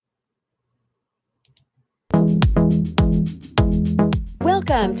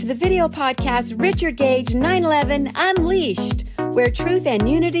Welcome to the video podcast Richard Gage 9/11 Unleashed, where truth and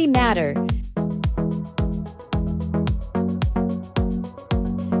unity matter.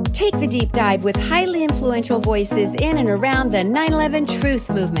 Take the deep dive with highly influential voices in and around the 9/11 truth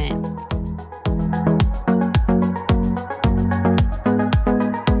movement.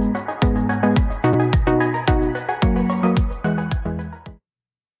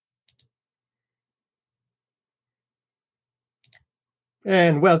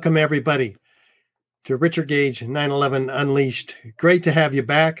 And welcome, everybody, to Richard Gage 9/11 Unleashed. Great to have you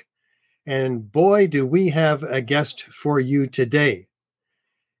back. And boy, do we have a guest for you today.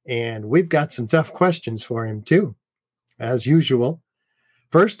 And we've got some tough questions for him, too, as usual.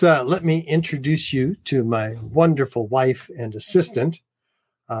 First, let me introduce you to my wonderful wife and assistant,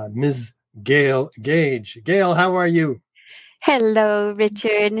 Ms. Gail Gage. Gail, how are you? Hello,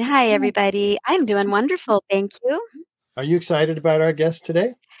 Richard. Hi, everybody. I'm doing wonderful. Thank you. Are you excited about our guest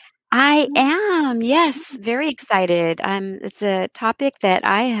today? I am. Yes, very excited. It's a topic that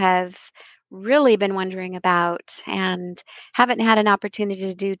I have really been wondering about and haven't had an opportunity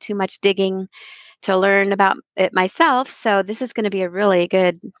to do too much digging to learn about it myself. So this is going to be a really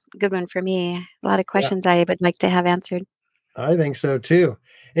good one for me. A lot of questions I would like to have answered. I think so, too.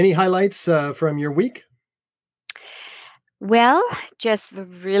 Any highlights from your week? Well, just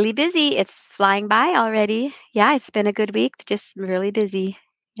really busy. It's flying by already. Yeah, it's been a good week, just really busy.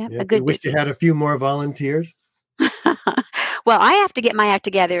 Yep, a good wish you busy. had a few more volunteers. Well, I have to get my act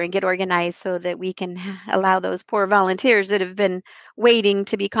together and get organized so that we can allow those poor volunteers that have been waiting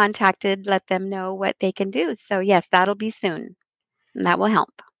to be contacted, let them know what they can do. So yes, that'll be soon, and that will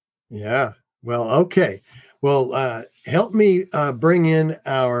help. Yeah. Well, okay. Well, help me bring in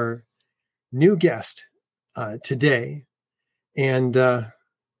our new guest today. And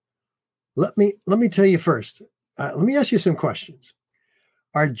let me tell you first, let me ask you some questions.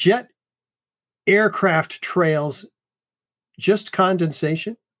 Are jet aircraft trails just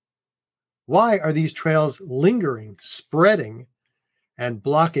condensation? Why are these trails lingering, spreading, and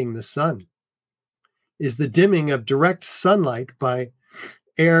blocking the sun? Is the dimming of direct sunlight by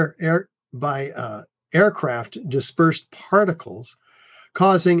aircraft dispersed particles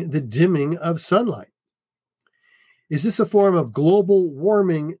causing the dimming of sunlight? Is this a form of global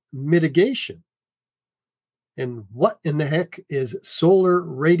warming mitigation? And what in the heck is solar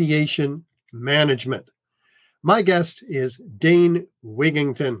radiation management? My guest is Dane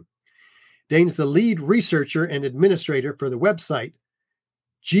Wigington. Dane's the lead researcher and administrator for the website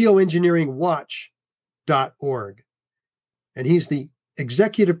Geoengineeringwatch.org. And he's the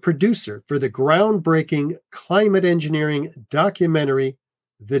executive producer for the groundbreaking climate engineering documentary,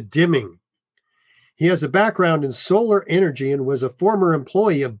 The Dimming. He has a background in solar energy and was a former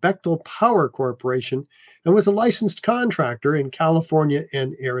employee of Bechtel Power Corporation and was a licensed contractor in California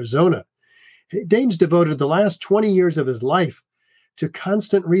and Arizona. Dane's devoted the last 20 years of his life to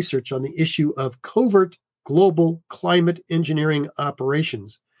constant research on the issue of covert global climate engineering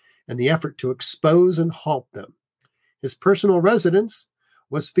operations and the effort to expose and halt them. His personal residence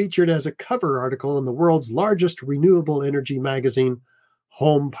was featured as a cover article in the world's largest renewable energy magazine,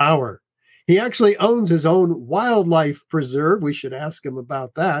 Home Power. He actually owns his own wildlife preserve, we should ask him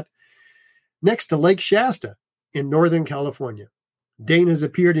about that, next to Lake Shasta in Northern California. Dane has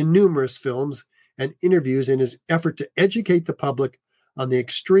appeared in numerous films and interviews in his effort to educate the public on the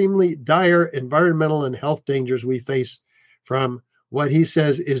extremely dire environmental and health dangers we face from what he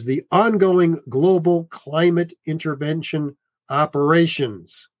says is the ongoing global climate intervention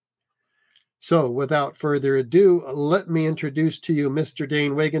operations. So without further ado, let me introduce to you Mr.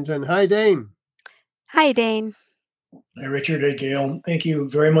 Dane Wigington. Hi, Dane. Hi, Dane. Hi, Richard. Hey, Gail. Thank you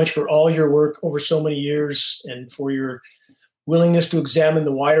very much for all your work over so many years and for your willingness to examine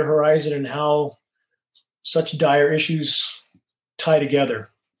the wider horizon and how such dire issues tie together.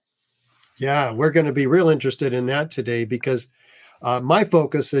 Yeah, we're going to be real interested in that today because my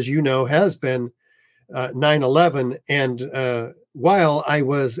focus, as you know, has been 9/11. And while I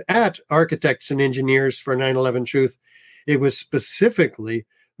was at Architects and Engineers for 9/11 Truth, it was specifically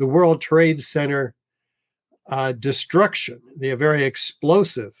the World Trade Center destruction, the very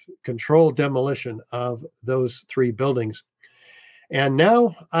explosive controlled demolition of those three buildings. And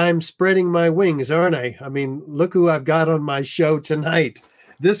now I'm spreading my wings, aren't I? I mean, look who I've got on my show tonight.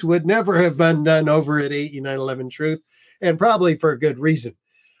 This would never have been done over at 8911 Truth, and probably for a good reason,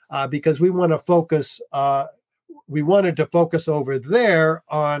 because we want to focus. We wanted to focus over there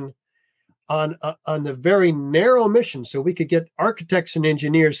on the very narrow mission, so we could get architects and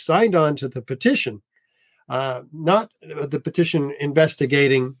engineers signed on to the petition, not the petition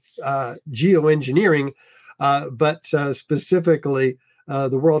investigating geoengineering, but specifically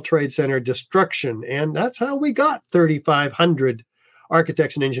the World Trade Center destruction. And that's how we got 3,500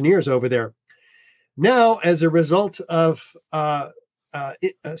 architects and engineers over there. Now, as a result of,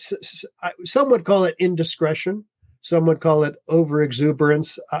 some would call it indiscretion, some would call it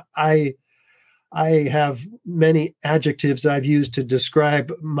overexuberance. I have many adjectives I've used to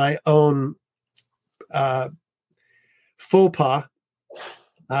describe my own faux pas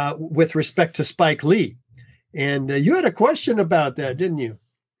with respect to Spike Lee. And you had a question about that, didn't you?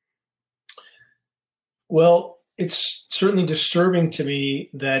 Well, it's certainly disturbing to me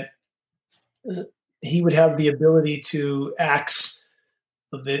that he would have the ability to axe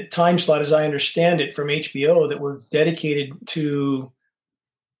the time slot, as I understand it, from HBO that were dedicated to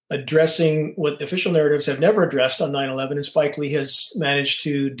addressing what the official narratives have never addressed on 9/11, and Spike Lee has managed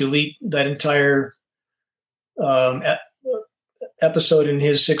to delete that entire episode in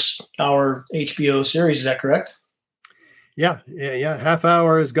his 6-hour HBO series. Is that correct? Yeah. Half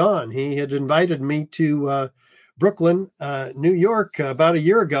hour is gone. He had invited me to Brooklyn, New York, about a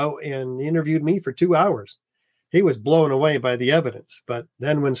year ago, and interviewed me for 2 hours. He was blown away by the evidence. But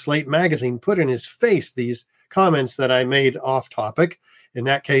then when Slate Magazine put in his face these comments that I made off topic, in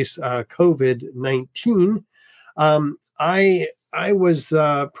that case, COVID-19, I was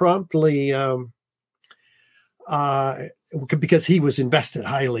promptly, because he was invested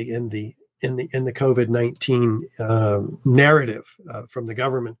highly in the COVID-19 narrative from the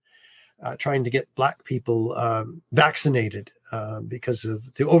government, trying to get Black people vaccinated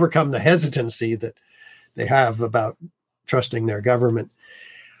to overcome the hesitancy that they have about trusting their government.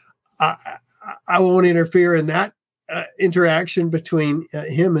 I won't interfere in that interaction between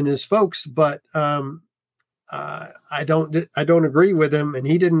him and his folks, but I don't agree with him, and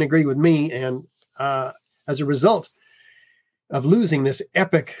he didn't agree with me. And as a result of losing this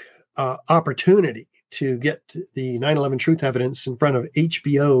epic opportunity to get the 9/11 truth evidence in front of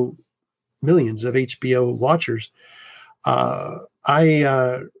HBO, millions of HBO watchers, I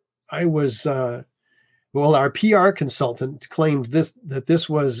was. Well, our PR consultant claimed that this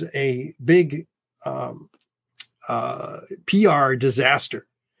was a big PR disaster.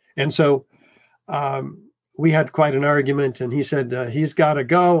 And so we had quite an argument, and he said he's got to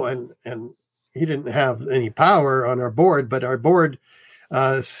go. And he didn't have any power on our board, but our board,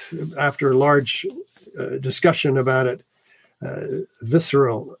 after a large discussion about it,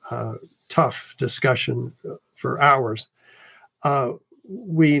 visceral, tough discussion for hours,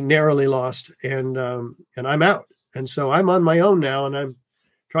 we narrowly lost, and I'm out. And so I'm on my own now, and I'm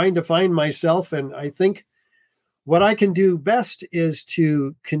trying to find myself. And I think what I can do best is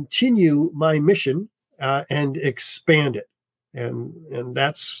to continue my mission and expand it. And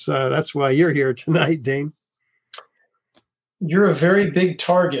that's why you're here tonight, Dane. You're a very big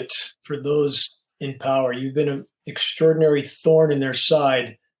target for those in power. You've been an extraordinary thorn in their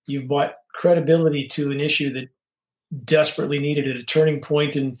side. You've brought credibility to an issue that desperately needed at a turning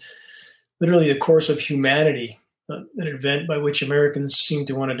point in literally the course of humanity, an event by which Americans seem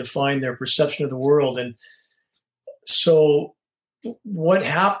to want to define their perception of the world. And so what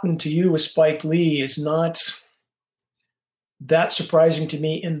happened to you with Spike Lee is not that surprising to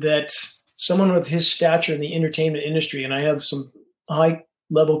me, in that someone of his stature in the entertainment industry, and I have some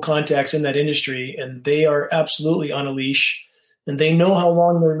high-level contacts in that industry, and they are absolutely on a leash, and they know how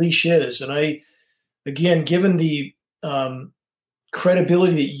long their leash is. And I, again, given the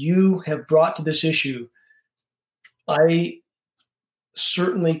credibility that you have brought to this issue, I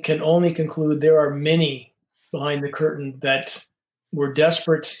certainly can only conclude there are many behind the curtain that were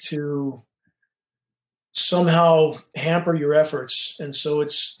desperate to somehow hamper your efforts. And so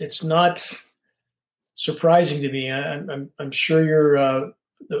it's not surprising to me. I'm sure you're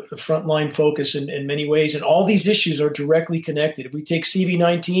the frontline focus in many ways, and all these issues are directly connected. If we take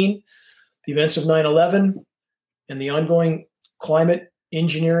CV-19, the events of 9/11, and the ongoing climate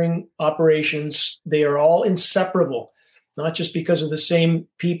engineering operations, they are all inseparable, not just because of the same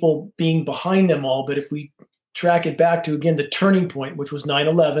people being behind them all, but if we track it back to, again, the turning point, which was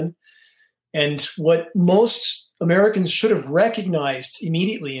 9/11, and what most Americans should have recognized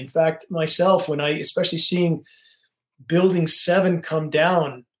immediately. In fact, myself, when especially seeing Building 7 come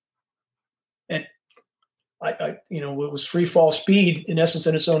down at, it was free fall speed, in essence,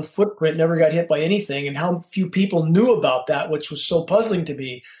 in its own footprint, never got hit by anything, and how few people knew about that, which was so puzzling to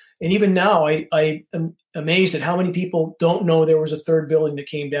me. And even now, I am amazed at how many people don't know there was a third building that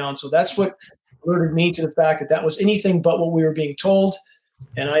came down. So that's what alerted me to the fact that was anything but what we were being told.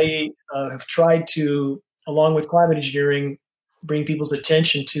 And I have tried to, along with climate engineering, bring people's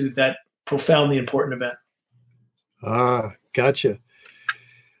attention to that profoundly important event. Gotcha.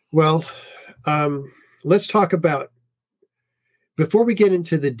 Well, let's talk about Before we get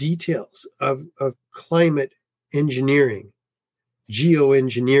into the details of climate engineering,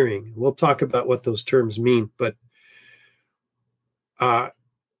 geoengineering, we'll talk about what those terms mean, but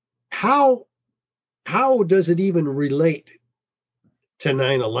how does it even relate to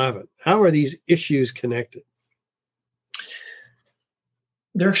 9/11? How are these issues connected?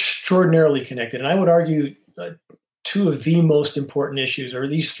 They're extraordinarily connected. And I would argue two of the most important issues, or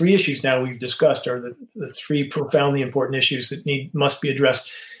these three issues now we've discussed, are the three profoundly important issues that must be addressed.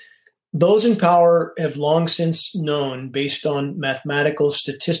 Those in power have long since known, based on mathematical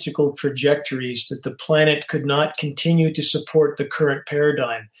statistical trajectories, that the planet could not continue to support the current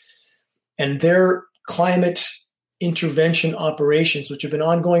paradigm. And their climate intervention operations, which have been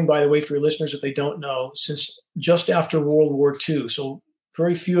ongoing, by the way, for your listeners, if they don't know, since just after World War II. So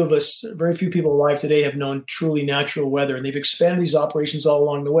very few people alive today have known truly natural weather, and they've expanded these operations all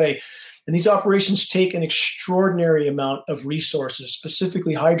along the way. And these operations take an extraordinary amount of resources,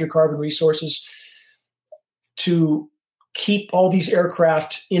 specifically hydrocarbon resources, to keep all these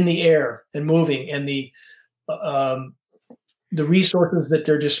aircraft in the air and moving. And the resources that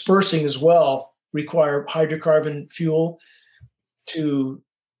they're dispersing as well require hydrocarbon fuel to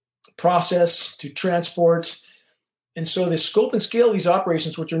process, to transport. And so the scope and scale of these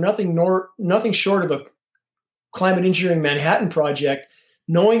operations, which are nothing short of a climate engineering Manhattan project,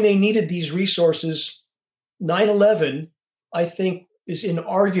 knowing they needed these resources, 9/11, I think, is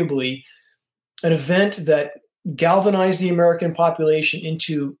inarguably an event that galvanized the American population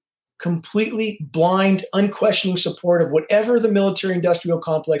into completely blind, unquestioning support of whatever the military-industrial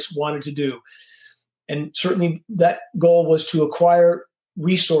complex wanted to do. And certainly that goal was to acquire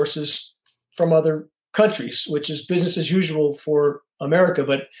resources from other countries, which is business as usual for America.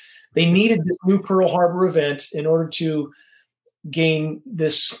 But they needed this new Pearl Harbor event in order to gain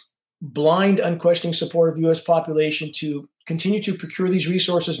this blind, unquestioning support of the U.S. population to continue to procure these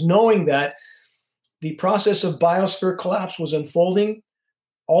resources, knowing that the process of biosphere collapse was unfolding.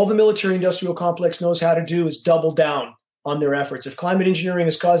 All the military-industrial complex knows how to do is double down on their efforts. If climate engineering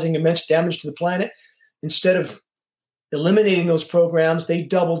is causing immense damage to the planet, instead of eliminating those programs, they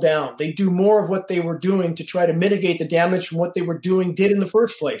double down. They do more of what they were doing to try to mitigate the damage from what they were did in the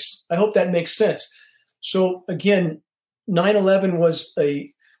first place. I hope that makes sense. So again, 9/11 was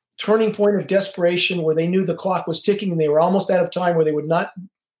a turning point of desperation where they knew the clock was ticking and they were almost out of time, where they would not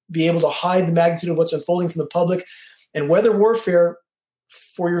be able to hide the magnitude of what's unfolding from the public. And weather warfare,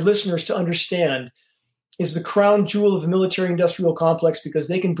 for your listeners to understand, is the crown jewel of the military-industrial complex, because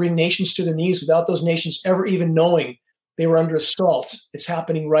they can bring nations to their knees without those nations ever even knowing they were under assault. It's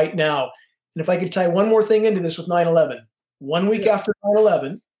happening right now. And if I could tie one more thing into this with 9/11, 1 week after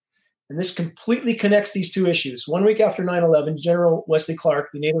 9/11, and this completely connects these two issues. 1 week after 9/11, General Wesley Clark,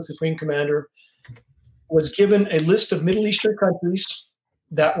 the NATO Supreme Commander, was given a list of Middle Eastern countries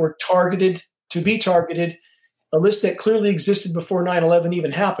that were targeted, a list that clearly existed before 9/11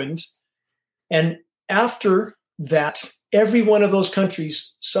 even happened. And after that, every one of those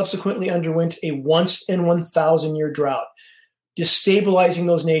countries subsequently underwent a once in 1,000 year drought, destabilizing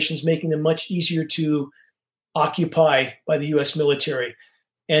those nations, making them much easier to occupy by the U.S. military.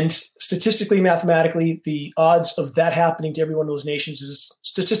 And statistically, mathematically, the odds of that happening to every one of those nations is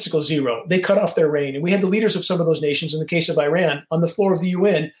statistical zero. They cut off their rain. And we had the leaders of some of those nations, in the case of Iran, on the floor of the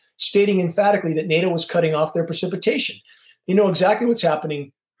UN, stating emphatically that NATO was cutting off their precipitation. They know exactly what's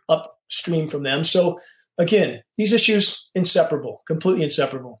happening upstream from them. So again, these issues, inseparable, completely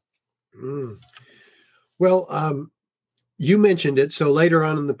inseparable. Well, you mentioned it. So later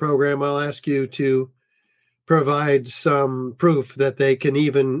on in the program, I'll ask you to provide some proof that they can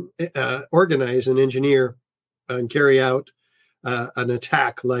even organize and engineer and carry out an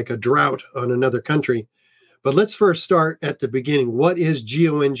attack like a drought on another country. But let's first start at the beginning. What is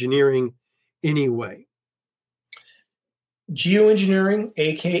geoengineering anyway? Geoengineering,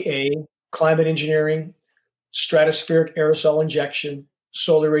 aka climate engineering, stratospheric aerosol injection,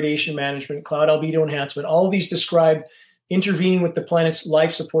 solar radiation management, cloud albedo enhancement, all of these describe intervening with the planet's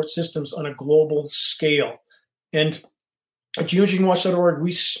life support systems on a global scale. And at geoengineeringwatch.org,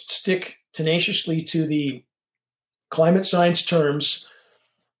 we stick tenaciously to the climate science terms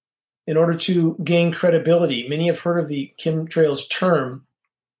in order to gain credibility. Many have heard of the chemtrails term,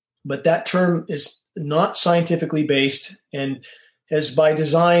 but that term is not scientifically based and has by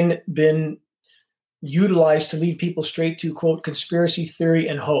design been utilized to lead people straight to, quote, conspiracy theory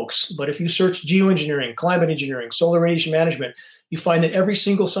and hoax. But if you search geoengineering, climate engineering, solar radiation management, you find that every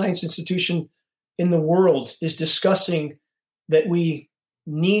single science institution in the world is discussing that we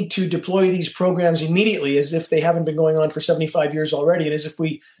need to deploy these programs immediately, as if they haven't been going on for 75 years already, and as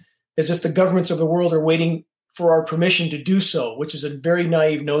if the governments of the world are waiting for our permission to do so, which is a very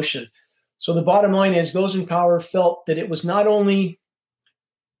naive notion. So the bottom line is those in power felt that it was not only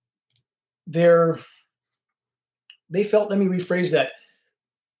let me rephrase that.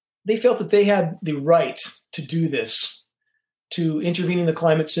 They felt that they had the right to do this, to intervene in the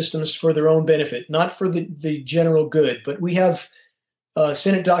climate systems for their own benefit, not for the general good. But we have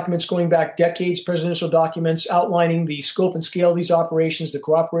Senate documents going back decades, presidential documents outlining the scope and scale of these operations, the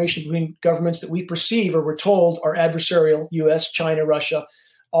cooperation between governments that we perceive or we're told are adversarial, US, China, Russia,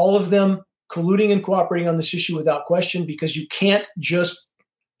 all of them colluding and cooperating on this issue without question, because you can't just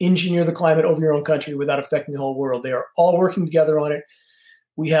engineer the climate over your own country without affecting the whole world. They are all working together on it.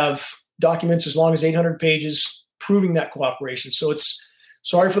 We have documents as long as 800 pages proving that cooperation. So it's,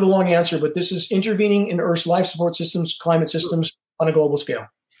 sorry for the long answer, but this is intervening in Earth's life support systems, climate systems on a global scale.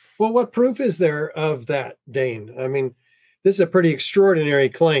 Well, what proof is there of that, Dane? I mean, this is a pretty extraordinary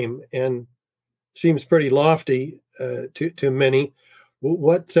claim and seems pretty lofty to many.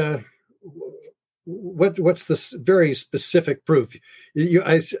 What's this very specific proof?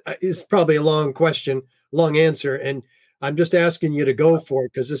 It's probably a long question, long answer, and I'm just asking you to go for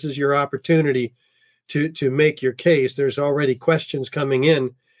it because this is your opportunity to make your case. There's already questions coming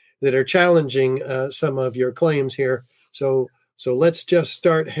in that are challenging some of your claims here. So let's just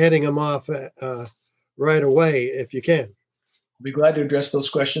start heading them off right away if you can. I'll be glad to address those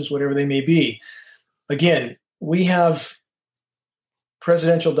questions, whatever they may be. Again, we have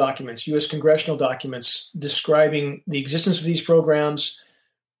presidential documents, U.S. congressional documents describing the existence of these programs,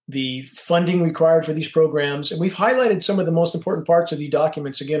 the funding required for these programs. And we've highlighted some of the most important parts of the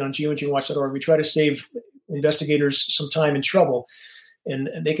documents, again, on geoengineeringwatch.org. We try to save investigators some time and trouble. And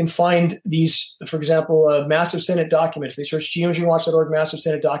they can find these, for example, a massive Senate document. If they search geoengineeringwatch.org massive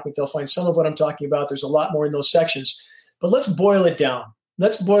Senate document, they'll find some of what I'm talking about. There's a lot more in those sections. But let's boil it down.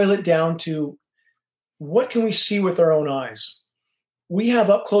 Let's boil it down to what can we see with our own eyes? We have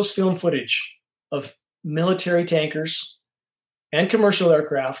up-close film footage of military tankers and commercial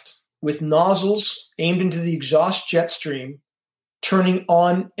aircraft with nozzles aimed into the exhaust jet stream, turning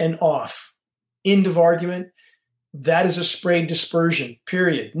on and off. End of argument. That is a sprayed dispersion,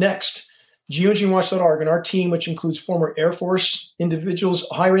 period. Next, geoengineeringwatch.org and our team, which includes former Air Force individuals,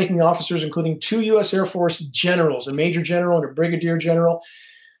 high-ranking officers, including 2 U.S. Air Force generals, a major general and a brigadier general.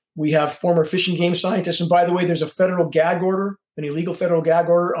 We have former fish and game scientists. And by the way, there's a federal gag order, an illegal federal gag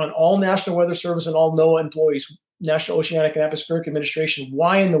order on all National Weather Service and all NOAA employees, National Oceanic and Atmospheric Administration.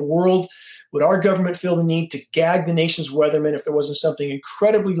 Why in the world would our government feel the need to gag the nation's weathermen if there wasn't something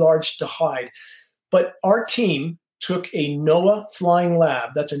incredibly large to hide? But our team took a NOAA flying lab,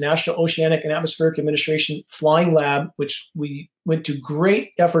 that's a National Oceanic and Atmospheric Administration flying lab, which we went to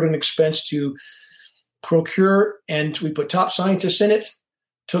great effort and expense to procure, and we put top scientists in it,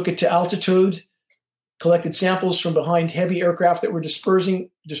 took it to altitude, collected samples from behind heavy aircraft that were dispersing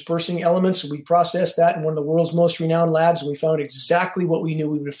elements. We processed that in one of the world's most renowned labs, and we found exactly what we knew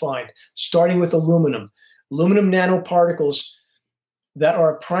we would find, starting with aluminum nanoparticles that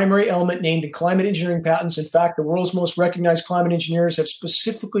are a primary element named in climate engineering patents. In fact, the world's most recognized climate engineers have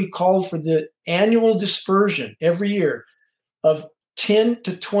specifically called for the annual dispersion every year of 10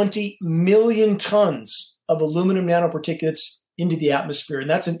 to 20 million tons of aluminum nanoparticulates into the atmosphere. And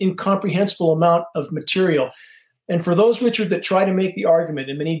that's an incomprehensible amount of material. And for those, Richard, that try to make the argument,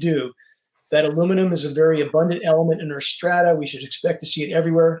 and many do, that aluminum is a very abundant element in our strata, we should expect to see it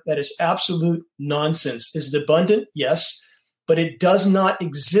everywhere, that is absolute nonsense. Is it abundant? Yes. But it does not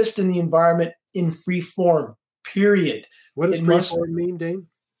exist in the environment in free form, period. What does free form mean, Dane?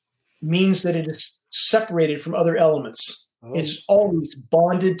 Means that it is separated from other elements. Oh. It is always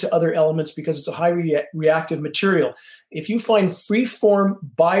bonded to other elements because it's a highly reactive material. If you find free form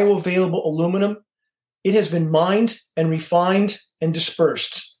bioavailable aluminum, it has been mined and refined and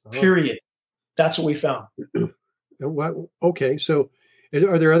dispersed, period. That's what we found. Okay, so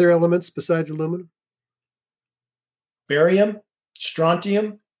are there other elements besides aluminum? Barium,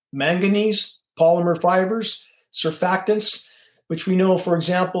 strontium, manganese, polymer fibers, surfactants, which we know, for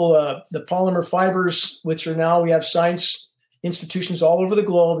example, the polymer fibers, which are now, we have science institutions all over the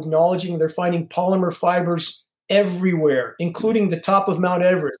globe acknowledging they're finding polymer fibers everywhere, including the top of Mount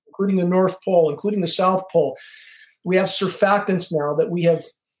Everest, including the North Pole, including the South Pole. We have surfactants now that we have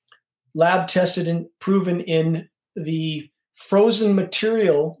lab tested and proven in the frozen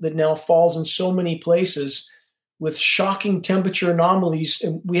material that now falls in so many places with shocking temperature anomalies.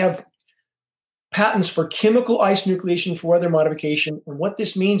 And we have patents for chemical ice nucleation for weather modification. And what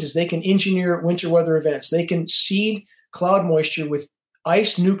this means is they can engineer winter weather events. They can seed cloud moisture with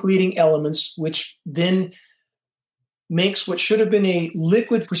ice nucleating elements, which then makes what should have been a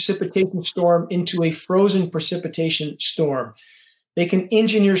liquid precipitation storm into a frozen precipitation storm. They can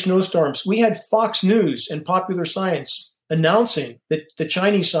engineer snowstorms. We had Fox News and Popular Science announcing that the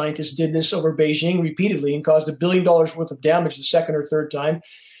Chinese scientists did this over Beijing repeatedly and caused $1 billion worth of damage the second or third time,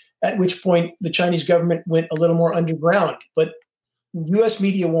 at which point the Chinese government went a little more underground. But U.S.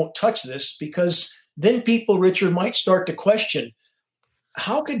 media won't touch this because then people, Richard, might start to question,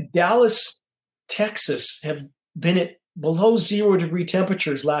 how could Dallas, Texas have been at below 0 degree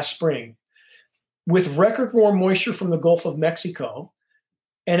temperatures last spring with record warm moisture from the Gulf of Mexico?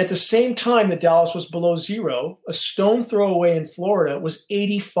 And at the same time that Dallas was below 0, a stone throw away in Florida was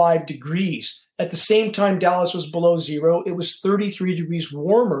 85 degrees. At the same time Dallas was below 0, it was 33 degrees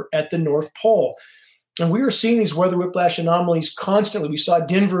warmer at the North Pole. And we were seeing these weather whiplash anomalies constantly. We saw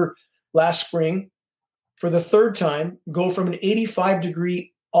Denver last spring for the third time go from an 85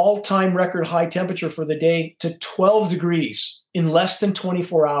 degree all-time record high temperature for the day to 12 degrees in less than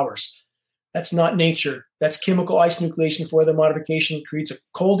 24 hours. That's not nature. That's chemical ice nucleation for weather modification. It creates a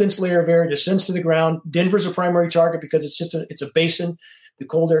cold, dense layer of air, descends to the ground. Denver's a primary target because it's a basin. The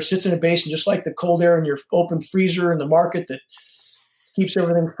cold air sits in a basin, just like the cold air in your open freezer in the market that keeps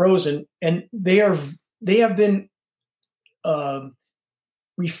everything frozen. And they have been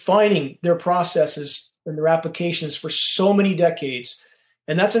refining their processes and their applications for so many decades.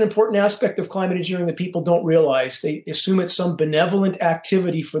 And that's an important aspect of climate engineering that people don't realize. They assume it's some benevolent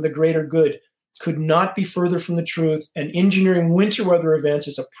activity for the greater good. Could not be further from the truth. And engineering winter weather events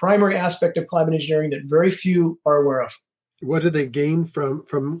is a primary aspect of climate engineering that very few are aware of. What do they gain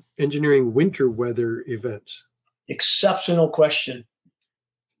from engineering winter weather events? Exceptional question.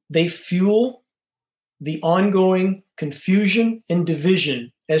 They fuel the ongoing confusion and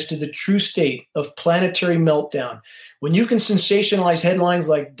division as to the true state of planetary meltdown. When you can sensationalize headlines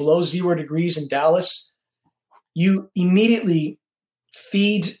like below 0 degrees in Dallas, you immediately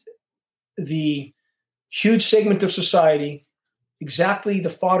feed the huge segment of society exactly the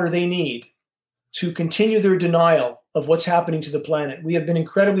fodder they need to continue their denial of what's happening to the planet. We have been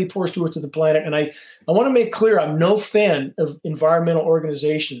incredibly poor stewards of the planet. And I want to make clear, I'm no fan of environmental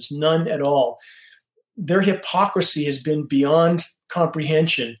organizations, none at all. Their hypocrisy has been beyond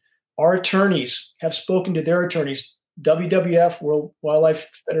comprehension. Our attorneys have spoken to their attorneys, WWF, World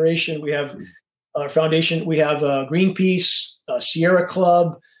Wildlife Federation, we have Foundation, we have Greenpeace, Sierra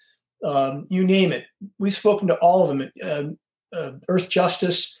Club, you name it. We've spoken to all of them, Earth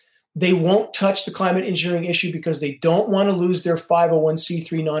Justice. They won't touch the climate engineering issue because they don't want to lose their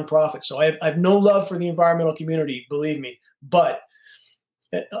 501c3 nonprofit. So I have no love for the environmental community, believe me. But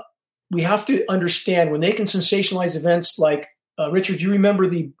we have to understand when they can sensationalize events like, Richard, do you remember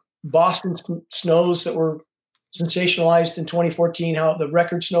the Boston snows that were sensationalized in 2014, how the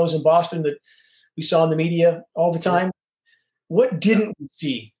record snows in Boston that we saw in the media all the time? What didn't we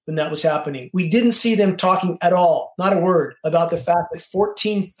see when that was happening? We didn't see them talking at all, not a word, about the fact that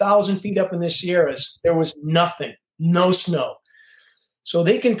 14,000 feet up in the Sierras, there was nothing, no snow. So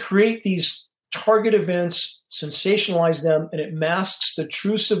they can create these target events, sensationalize them, and it masks the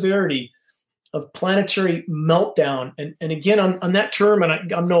true severity of planetary meltdown. And again, on that term,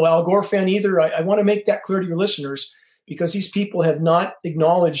 and I'm no Al Gore fan either, I want to make that clear to your listeners because these people have not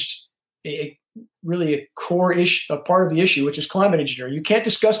acknowledged really a core issue, a part of the issue, which is climate engineering. You can't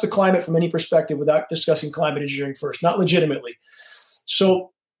discuss the climate from any perspective without discussing climate engineering first, not legitimately.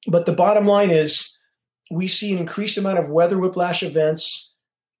 So, but the bottom line is we see an increased amount of weather whiplash events.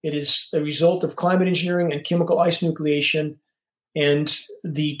 It is a result of climate engineering and chemical ice nucleation. And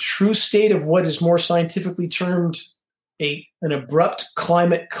the true state of what is more scientifically termed an abrupt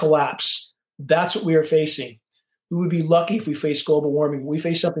climate collapse, that's what we are facing. We would be lucky if we face global warming. We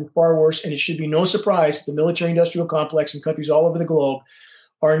face something far worse, and it should be no surprise that the military-industrial complex and countries all over the globe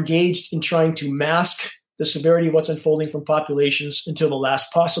are engaged in trying to mask the severity of what's unfolding from populations until the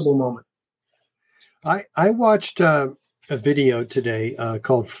last possible moment. I watched a video today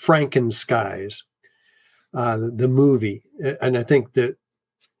called Frankenskies, the movie, and I think that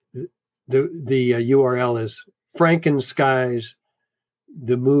the URL is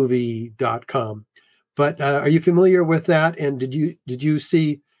frankenskiesthemovie.com. But are you familiar with that? And did you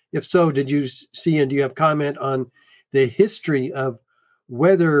see? If so, did you see? And do you have comment on the history of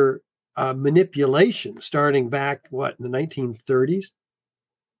weather manipulation starting back in the 1930s?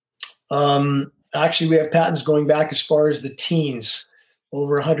 Actually, we have patents going back as far as the teens,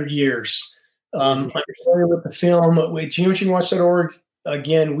 over 100 years. I'm familiar with the film with geoengineeringwatch.org.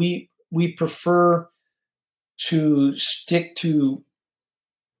 Again, we prefer to stick to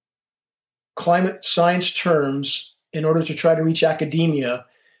climate science terms in order to try to reach academia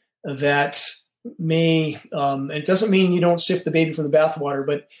that and it doesn't mean you don't sift the baby from the bathwater,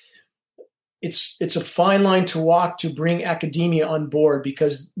 but it's a fine line to walk to bring academia on board,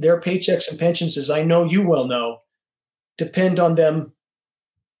 because their paychecks and pensions, as I know you well know, depend on them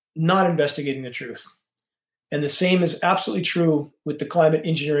not investigating the truth. And the same is absolutely true with the climate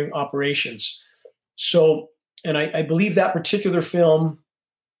engineering operations. So, and I believe that particular film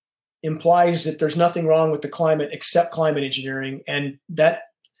implies that there's nothing wrong with the climate except climate engineering. And that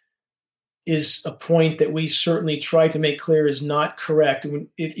is a point that we certainly try to make clear is not correct.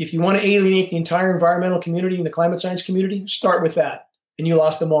 If you want to alienate the entire environmental community and the climate science community, start with that, and you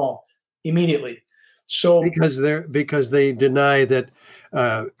lost them all immediately. So because they deny that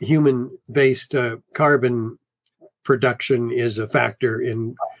human-based carbon production is a factor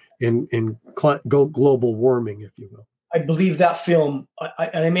in global warming, if you will. I believe that film,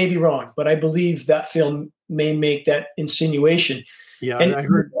 and I may be wrong, but I believe that film may make that insinuation. Yeah, and I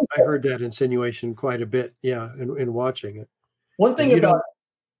heard that insinuation quite a bit. Yeah, in watching it. One thing about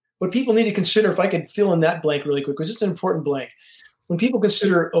what people need to consider, if I could fill in that blank really quick, because it's an important blank. When people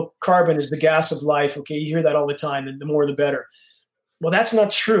consider carbon as the gas of life, okay, you hear that all the time, and the more the better. Well, that's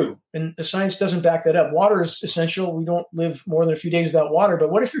not true, and the science doesn't back that up. Water is essential. We don't live more than a few days without water, but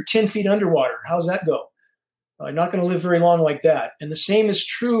what if you're 10 feet underwater? How's that go? You're not going to live very long like that. And the same is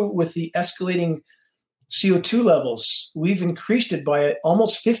true with the escalating CO2 levels. We've increased it by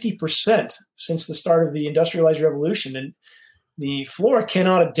almost 50% since the start of the industrialized revolution. And the flora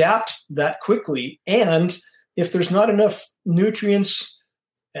cannot adapt that quickly. And if there's not enough nutrients,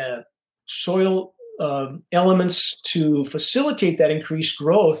 soil elements to facilitate that increased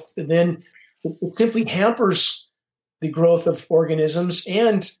growth, then it simply hampers the growth of organisms.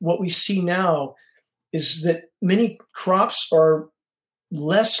 And what we see now is that many crops are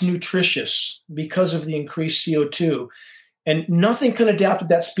less nutritious because of the increased CO2, and nothing can adapt at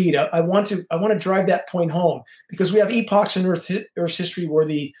that speed. I want to drive that point home, because we have epochs in Earth's history where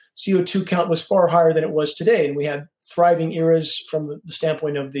the CO2 count was far higher than it was today, and we had thriving eras from the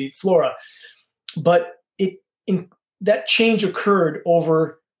standpoint of the flora. But that change occurred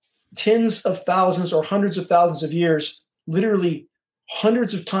over tens of thousands or hundreds of thousands of years, literally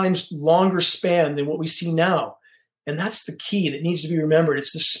hundreds of times longer span than what we see now. And that's the key that needs to be remembered.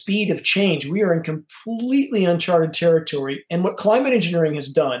 It's the speed of change. We are in completely uncharted territory. And what climate engineering has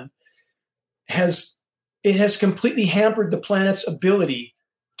done has completely hampered the planet's ability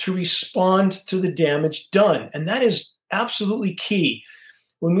to respond to the damage done. And that is absolutely key.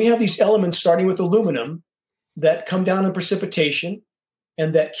 When we have these elements, starting with aluminum, that come down in precipitation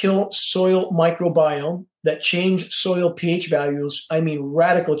and that kill soil microbiome, that change soil pH values, I mean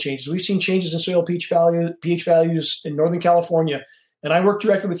radical changes. We've seen changes in soil pH values in Northern California, and I work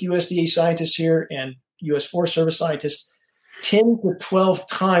directly with USDA scientists here and U.S. Forest Service scientists, 10 to 12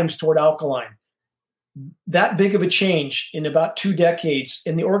 times toward alkaline. That big of a change in about 2 decades,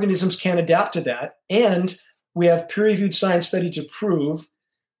 and the organisms can't adapt to that. And we have peer-reviewed science study to prove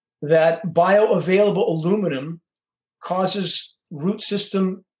that bioavailable aluminum causes root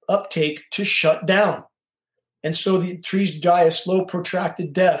system uptake to shut down. And so the trees die a slow,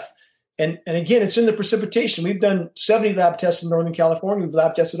 protracted death. And again, it's in the precipitation. We've done 70 lab tests in Northern California. We've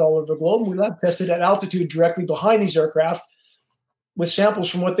lab tested all over the globe. We lab tested at altitude directly behind these aircraft with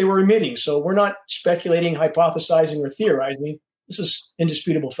samples from what they were emitting. So we're not speculating, hypothesizing, or theorizing. This is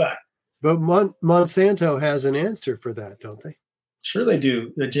indisputable fact. But Monsanto has an answer for that, don't they? Sure they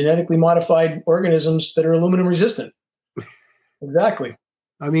do. The genetically modified organisms that are aluminum resistant. Exactly.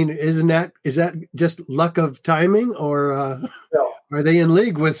 I mean, is that just luck of timing, or No. Are they in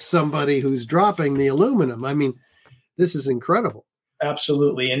league with somebody who's dropping the aluminum? I mean, this is incredible.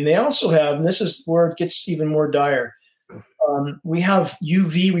 Absolutely. And they also have, and this is where it gets even more dire, we have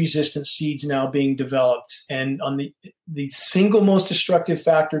UV resistant seeds now being developed. And on the single most destructive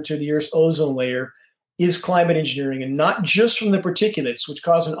factor to the Earth's ozone layer is climate engineering, and not just from the particulates, which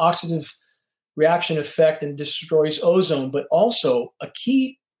cause an oxidative reaction effect and destroys ozone, but also a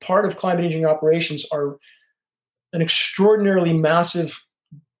key part of climate engineering operations are an extraordinarily massive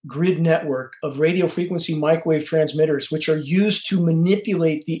grid network of radio frequency microwave transmitters, which are used to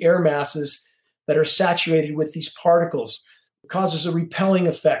manipulate the air masses that are saturated with these particles. It causes a repelling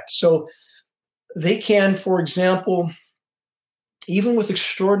effect. So they can, for example, even with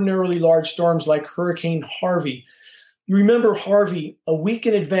extraordinarily large storms like Hurricane Harvey, you remember Harvey, a week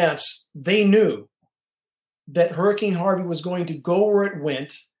in advance, they knew that Hurricane Harvey was going to go where it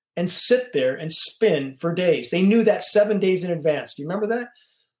went and sit there and spin for days. They knew that 7 days in advance. Do you remember that?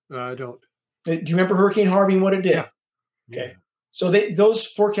 I don't. Do you remember Hurricane Harvey and what it did? Yeah. Okay. Yeah. So those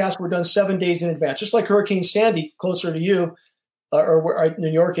forecasts were done 7 days in advance, just like Hurricane Sandy, closer to you. or New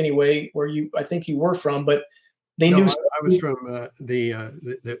York anyway, where I think you were from, but they knew. I was from the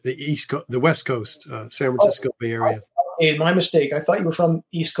East Coast, the West Coast, San Francisco Bay Area. Okay, my mistake. I thought you were from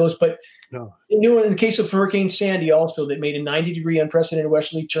East Coast, but no. They knew in the case of Hurricane Sandy also that made a 90-degree unprecedented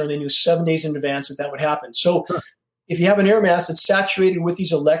westerly turn. They knew 7 days in advance that would happen. So if you have an air mass that's saturated with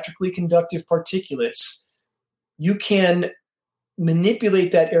these electrically conductive particulates, you can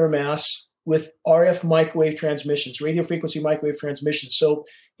manipulate that air mass with RF microwave transmissions, radio frequency microwave transmissions. So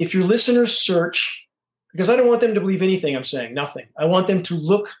if your listeners search, because I don't want them to believe anything I'm saying, nothing. I want them to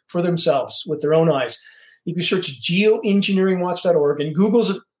look for themselves with their own eyes. If you search geoengineeringwatch.org, and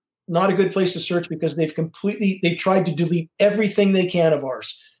Google's not a good place to search because they've tried to delete everything they can of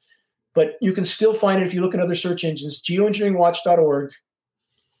ours. But you can still find it if you look at other search engines, geoengineeringwatch.org,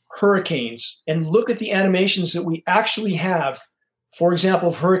 hurricanes, and look at the animations that we actually have. For example,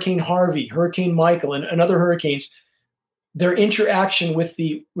 of Hurricane Harvey, Hurricane Michael, and other hurricanes, their interaction with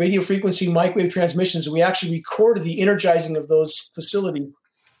the radio frequency microwave transmissions. We actually recorded the energizing of those facilities.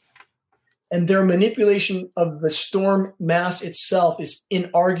 And their manipulation of the storm mass itself is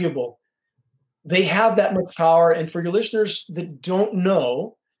inarguable. They have that much power. And for your listeners that don't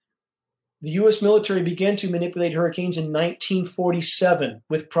know, the U.S. military began to manipulate hurricanes in 1947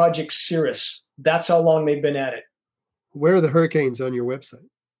 with Project Cirrus. That's how long they've been at it. Where are the hurricanes on your website?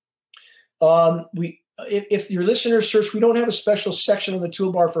 If your listeners search, we don't have a special section on the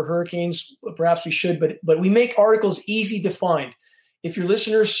toolbar for hurricanes. Perhaps we should, but we make articles easy to find. If your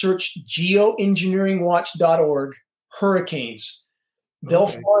listeners search geoengineeringwatch.org hurricanes, they'll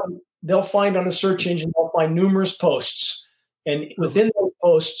find on a search engine, they'll find numerous posts. And within those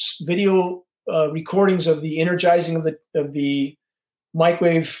posts, video recordings of the energizing of the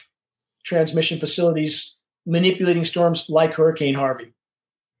microwave transmission facilities manipulating storms like Hurricane Harvey.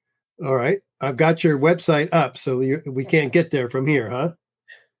 All right. I've got your website up, so we can't get there from here, huh?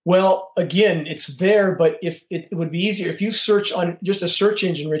 Well, again, it's there, but if it would be easier if you search on just a search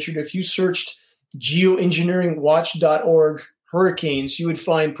engine, Richard, if you searched geoengineeringwatch.org hurricanes, you would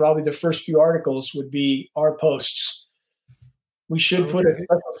find probably the first few articles would be our posts. We should put a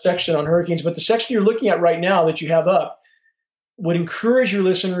special section on hurricanes, but the section you're looking at right now that you have up would encourage your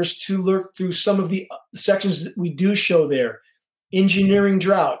listeners to look through some of the sections that we do show there. Engineering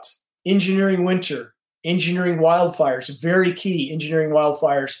drought, engineering winter, engineering wildfires, very key, engineering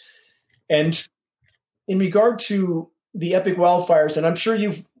wildfires. And in regard to the epic wildfires, and I'm sure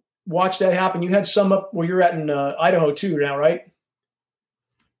you've watched that happen. You had some up where you're at in Idaho too now, right?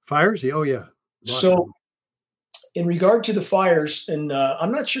 Fires? Oh, yeah. So in regard to the fires, and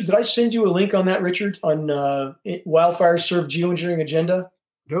I'm not sure, did I send you a link on that, Richard, on Wildfires Serve Geoengineering Agenda?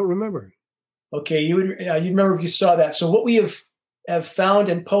 Don't remember. Okay, you'd remember if you saw that. So what we have found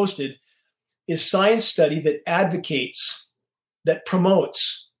and posted is science study that advocates, that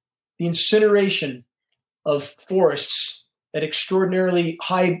promotes the incineration of forests at extraordinarily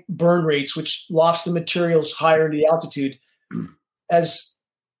high burn rates, which lofts the materials higher into the altitude, as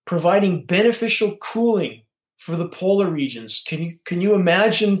providing beneficial cooling for the polar regions. Can you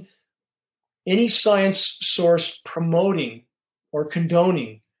imagine any science source promoting or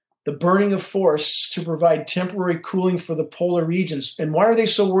condoning the burning of forests to provide temporary cooling for the polar regions? And why are they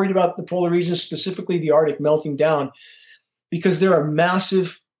so worried about the polar regions, specifically the Arctic melting down? Because there are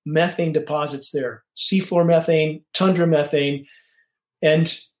massive methane deposits there, seafloor methane, tundra methane,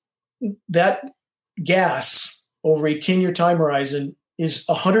 and that gas over a 10-year time horizon is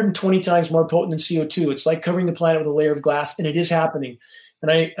 120 times more potent than CO2. It's like covering the planet with a layer of glass, and it is happening.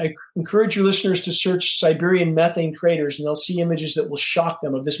 And I encourage your listeners to search Siberian methane craters, and they'll see images that will shock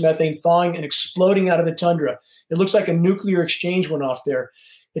them of this methane thawing and exploding out of the tundra. It looks like a nuclear exchange went off there.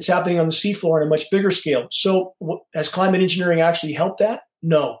 It's happening on the seafloor on a much bigger scale. So has climate engineering actually helped that?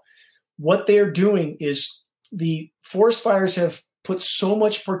 No. What they're doing is the forest fires have put so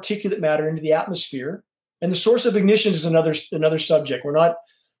much particulate matter into the atmosphere, and the source of ignition is another subject. We're not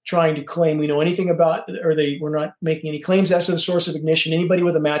trying to claim we know anything about, we're not making any claims as to the source of ignition. Anybody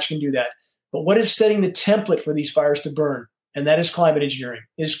with a match can do that. But what is setting the template for these fires to burn? And that is climate engineering.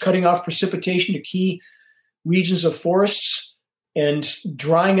 It is cutting off precipitation to key regions of forests and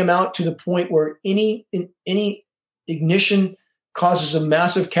drying them out to the point where any ignition causes a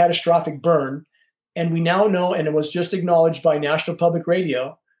massive catastrophic burn. And we now know, and it was just acknowledged by National Public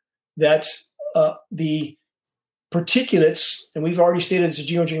Radio, that the particulates, and we've already stated this at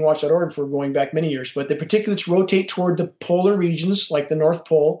geoengineeringwatch.org for going back many years, but the particulates rotate toward the polar regions like the North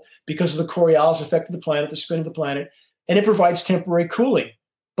Pole because of the Coriolis effect of the planet, the spin of the planet, and it provides temporary cooling.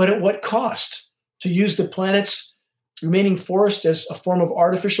 But at what cost? To use the planet's remaining forest as a form of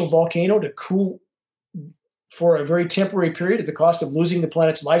artificial volcano to cool for a very temporary period at the cost of losing the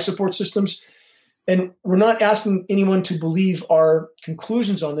planet's life support systems. And we're not asking anyone to believe our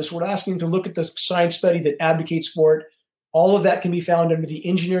conclusions on this. We're asking them to look at the science study that advocates for it. All of that can be found under the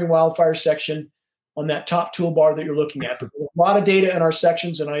engineering wildfire section on that top toolbar that you're looking at. There's a lot of data in our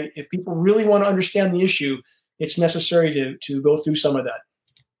sections, and if people really want to understand the issue, it's necessary to go through some of that.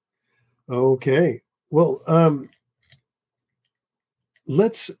 Okay. Well,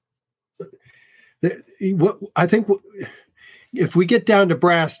 I think if we get down to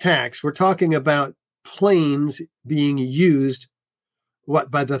brass tacks, we're talking about planes being used,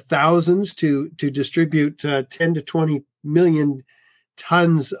 by the thousands to distribute 10 to 20 million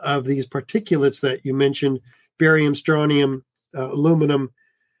tons of these particulates that you mentioned, barium, strontium, aluminum,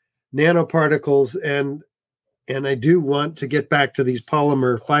 nanoparticles, and I do want to get back to these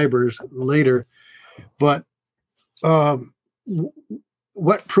polymer fibers later, but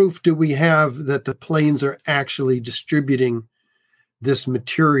what proof do we have that the planes are actually distributing this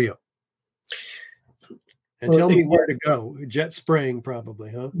material? And tell me where to go. Jet spraying, probably,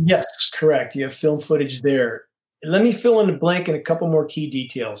 huh? Yes, correct. You have film footage there. Let me fill in the blank in a couple more key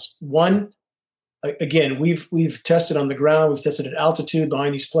details. One, again, we've tested on the ground. We've tested at altitude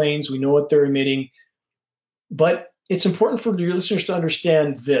behind these planes. We know what they're emitting. But it's important for your listeners to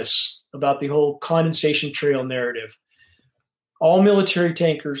understand this about the whole condensation trail narrative. All military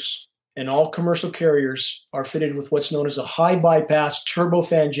tankers and all commercial carriers are fitted with what's known as a high bypass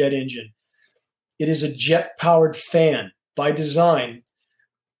turbofan jet engine. It is a jet-powered fan. By design,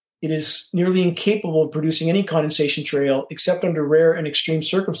 it is nearly incapable of producing any condensation trail except under rare and extreme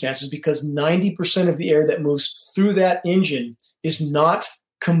circumstances, because 90% of the air that moves through that engine is not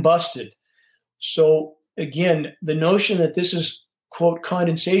combusted. So again, the notion that this is, quote,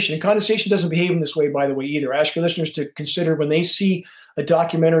 condensation, and condensation doesn't behave in this way, by the way, either. I ask your listeners to consider when they see a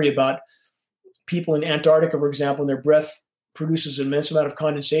documentary about people in Antarctica, for example, and their breath produces an immense amount of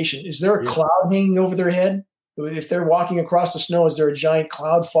condensation. Is there a cloud hanging over their head? If they're walking across the snow, is there a giant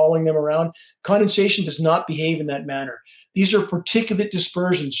cloud following them around? Condensation does not behave in that manner. These are particulate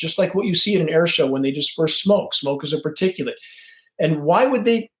dispersions, just like what you see at an air show when they disperse smoke. Smoke is a particulate. And why would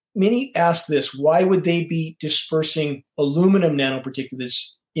many ask this, why would they be dispersing aluminum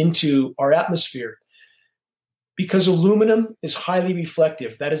nanoparticulates into our atmosphere? Because aluminum is highly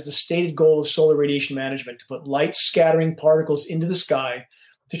reflective. That is the stated goal of solar radiation management, to put light scattering particles into the sky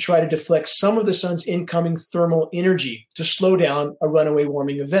to try to deflect some of the sun's incoming thermal energy to slow down a runaway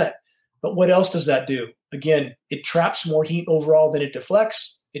warming event. But what else does that do? Again, it traps more heat overall than it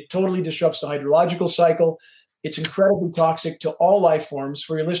deflects. It totally disrupts the hydrological cycle. It's incredibly toxic to all life forms.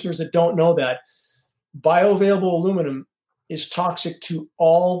 For your listeners that don't know that, bioavailable aluminum is toxic to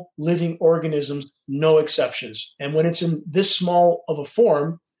all living organisms, no exceptions. And when it's in this small of a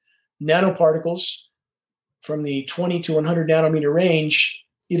form, nanoparticles from the 20 to 100 nanometer range,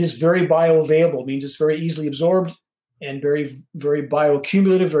 it is very bioavailable. It means it's very easily absorbed and very, very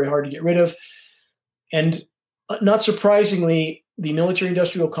bioaccumulative, very hard to get rid of. And not surprisingly, the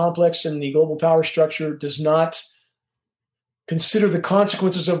military-industrial complex and the global power structure does not consider the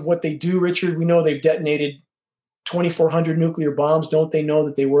consequences of what they do, Richard. We know they've detonated 2,400 nuclear bombs. Don't they know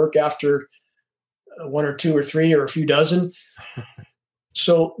that they work after one or two or three or a few dozen?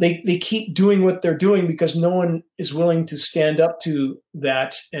 So they keep doing what they're doing because no one is willing to stand up to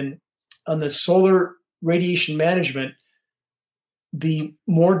that. And on the solar radiation management, the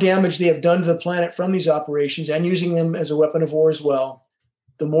more damage they have done to the planet from these operations and using them as a weapon of war as well,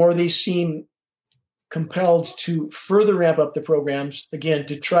 the more they seem compelled to further ramp up the programs, again,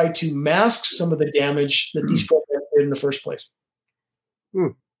 to try to mask some of the damage that these programs did in the first place.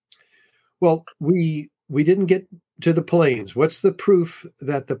 Well, we didn't get to the planes. What's the proof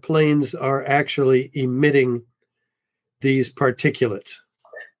that the planes are actually emitting these particulates?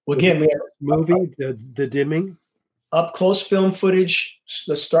 Well, again, we have movie, the dimming. Up close film footage.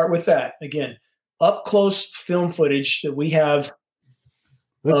 Let's start with that. Again, up close film footage that we have.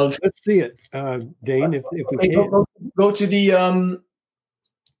 Let's see it, Dane, if we can. Go to the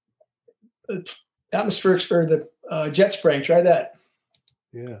atmospheric or the jet spraying. Try that.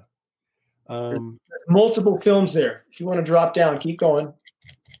 Yeah. Multiple films there. If you want to drop down, keep going.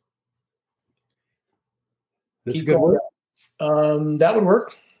 This is good work. That would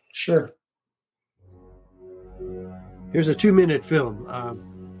work. Sure. Here's a 2-minute film.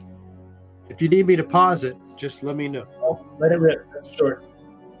 If you need me to pause it, just let me know. Oh, let it rip. That's short.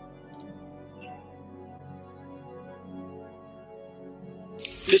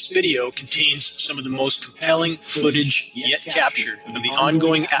 This video contains some of the most compelling footage yet captured of the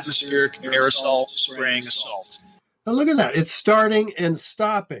ongoing atmospheric aerosol spraying assault. Now look at that. It's starting and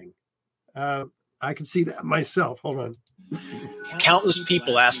stopping. I can see that myself. Hold on. Countless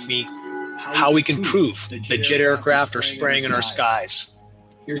people ask me how we can prove that jet aircraft are spraying in our skies.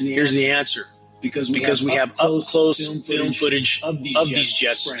 Here's the answer. Because we have up-close film footage of these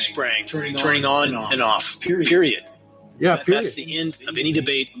jets spraying, turning on and off, period. Yeah, period. That's the end of any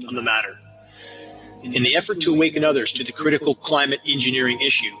debate on the matter. In the effort to awaken others to the critical climate engineering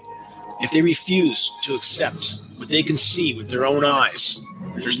issue, if they refuse to accept what they can see with their own eyes,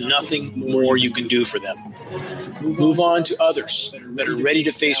 there's nothing more you can do for them. Move on to others that are ready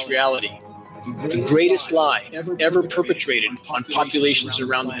to face reality. The greatest lie ever perpetrated on populations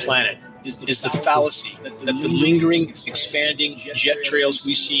around the planet is the fallacy that the lingering, expanding jet trails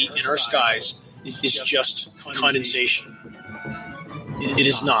we see in our skies is just condensation. It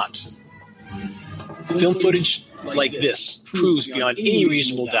is not. Film footage like this proves beyond any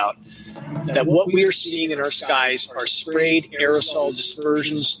reasonable doubt that what we are seeing in our skies are sprayed aerosol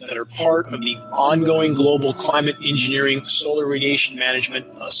dispersions that are part of the ongoing global climate engineering solar radiation management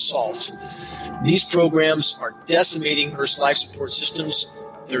assault. These programs are decimating Earth's life support systems.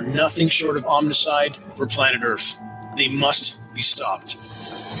 They're nothing short of omnicide for planet Earth. They must be stopped.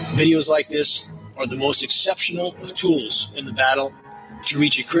 Videos like this are the most exceptional of tools in the battle to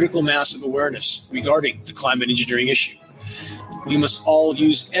reach a critical mass of awareness regarding the climate engineering issue. We must all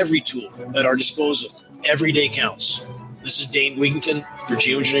use every tool at our disposal. Every day counts. This is Dane Wigington for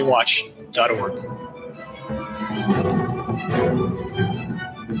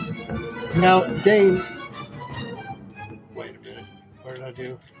Geoengineeringwatch.org. Now, Dane, wait a minute. What did I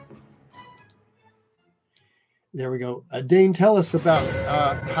do? There we go. Dane, tell us about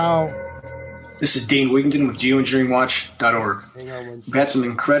how... This is Dane Wigington with Geoengineeringwatch.org. We've had some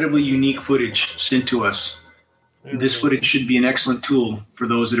incredibly unique footage sent to us. This footage should be an excellent tool for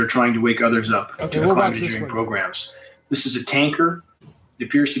those that are trying to wake others up to the climate engineering programs. This is a tanker. It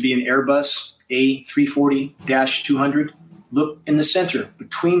appears to be an Airbus A340-200. Look in the center.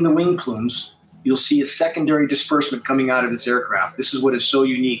 Between the wing plumes, you'll see a secondary disbursement coming out of this aircraft. This is what is so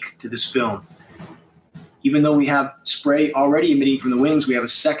unique to this film. Even though we have spray already emitting from the wings, we have a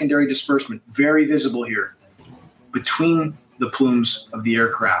secondary disbursement, very visible here, between the plumes of the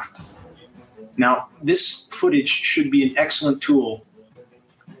aircraft. Now, this footage should be an excellent tool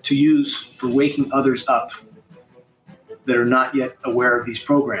to use for waking others up that are not yet aware of these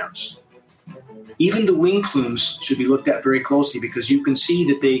programs. Even the wing plumes should be looked at very closely because you can see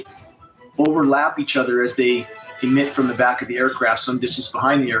that they overlap each other as they emit from the back of the aircraft some distance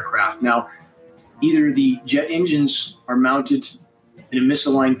behind the aircraft. Now, either the jet engines are mounted in a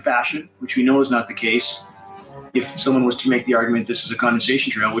misaligned fashion, which we know is not the case. If someone was to make the argument this is a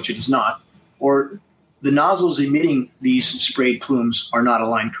condensation trail, which it is not, or the nozzles emitting these sprayed plumes are not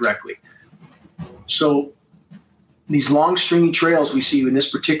aligned correctly. So these long stringy trails we see in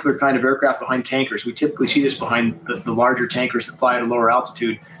this particular kind of aircraft behind tankers, we typically see this behind the larger tankers that fly at a lower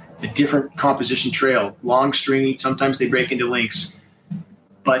altitude, a different composition trail, long stringy, sometimes they break into links.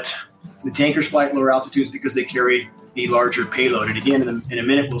 But the tankers fly at lower altitudes because they carry a larger payload. And again, in a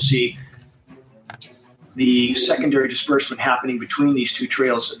minute, we'll see the secondary disbursement happening between these two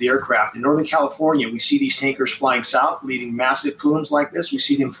trails of the aircraft. In Northern California, we see these tankers flying south, leaving massive plumes like this. We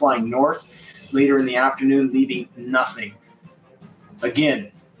see them flying north later in the afternoon, leaving nothing.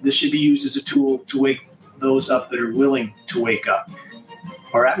 Again, this should be used as a tool to wake those up that are willing to wake up.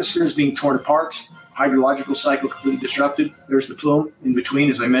 Our atmosphere is being torn apart. Hydrological cycle completely disrupted. There's the plume in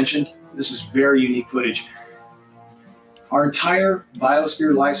between, as I mentioned. This is very unique footage. Our entire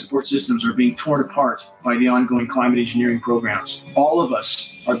biosphere life support systems are being torn apart by the ongoing climate engineering programs. All of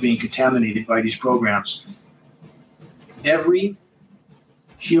us are being contaminated by these programs. Every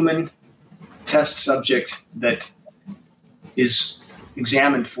human test subject that is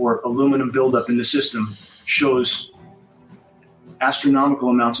examined for aluminum buildup in the system shows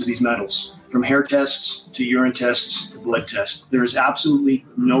astronomical amounts of these metals, from hair tests to urine tests to blood tests. There is absolutely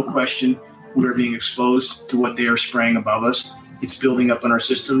no question we are being exposed to what they are spraying above us. It's building up in our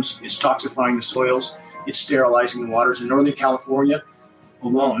systems. It's toxifying the soils. It's sterilizing the waters. In Northern California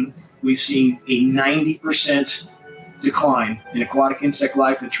alone, we've seen a 90% decline in aquatic insect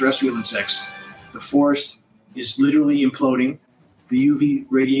life and terrestrial insects. The forest is literally imploding. The UV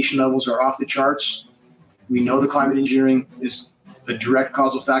radiation levels are off the charts. We know the climate engineering is a direct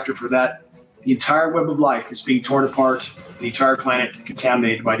causal factor for that. The entire web of life is being torn apart, the entire planet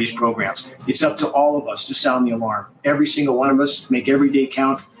contaminated by these programs. It's up to all of us to sound the alarm. Every single one of us, make every day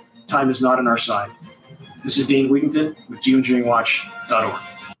count. Time is not on our side. This is Dane Wigington with Geoengineeringwatch.org.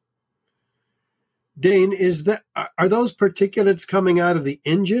 Dane, are those particulates coming out of the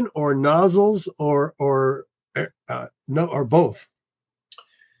engine or nozzles or both?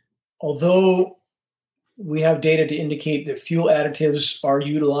 Although we have data to indicate that fuel additives are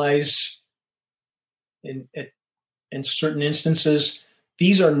utilized in certain instances.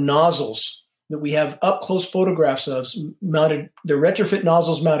 These are nozzles that we have up close photographs of mounted. The retrofit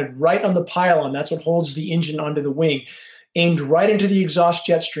nozzles mounted right on the pylon. That's what holds the engine onto the wing, aimed right into the exhaust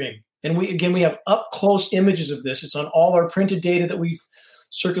jet stream. And we have up close images of this. It's on all our printed data that we've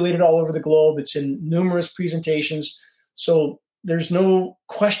circulated all over the globe. It's in numerous presentations. So there's no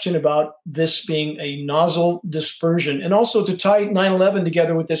question about this being a nozzle dispersion. And also, to tie 9/11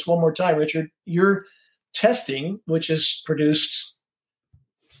 together with this one more time, Richard, your testing, which has produced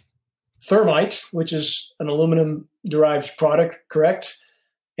thermite, which is an aluminum-derived product, correct?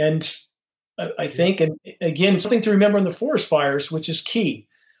 And I think, and again, something to remember in the forest fires, which is key.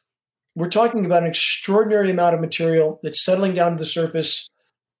 We're talking about an extraordinary amount of material that's settling down to the surface.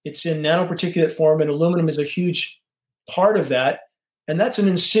 It's in nanoparticulate form, and aluminum is a huge part of that. And that's an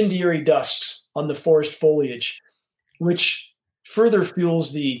incendiary dust on the forest foliage, which further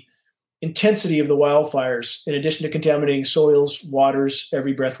fuels the intensity of the wildfires, in addition to contaminating soils, waters,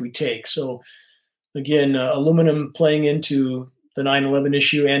 every breath we take. So again, aluminum playing into the 9/11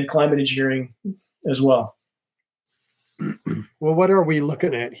 issue and climate engineering as well. Well, what are we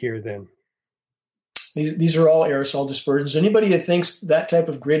looking at here then? These are all aerosol dispersions. Anybody that thinks that type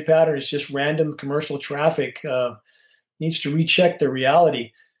of grid pattern is just random commercial traffic needs to recheck their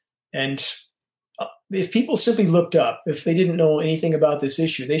reality. And if people simply looked up, if they didn't know anything about this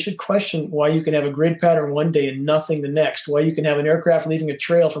issue, they should question why you can have a grid pattern one day and nothing the next, why you can have an aircraft leaving a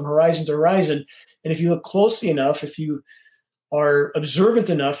trail from horizon to horizon. And if you look closely enough, if you are observant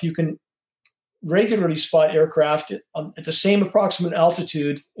enough, you can regularly spot aircraft at the same approximate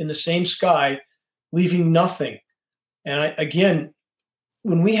altitude in the same sky, leaving nothing. And again,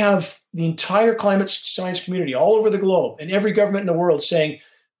 when we have the entire climate science community all over the globe and every government in the world saying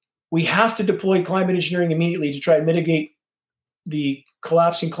we have to deploy climate engineering immediately to try and mitigate the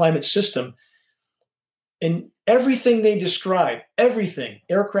collapsing climate system, and everything they describe, everything,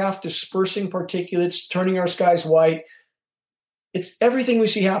 aircraft dispersing particulates, turning our skies white, it's everything we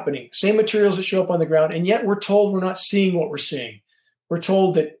see happening, same materials that show up on the ground, and yet we're told we're not seeing what we're seeing. We're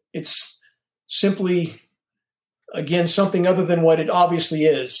told that it's simply, again, something other than what it obviously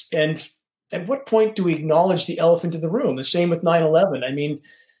is. And at what point do we acknowledge the elephant in the room? The same with 9/11. I mean,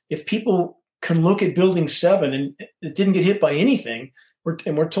 if people can look at Building 7 and it didn't get hit by anything,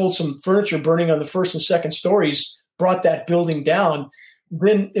 and we're told some furniture burning on the first and second stories brought that building down,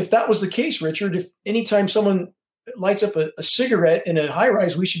 then if that was the case, Richard, if anytime someone lights up a cigarette in a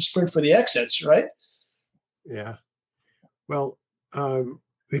high-rise, we should sprint for the exits, right? Yeah. Well,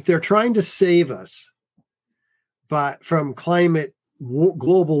 if they're trying to save us from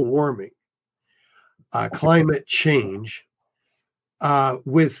global warming, climate change,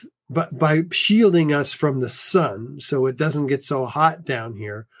 by shielding us from the sun so it doesn't get so hot down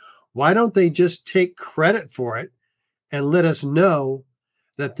here, why don't they just take credit for it and let us know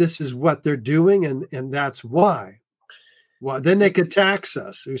that this is what they're doing and that's why? Well, then they could tax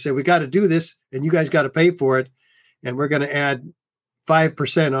us. We say, we got to do this and you guys got to pay for it, and we're going to add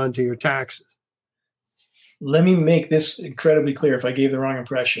 5% onto your taxes. Let me make this incredibly clear if I gave the wrong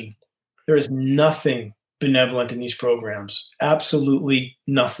impression. There is nothing benevolent in these programs. Absolutely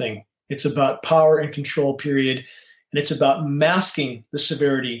nothing. It's about power and control, period. And it's about masking the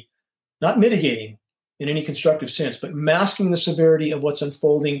severity, not mitigating in any constructive sense, but masking the severity of what's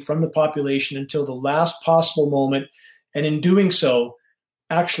unfolding from the population until the last possible moment. And in doing so,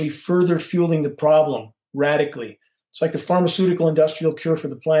 actually further fueling the problem radically. It's like the pharmaceutical industrial cure for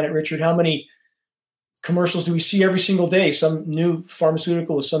the planet. Richard, how many commercials do we see every single day? Some new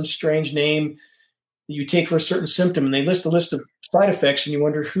pharmaceutical with some strange name that you take for a certain symptom, and they list a list of side effects, and you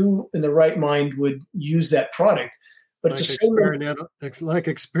wonder who in the right mind would use that product. But it's like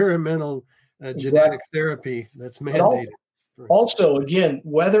experimental genetic therapy that's mandated. Also, again,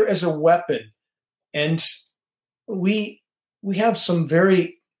 weather as a weapon. And we have some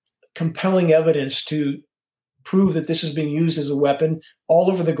very compelling evidence to prove that this is being used as a weapon all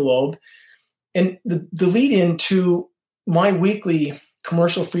over the globe. And the lead into my weekly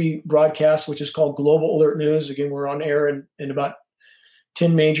commercial-free broadcast, which is called Global Alert News. Again, we're on air in about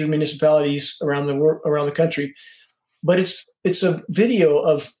 10 major municipalities around the country. But it's a video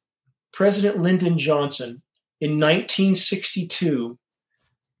of President Lyndon Johnson in 1962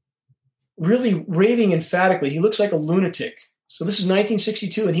 really raving emphatically. He looks like a lunatic. So this is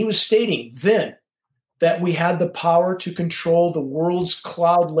 1962, and he was stating then that we had the power to control the world's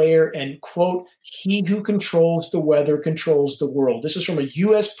cloud layer and, quote, he who controls the weather controls the world. This is from a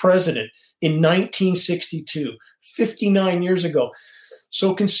U.S. president in 1962, 59 years ago.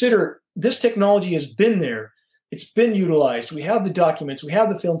 So consider this technology has been there. It's been utilized. We have the documents. We have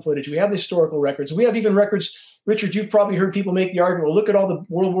the film footage. We have the historical records. We have even records. Richard, you've probably heard people make the argument, well, look at all the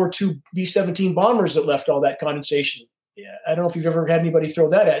World War II B-17 bombers that left all that condensation. Yeah, I don't know if you've ever had anybody throw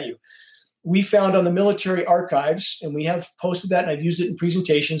that at you. We found on the military archives, and we have posted that, and I've used it in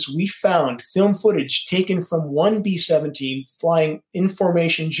presentations, we found film footage taken from one B-17 flying in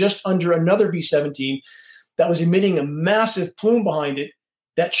formation just under another B-17 that was emitting a massive plume behind it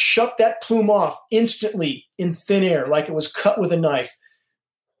that shut that plume off instantly in thin air like it was cut with a knife.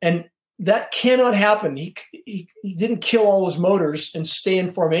 And that cannot happen. He didn't kill all his motors and stay in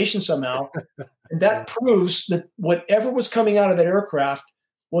formation somehow. And that proves that whatever was coming out of that aircraft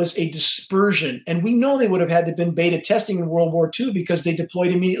was a dispersion. And we know they would have had to have been beta testing in World War II because they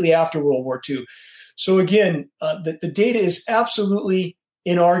deployed immediately after World War II. So again, the data is absolutely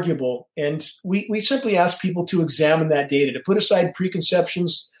inarguable. And we simply ask people to examine that data, to put aside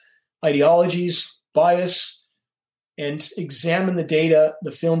preconceptions, ideologies, bias, and examine the data,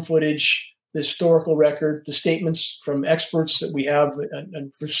 the film footage, the historical record, the statements from experts that we have,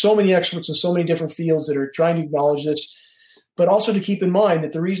 and for so many experts in so many different fields that are trying to acknowledge this. But also to keep in mind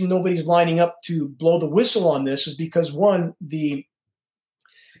that the reason nobody's lining up to blow the whistle on this is because, one,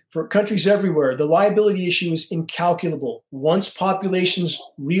 for countries everywhere, the liability issue is incalculable. Once populations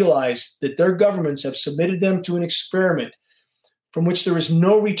realize that their governments have submitted them to an experiment from which there is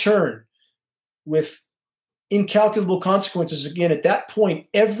no return with incalculable consequences, again, at that point,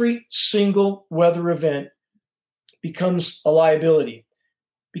 every single weather event becomes a liability,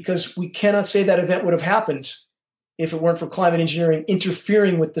 because we cannot say that event would have happened if it weren't for climate engineering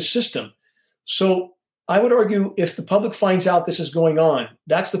interfering with the system. So I would argue if the public finds out this is going on,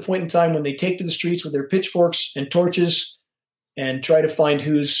 that's the point in time when they take to the streets with their pitchforks and torches and try to find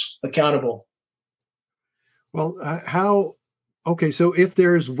who's accountable. Well, so if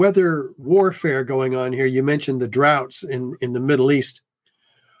there's weather warfare going on here, you mentioned the droughts in the Middle East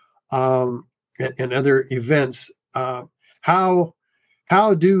and other events. How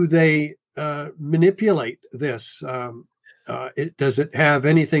do they manipulate this? Does it have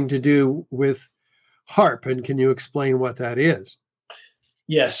anything to do with HAARP, and can you explain what that is?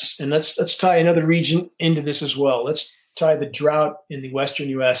 Yes, and let's tie another region into this as well. Let's tie the drought in the Western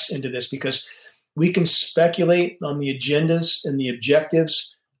U.S. into this, because we can speculate on the agendas and the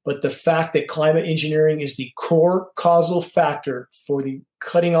objectives, but the fact that climate engineering is the core causal factor for the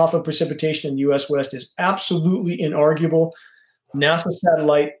cutting off of precipitation in the U.S. West is absolutely inarguable. NASA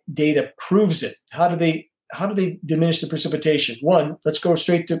satellite data proves it. How do they diminish the precipitation? One, let's go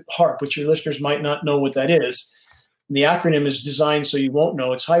straight to HAARP, which your listeners might not know what that is. And the acronym is designed so you won't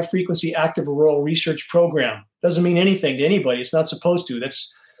know. It's High Frequency Active Auroral Research Program. Doesn't mean anything to anybody. It's not supposed to.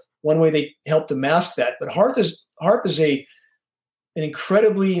 That's one way they help to mask that. But HAARP is an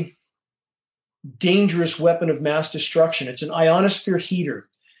incredibly dangerous weapon of mass destruction. It's an ionosphere heater.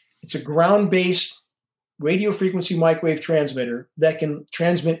 It's a ground-based radio frequency microwave transmitter that can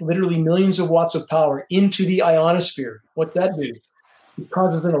transmit literally millions of watts of power into the ionosphere. What's that do? It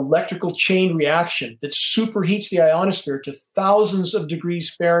causes an electrical chain reaction that superheats the ionosphere to thousands of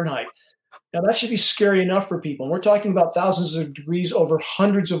degrees Fahrenheit. Now, that should be scary enough for people. And we're talking about thousands of degrees over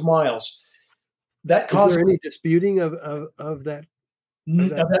hundreds of miles. That causes. Is there any disputing of that? Of that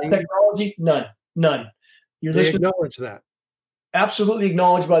technology? None. They acknowledge that. Absolutely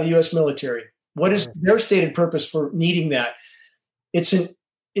acknowledged by the U.S. military. What is their stated purpose for needing that? It's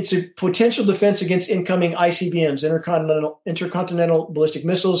a potential defense against incoming ICBMs, intercontinental ballistic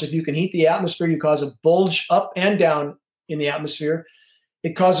missiles. If you can heat the atmosphere, you cause a bulge up and down in the atmosphere.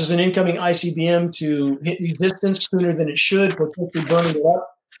 It causes an incoming ICBM to hit resistance sooner than it should, potentially burning it up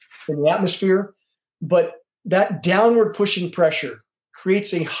in the atmosphere. But that downward pushing pressure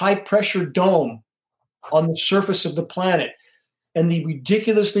creates a high pressure dome on the surface of the planet. And the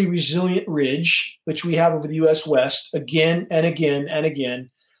ridiculously resilient ridge, which we have over the U.S. West again and again and again,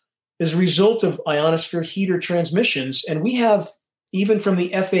 is a result of ionosphere heater transmissions. And we have, even from the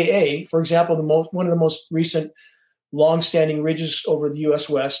FAA, for example, one of the most recent longstanding ridges over the U.S.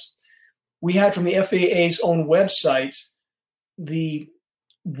 West, we had from the FAA's own website the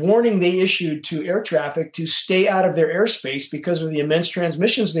warning they issued to air traffic to stay out of their airspace because of the immense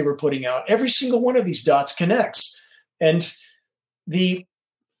transmissions they were putting out. Every single one of these dots connects. And the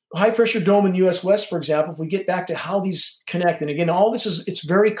high-pressure dome in the U.S. West, for example, if we get back to how these connect, and again, all this it's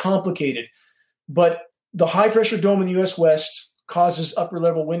very complicated, but the high-pressure dome in the U.S. West causes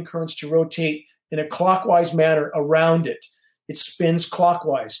upper-level wind currents to rotate in a clockwise manner around it. It spins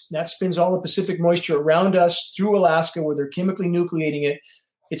clockwise. That spins all the Pacific moisture around us through Alaska, where they're chemically nucleating it.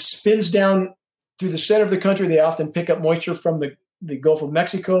 It spins down through the center of the country. They often pick up moisture from the the Gulf of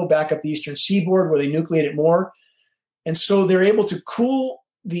Mexico, back up the eastern seaboard where they nucleate it more. And so they're able to cool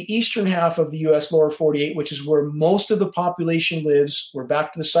the eastern half of the U.S. lower 48, which is where most of the population lives. We're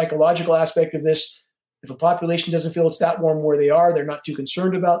back to the psychological aspect of this. If a population doesn't feel it's that warm where they are, they're not too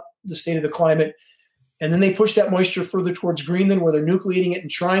concerned about the state of the climate. And then they push that moisture further towards Greenland, where they're nucleating it and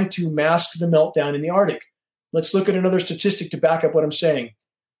trying to mask the meltdown in the Arctic. Let's look at another statistic to back up what I'm saying.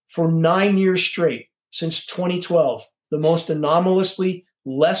 For 9 years straight, since 2012, the most anomalously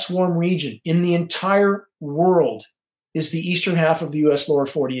less warm region in the entire world is the eastern half of the U.S. lower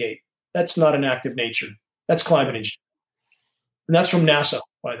 48. That's not an act of nature. That's climate engineering. And that's from NASA,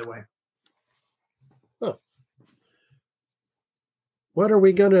 by the way. Huh. What are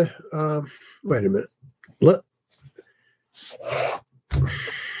we going to, wait a minute.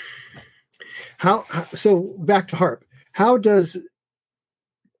 So back to HAARP. How does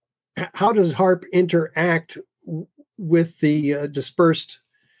HAARP interact with the dispersed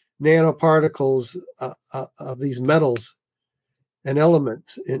nanoparticles of these metals and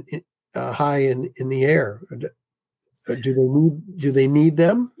elements high in the air? Do they need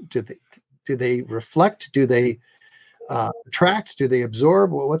them? Do they reflect? Do they attract? Do they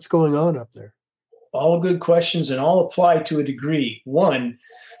absorb? What's going on up there? All good questions, and all apply to a degree. One,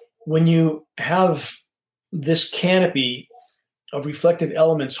 when you have this canopy of reflective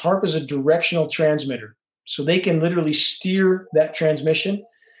elements, HAARP is a directional transmitter. So they can literally steer that transmission.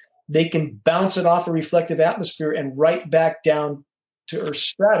 They can bounce it off a reflective atmosphere and right back down to Earth's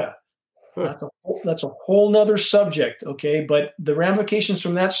strata. That's a whole nother subject, okay? But the ramifications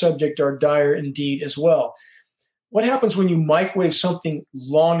from that subject are dire indeed as well. What happens when you microwave something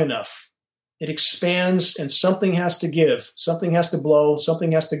long enough? It expands and something has to give, something has to blow,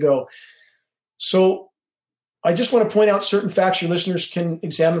 something has to go. So I just want to point out certain facts your listeners can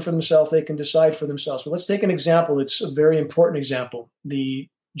examine for themselves. They can decide for themselves. But let's take an example. It's a very important example, the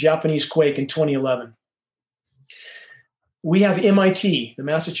Japanese quake in 2011. We have MIT, the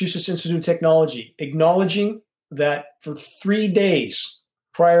Massachusetts Institute of Technology, acknowledging that for 3 days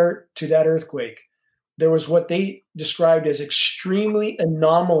prior to that earthquake, there was what they described as extremely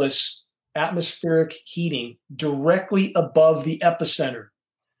anomalous atmospheric heating directly above the epicenter.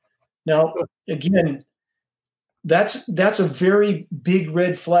 Now, again, that's a very big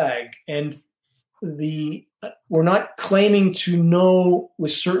red flag, and we're not claiming to know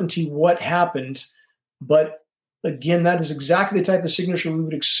with certainty what happened, but again, that is exactly the type of signature we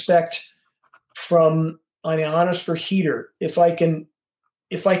would expect from an ionosphere heater. If I can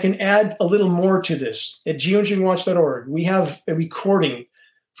add a little more to this, at geoengineeringwatch.org, we have a recording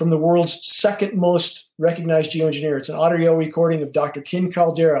from the world's second most recognized geoengineer. It's an audio recording of Dr. Ken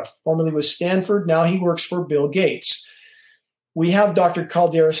Caldera, formerly with Stanford. Now he works for Bill Gates. We have Dr.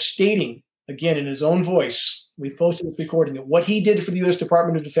 Caldera stating, again, in his own voice, we've posted this recording, that what he did for the U.S.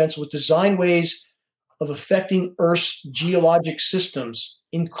 Department of Defense was design ways of affecting Earth's geologic systems,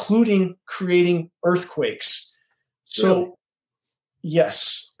 including creating earthquakes. So,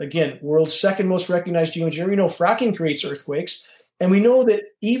 yes, again, world's second most recognized geoengineer. We know fracking creates earthquakes. And we know that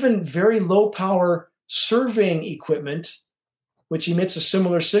even very low power surveying equipment, which emits a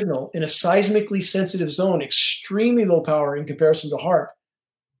similar signal in a seismically sensitive zone, extremely low power in comparison to HAARP,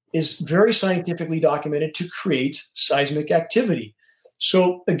 is very scientifically documented to create seismic activity.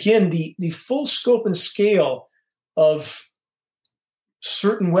 So again, the full scope and scale of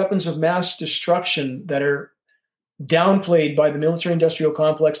certain weapons of mass destruction that are downplayed by the military industrial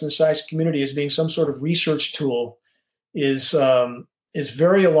complex and the science community as being some sort of research tool is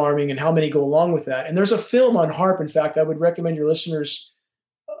very alarming, and how many go along with that. And there's a film on HAARP, in fact, I would recommend your listeners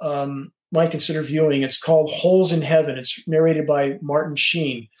might consider viewing. It's called Holes in Heaven. It's narrated by Martin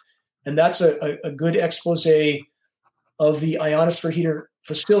Sheen. And that's a good expose of the ionosphere heater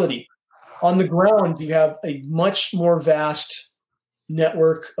facility. On the ground, you have a much more vast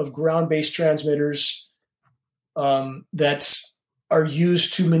network of ground-based transmitters that are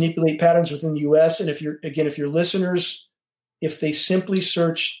used to manipulate patterns within the U.S. And if your listeners, if they simply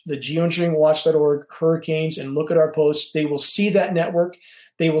search the geoengineeringwatch.org hurricanes and look at our posts, they will see that network.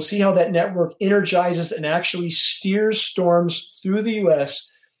 They will see how that network energizes and actually steers storms through the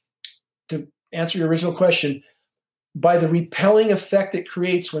U.S. To answer your original question, by the repelling effect it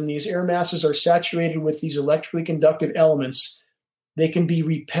creates when these air masses are saturated with these electrically conductive elements, they can be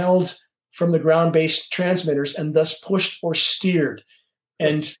repelled from the ground-based transmitters and thus pushed or steered.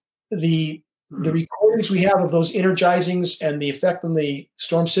 And the recordings we have of those energizings and the effect on the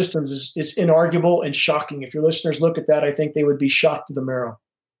storm systems is inarguable and shocking. If your listeners look at that, I think they would be shocked to the marrow.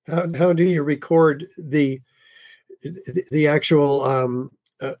 How do you record the actual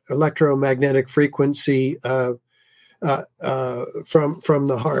electromagnetic frequency from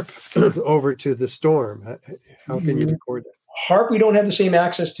the HARP over to the storm? How can you record that? HARP we don't have the same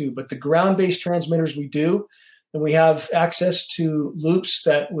access to, but the ground-based transmitters we do, and we have access to loops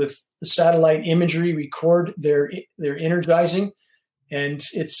that with satellite imagery record their energizing, and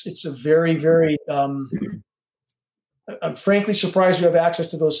it's a very, very I'm frankly surprised we have access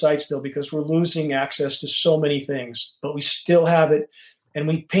to those sites still, because we're losing access to so many things, but we still have it, and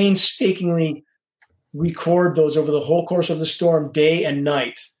we painstakingly record those over the whole course of the storm, day and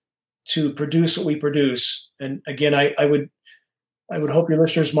night, to produce what we produce. And again, I would hope your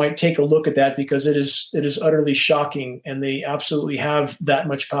listeners might take a look at that, because it is utterly shocking, and they absolutely have that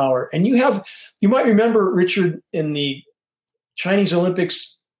much power. And you might remember, Richard, in the Chinese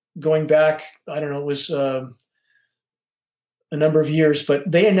Olympics going back, I don't know, it was a number of years, but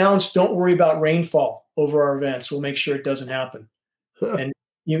they announced, don't worry about rainfall over our events. We'll make sure it doesn't happen. And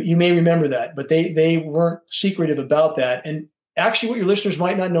you may remember that, but they weren't secretive about that. And actually what your listeners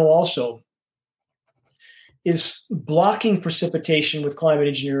might not know also is blocking precipitation with climate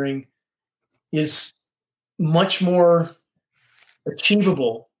engineering is much more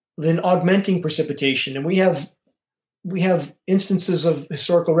achievable than augmenting precipitation. And we have instances of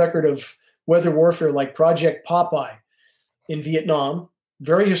historical record of weather warfare like Project Popeye in Vietnam,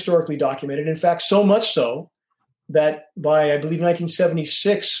 very historically documented. In fact, so much so that by, I believe,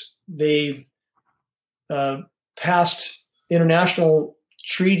 1976, they passed international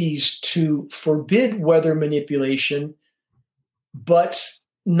treaties to forbid weather manipulation, but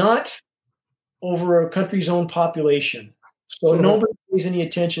not over a country's own population. So nobody pays any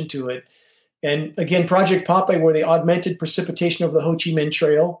attention to it. And again, Project Popeye, where they augmented precipitation over the Ho Chi Minh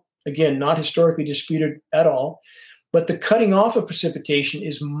Trail, again, not historically disputed at all. But the cutting off of precipitation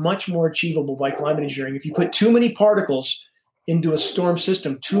is much more achievable by climate engineering. If you put too many particles into a storm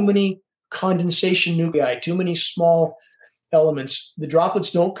system, too many condensation nuclei, too many small elements, the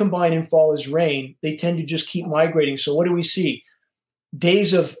droplets don't combine and fall as rain. They tend to just keep migrating. So what do we see?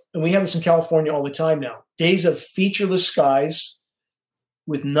 Days of, and we have this in California all the time now, days of featureless skies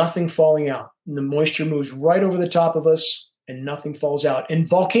with nothing falling out. And the moisture moves right over the top of us, and nothing falls out. And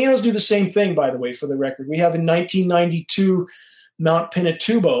volcanoes do the same thing, by the way, for the record. We have in 1992 Mount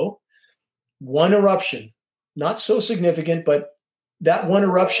Pinatubo, one eruption, not so significant, but that one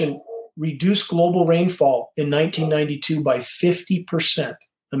eruption reduced global rainfall in 1992 by 50%.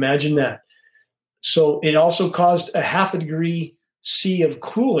 Imagine that. So it also caused a 0.5 degree C of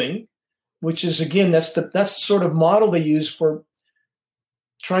cooling, which is, again, that's the sort of model they use for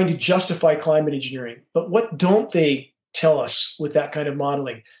trying to justify climate engineering. But what don't they tell us with that kind of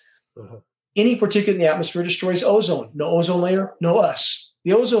modeling? Any particulate in the atmosphere destroys ozone. No ozone layer, no us.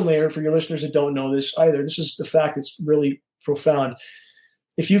 The ozone layer, for your listeners that don't know this either, this is the fact that's really profound.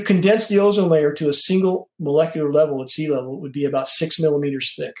 If you condense the ozone layer to a single molecular level at sea level, it would be about 6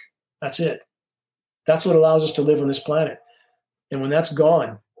 millimeters thick. That's it. That's what allows us to live on this planet. And when that's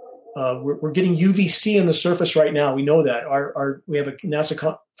gone, we're getting UVC on the surface right now. We know that. We have a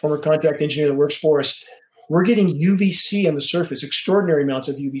NASA former contract engineer that works for us. We're getting UVC on the surface, extraordinary amounts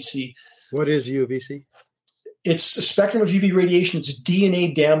of UVC. What is UVC? It's a spectrum of UV radiation. It's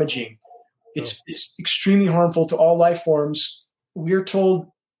DNA damaging. It's extremely harmful to all life forms. We're told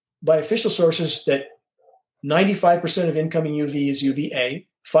by official sources that 95% of incoming UV is UVA,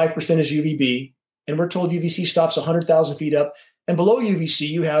 5% is UVB, and we're told UVC stops 100,000 feet up. And below UVC,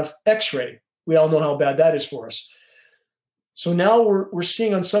 you have X-ray. We all know how bad that is for us. So now we're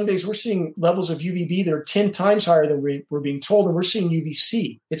seeing, on some days, we're seeing levels of UVB that are 10 times higher than we're being told, and we're seeing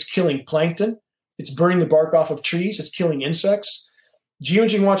UVC. It's killing plankton. It's burning the bark off of trees. It's killing insects.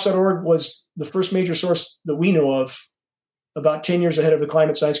 Geoengineeringwatch.org was the first major source that we know of, about 10 years ahead of the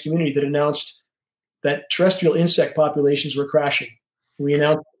climate science community, that announced that terrestrial insect populations were crashing. We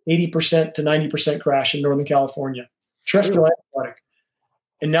announced 80% to 90% crash in Northern California. Terrestrial and aquatic.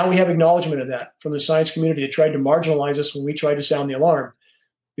 And now we have acknowledgement of that from the science community that tried to marginalize us when we tried to sound the alarm.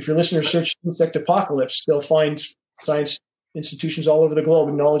 If your listeners search insect apocalypse, they'll find science institutions all over the globe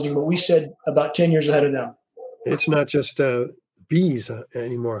acknowledging what we said about 10 years ahead of them. It's not just bees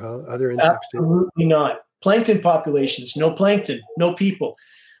anymore, huh? Other insects too? Absolutely not. Plankton populations, no plankton, no people.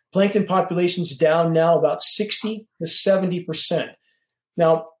 Plankton populations down now about 60 to 70%.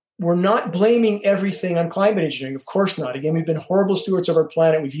 Now, we're not blaming everything on climate engineering. Of course not. Again, we've been horrible stewards of our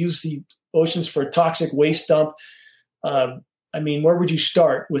planet. We've used the oceans for a toxic waste dump. I mean, where would you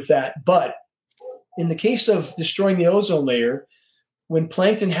start with that? But in the case of destroying the ozone layer, when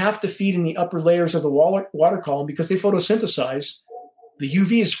plankton have to feed in the upper layers of the water column because they photosynthesize, the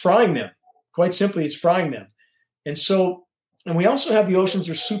UV is frying them. Quite simply, it's frying them. And we also have the oceans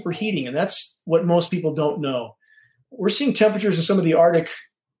are superheating, and that's what most people don't know. we're seeing temperatures in some of the Arctic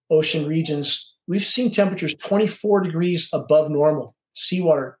Ocean regions. We've seen temperatures 24 degrees above normal,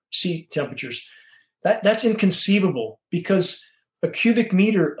 sea temperatures. That's inconceivable, because a cubic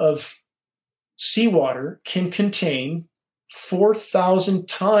meter of seawater can contain 4,000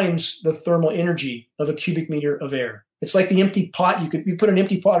 times the thermal energy of a cubic meter of air. It's like the empty pot. You put an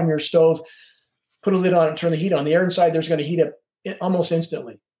empty pot on your stove, put a lid on it, turn the heat on. The air inside there's going to heat up almost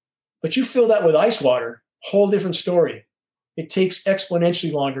instantly. But you fill that with ice water, whole different story. It takes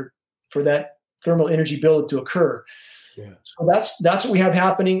exponentially longer for that thermal energy buildup to occur. Yeah. So that's what we have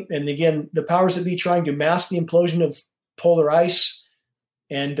happening. And again, the powers that be trying to mask the implosion of polar ice,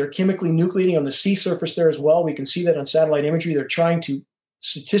 and they're chemically nucleating on the sea surface there as well. We can see that on satellite imagery. They're trying to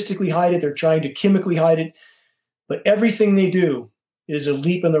statistically hide it. They're trying to chemically hide it. But everything they do is a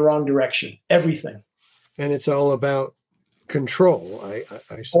leap in the wrong direction. Everything. And it's all about control, I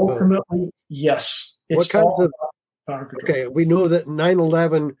suppose. Ultimately, yes. It's what kinds of power control. Okay, we know that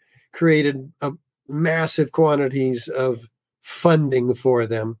 9/11 created massive quantities of funding for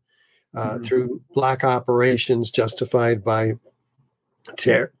them through black operations justified by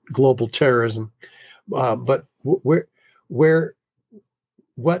global terrorism. But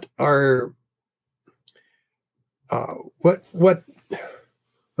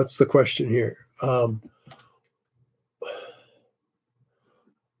what's the question here?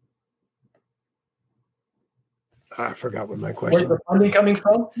 I forgot what my question. Where's the funding coming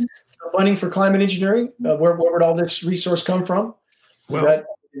from? The funding for climate engineering? Where would all this resource come from? Well,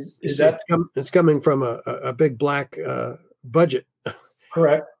 it's coming from a big black budget.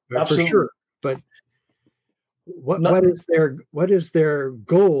 Correct. Absolutely. For sure. But what is their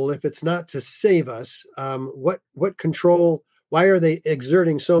goal if it's not to save us? What control? Why are they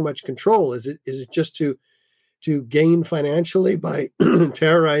exerting so much control? Is it just to gain financially by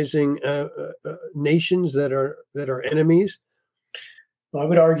terrorizing nations that are enemies? Well, I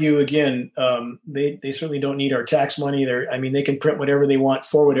would argue again, they certainly don't need our tax money. They can print whatever they want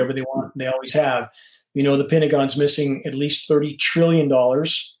for whatever they want. They always have. The Pentagon's missing at least $30 trillion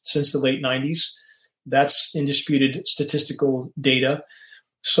since the late 90s. That's indisputed statistical data.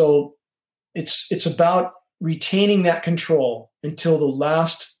 So it's about retaining that control until the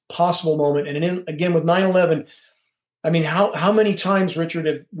last possible moment. And again, with 9/11, how many times, Richard,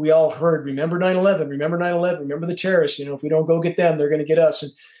 have we all heard, remember 9/11, remember 9/11, remember the terrorists, if we don't go get them, they're going to get us.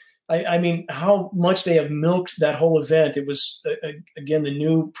 And how much they have milked that whole event. It was, again, the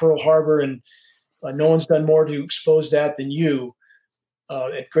new Pearl Harbor, and no one's done more to expose that than you,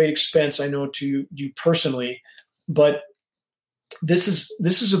 at great expense, I know, to you personally. But this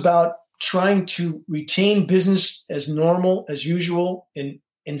is about trying to retain business as normal, as usual, in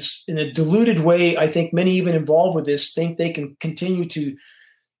a diluted way. I think many even involved with this think they can continue to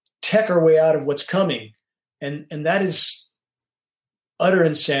tech our way out of what's coming. And that is utter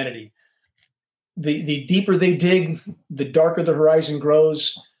insanity. The deeper they dig, the darker the horizon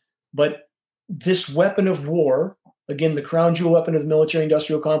grows. But this weapon of war, again, the crown jewel weapon of the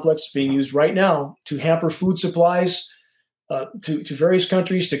military-industrial complex, is being used right now to hamper food supplies to various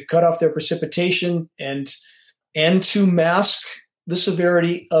countries, to cut off their precipitation, and to mask the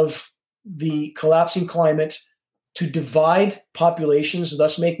severity of the collapsing climate, to divide populations,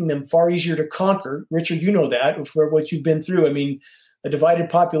 thus making them far easier to conquer. Richard, you know that for what you've been through. A divided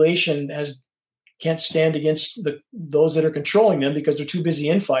population can't stand against those that are controlling them because they're too busy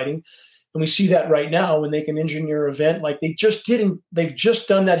infighting. And we see that right now when they can engineer an event like they've just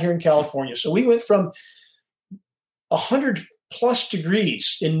done that here in California. So we went from 100 plus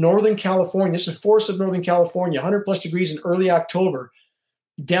degrees in Northern California. This is forests of Northern California, 100 plus degrees in early October,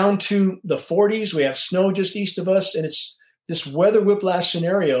 down to the 40s. We have snow just east of us. And it's this weather whiplash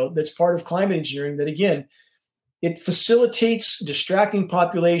scenario that's part of climate engineering that, again, it facilitates distracting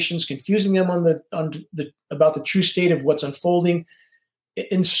populations, confusing them about the true state of what's unfolding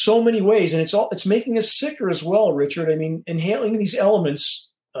in so many ways. And it's making us sicker as well, Richard. Inhaling these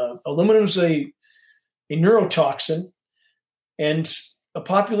elements, aluminum is a neurotoxin, and a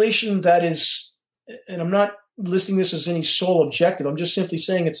population that is, and I'm not listing this as any sole objective, I'm just simply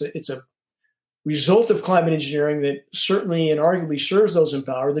saying it's a result of climate engineering that certainly and arguably serves those in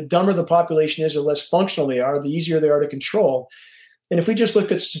power. The dumber the population is, or less functional they are, the easier they are to control. And if we just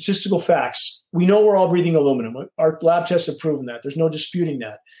look at statistical facts, we know we're all breathing aluminum. Our lab tests have proven that. There's no disputing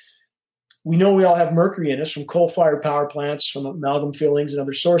that. We know we all have mercury in us from coal-fired power plants, from amalgam fillings, and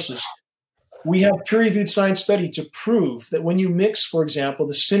other sources. We have peer-reviewed science study to prove that when you mix, for example,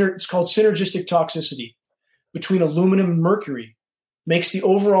 it's called synergistic toxicity between aluminum and mercury, makes the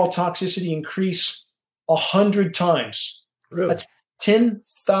overall toxicity increase 100 times. Really? That's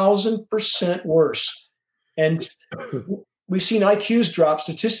 10,000% worse And we've seen IQs drop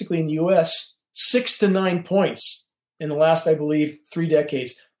statistically in the U.S. 6 to 9 points in the last, I believe, 3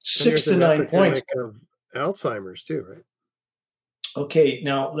 decades. 6 to 9 points. Of Alzheimer's too, right? Okay,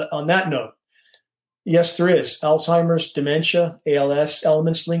 now on that note, yes, there is. Alzheimer's, dementia, ALS,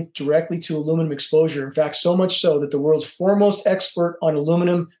 elements linked directly to aluminum exposure. In fact, so much so that the world's foremost expert on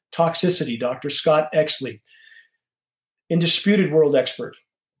aluminum toxicity, Dr. Scott Exley, indisputed world expert,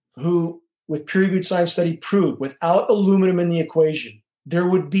 who with peer-reviewed science study proved without aluminum in the equation, there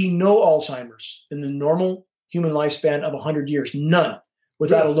would be no Alzheimer's in the normal human lifespan of 100 years. None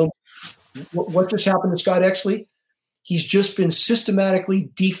without aluminum. What just happened to Scott Exley? He's just been systematically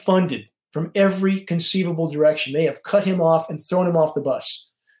defunded from every conceivable direction. They have cut him off and thrown him off the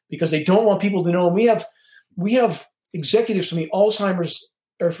bus because they don't want people to know. And we have executives from the Alzheimer's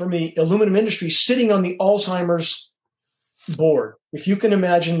or from the aluminum industry sitting on the Alzheimer's board. If you can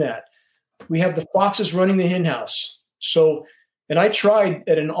imagine that. We have the foxes running the hen house. So, and I tried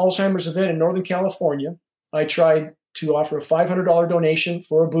at an Alzheimer's event in Northern California, I tried to offer a $500 donation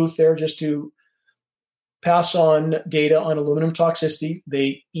for a booth there just to pass on data on aluminum toxicity.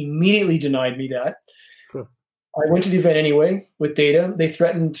 They immediately denied me that. Huh. I went to the event anyway with data. They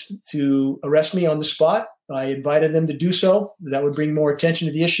threatened to arrest me on the spot. I invited them to do so. That would bring more attention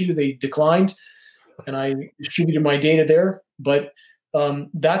to the issue. They declined, and I distributed my data there. But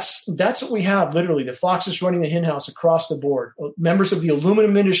that's what we have, literally. The foxes running the hen house across the board. Members of the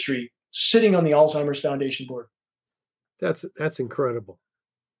aluminum industry sitting on the Alzheimer's Foundation board. That's incredible.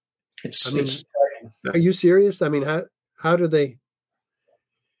 It's are you serious? I mean, how do they?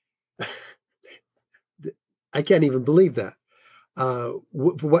 I can't even believe that.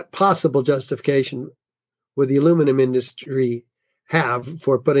 What possible justification would the aluminum industry have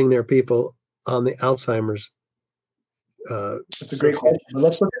for putting their people on the Alzheimer's? That's a great question. But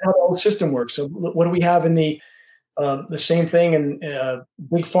let's look at how the whole system works. So, what do we have in the same thing in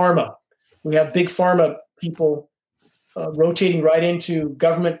big pharma? We have big pharma people rotating right into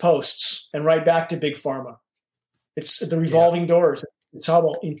government posts and right back to big pharma. It's the revolving doors. It's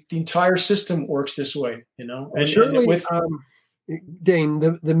how the entire system works this way, you know. And surely, Dane,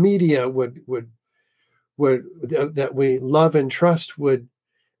 the media would that we love and trust would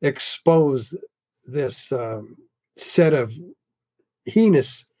expose this set of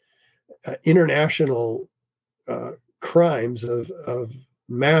heinous international crimes of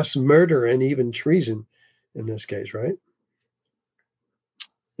mass murder and even treason in this case, right?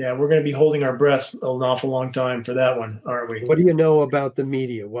 Yeah, we're going to be holding our breath an awful long time for that one, aren't we? What do you know about the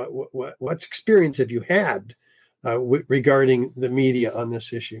media? What experience have you had regarding the media on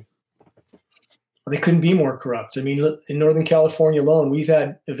this issue? They couldn't be more corrupt. I mean, in Northern California alone, we've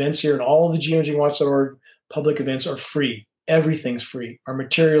had events here, and all of the geoengineeringwatch.org public events are free. Everything's free. Our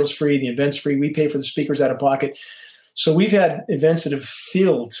material's free. The event's free. We pay for the speakers out of pocket. So we've had events that have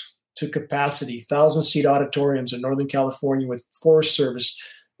filled to capacity, 1,000-seat auditoriums in Northern California with Forest Service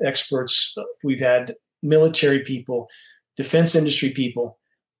experts. We've had military people, defense industry people,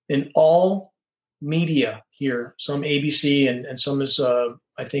 and all media here, some ABC and some is,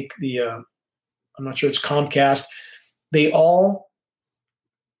 I think, I'm not sure it's Comcast. They all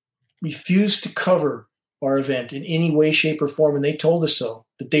refused to cover our event in any way, shape, or form, and they told us so,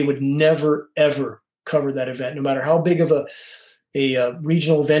 that they would never, ever cover that event, no matter how big of a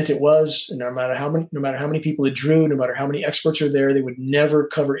regional event it was, and no matter how many people it drew, no matter how many experts are there, they would never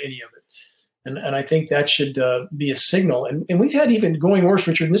cover any of it. And I think that should be a signal. And we've had even going worse,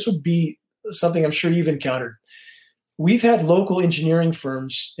 Richard, and this would be something I'm sure you've encountered. We've had local engineering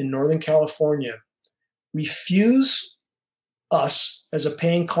firms in Northern California refuse us as a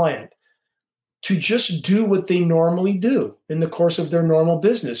paying client to just do what they normally do in the course of their normal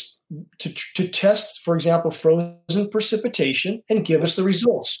business, to test, for example, frozen precipitation and give us the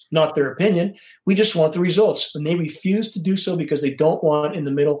results, not their opinion. We just want the results. And they refuse to do so because they don't want in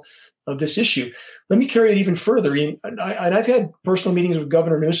the middle of this issue. Let me carry it even further. And I've had personal meetings with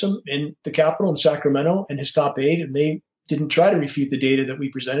Governor Newsom in the Capitol in Sacramento and his top aide, and they didn't try to refute the data that we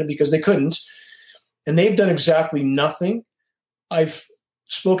presented because they couldn't. And they've done exactly nothing. I've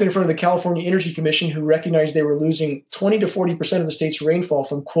spoken in front of the California Energy Commission, who recognized they were losing 20 to 40% of the state's rainfall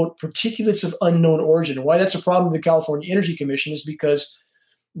from, quote, particulates of unknown origin. And why that's a problem with the California Energy Commission is because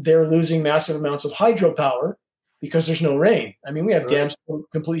they're losing massive amounts of hydropower because there's no rain. I mean, we have dams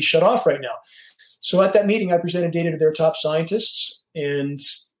completely shut off right now. So at that meeting, I presented data to their top scientists. And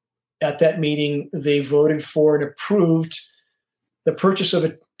at that meeting, they voted for and approved the purchase of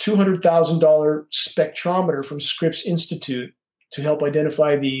a $200,000 spectrometer from Scripps Institute to help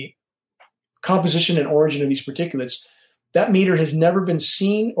identify the composition and origin of these particulates. That meter has never been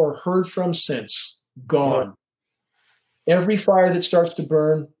seen or heard from since. gone. Every fire that starts to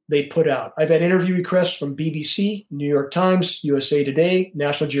burn, they put out. I've had interview requests from BBC, New York Times, USA Today,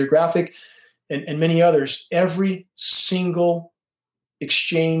 National Geographic, and many others. Every single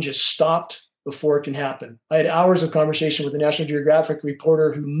exchange is stopped before it can happen. I had hours of conversation with a National Geographic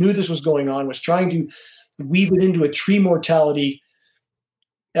reporter who knew this was going on, was trying to weave it into a tree mortality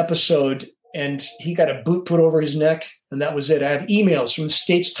episode, and he got a boot put over his neck, and that was it. I have emails from the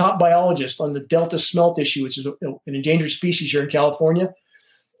state's top biologist on the Delta smelt issue, which is an endangered species here in California,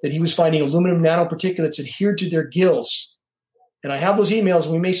 that he was finding aluminum nanoparticulates adhered to their gills. And I have those emails,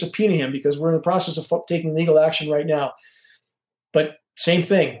 and we may subpoena him because we're in the process of taking legal action right now. But same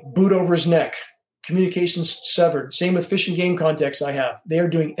thing, boot over his neck, communications severed. Same with fish and game contacts I have. They are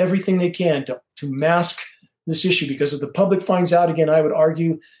doing everything they can to mask this issue, because if the public finds out, again, I would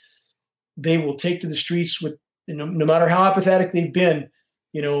argue they will take to the streets with, no matter how apathetic they've been,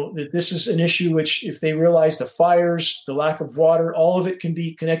 that this is an issue which, if they realize the fires, the lack of water, all of it can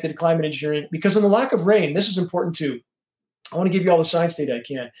be connected to climate engineering. Because in the lack of rain, this is important too. I want to give you all the science data I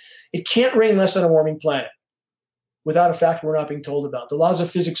can. It can't rain less on a warming planet without a factor we're not being told about. The laws of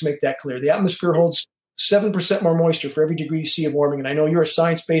physics make that clear. The atmosphere holds 7% more moisture for every degree C of warming. And I know you're a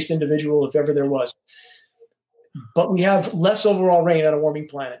science-based individual, if ever there was. But we have less overall rain on a warming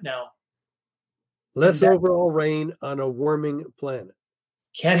planet now. Less overall rain on a warming planet.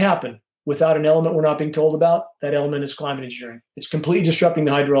 Can't happen without an element we're not being told about. That element is climate engineering. It's completely disrupting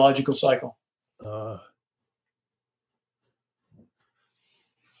the hydrological cycle.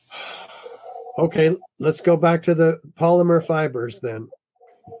 Okay, let's go back to the polymer fibers then.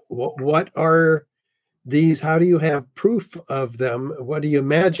 What are these? How do you have proof of them? What do you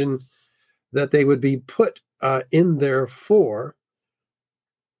imagine that they would be put in there for?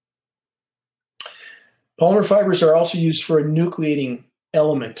 Polymer fibers are also used for a nucleating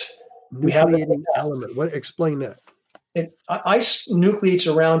element. Nucleating element. What? Explain that. Ice nucleates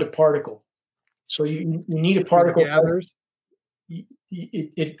around a particle, so you need a particle. Gathers.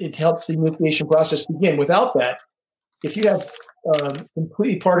 It helps the nucleation process begin. Without that, if you have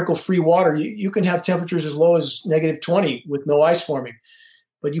completely particle-free water, you can have temperatures as low as -20 with no ice forming.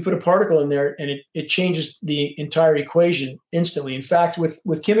 But you put a particle in there, and it changes the entire equation instantly. In fact,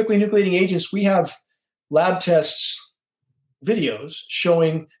 with chemically nucleating agents, we have lab tests videos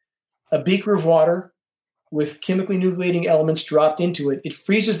showing a beaker of water with chemically nucleating elements dropped into it. It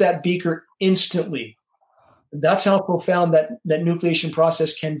freezes that beaker instantly. That's how profound that nucleation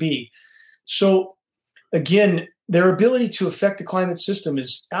process can be. So again, their ability to affect the climate system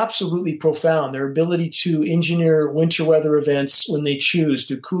is absolutely profound. Their ability to engineer winter weather events when they choose,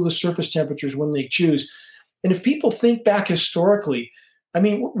 to cool the surface temperatures when they choose. And if people think back historically, I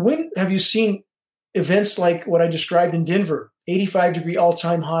mean, when have you seen events like what I described in Denver, 85-degree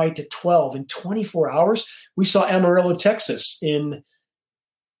all-time high to 12 in 24 hours? We saw Amarillo, Texas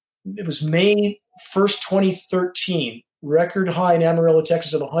it was May 1st, 2013, record high in Amarillo,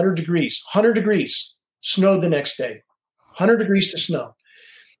 Texas of 100 degrees. 100 degrees, snowed the next day. 100 degrees to snow.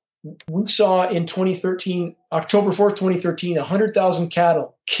 We saw in 2013, October 4th, 2013, 100,000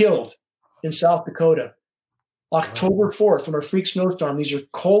 cattle killed in South Dakota. October 4th, from a freak snowstorm. These are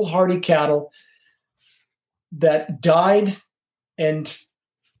cold, hardy cattle that died, and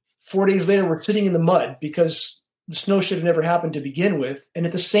 4 days later were sitting in the mud because the snow should have never happened to begin with. And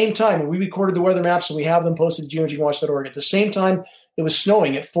at the same time, when we recorded the weather maps and we have them posted at geoengineering.org, at the same time, it was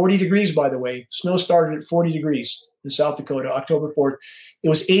snowing at 40 degrees, by the way. Snow started at 40 degrees in South Dakota, October 4th. It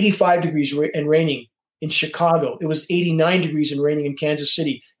was 85 degrees and raining in Chicago. It was 89 degrees and raining in Kansas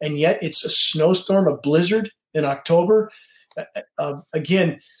City. And yet it's a snowstorm, a blizzard in October.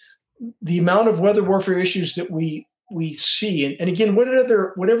 Again, the amount of weather warfare issues that we see, and again,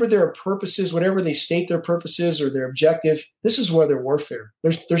 whatever their purposes, whatever they state their purposes or their objective, this is weather warfare.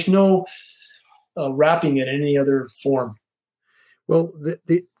 There's no wrapping it in any other form. Well,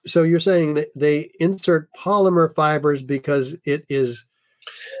 so you're saying that they insert polymer fibers because it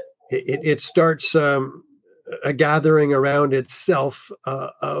starts a gathering around itself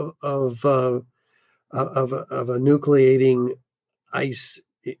of a nucleating ice.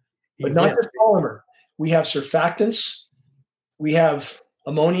 But not just polymer. We have surfactants. We have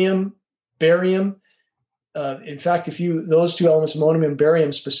ammonium, barium. In fact, those two elements, ammonium and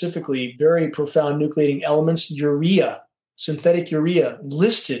barium specifically, very profound nucleating elements. Urea, synthetic urea,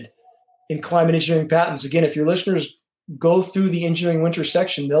 listed in climate engineering patents. Again, if your listeners go through the engineering winter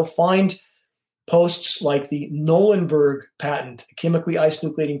section, they'll find posts like the Nolenberg patent, a chemically ice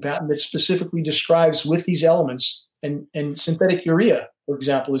nucleating patent that specifically describes with these elements, and synthetic urea, for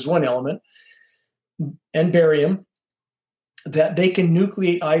example, is one element, and barium. that they can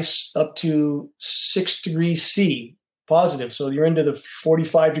nucleate ice up to 6 degrees C positive. So you're into the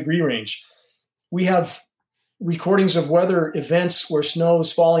 45 degree range. We have recordings of weather events where snow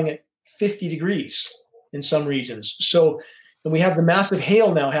is falling at 50 degrees in some regions. So, and we have the massive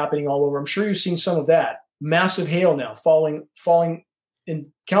hail now happening all over. I'm sure you've seen some of that. Massive hail now falling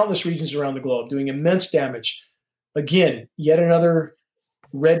in countless regions around the globe, doing immense damage. Again, yet another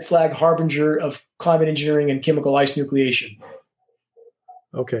red flag harbinger of climate engineering and chemical ice nucleation.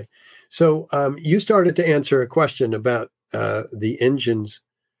 Okay. So you started to answer a question about the engines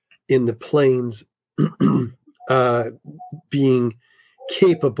in the planes being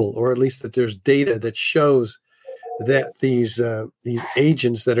capable, or at least that there's data that shows that these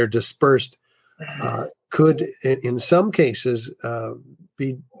agents that are dispersed could, in some cases,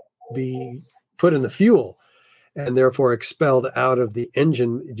 be put in the fuel and therefore expelled out of the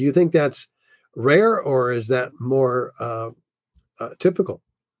engine. Do you think that's rare, or is that more typical?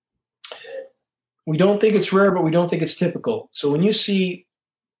 We don't think it's rare, but we don't think it's typical. So when you see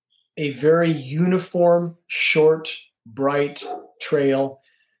a very uniform, short, bright trail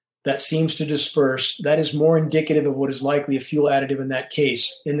that seems to disperse, that is more indicative of what is likely a fuel additive in that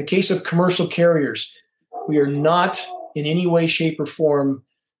case. In the case of commercial carriers, we are not in any way, shape, or form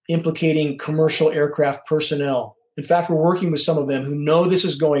implicating commercial aircraft personnel. In fact, we're working with some of them who know this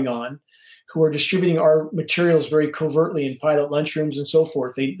is going on, who are distributing our materials very covertly in pilot lunchrooms and so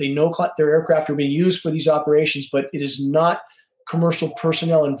forth. They know their aircraft are being used for these operations, but it is not commercial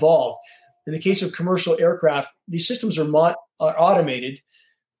personnel involved. In the case of commercial aircraft, these systems are automated,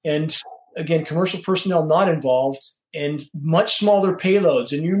 and again, commercial personnel not involved, and much smaller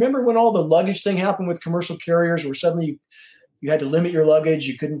payloads. And you remember when all the luggage thing happened with commercial carriers, where suddenly you had to limit your luggage,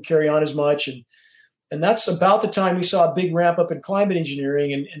 you couldn't carry on as much, and that's about the time we saw a big ramp up in climate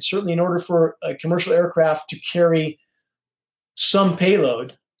engineering. And certainly in order for a commercial aircraft to carry some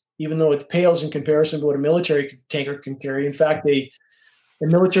payload, even though it pales in comparison to what a military tanker can carry. In fact, a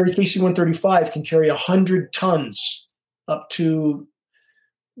military KC-135 can carry 100 tons up to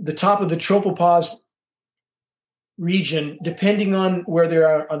the top of the tropopause region, depending on where they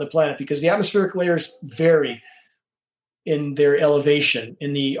are on the planet, because the atmospheric layers vary in their elevation.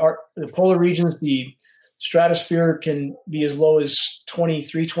 In the polar regions, the stratosphere can be as low as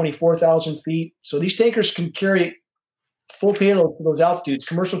 24,000 feet. So these tankers can carry full payload for those altitudes.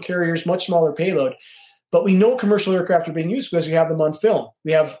 Commercial carriers, much smaller payload. But we know commercial aircraft are being used because we have them on film.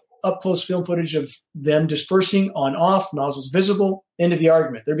 We have up-close film footage of them dispersing on off, nozzles visible, end of the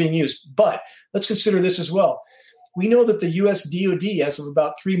argument. They're being used. But let's consider this as well. We know that the U.S. DoD, as of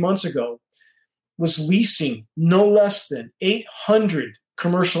about 3 months ago, was leasing no less than 800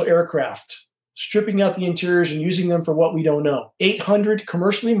 commercial aircraft, stripping out the interiors and using them for what we don't know. 800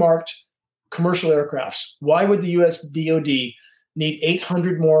 commercially marked commercial aircrafts. Why would the U.S. DoD need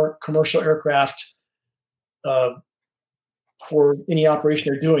 800 more commercial aircraft for any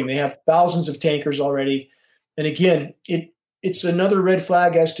operation they're doing? They have thousands of tankers already. And again, it's another red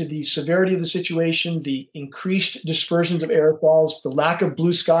flag as to the severity of the situation, the increased dispersions of aerosols, the lack of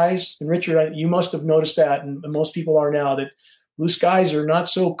blue skies. And Richard, you must have noticed that, and most people are now, that blue skies are not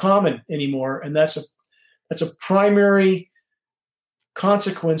so common anymore. And that's a primary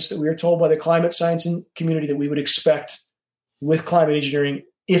consequence that we are told by the climate science community that we would expect with climate engineering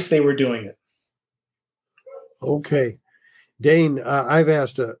if they were doing it. Okay. Dane, I've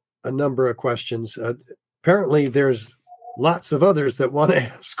asked a number of questions. Apparently there's lots of others that want to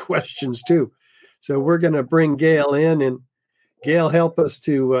ask questions too. So we're going to bring Gail in, and Gail, help us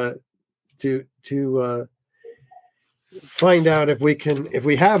to find out if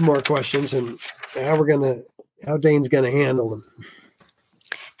we have more questions and how Dane's going to handle them.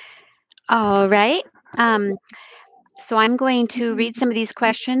 All right. So I'm going to read some of these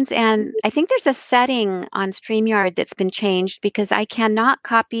questions, and I think there's a setting on StreamYard that's been changed because I cannot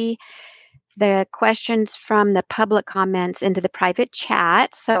copy the questions from the public comments into the private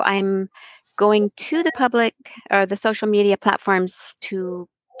chat. So I'm going to the public or the social media platforms to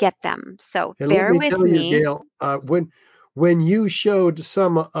get them. So and bear let me with tell me. You, Gail, when you showed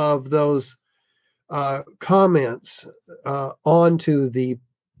some of those comments onto the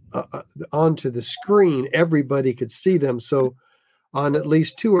screen, everybody could see them. So on at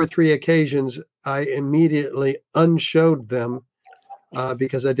least 2 or 3 occasions, I immediately unshowed them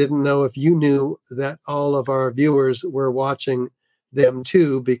because I didn't know if you knew that all of our viewers were watching them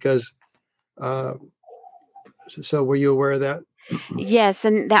too, because so were you aware of that? Yes,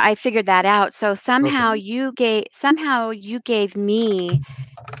 and I figured that out. So somehow you gave me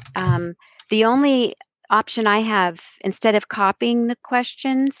the only option I have, instead of copying the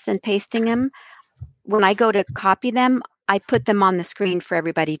questions and pasting them, when I go to copy them, I put them on the screen for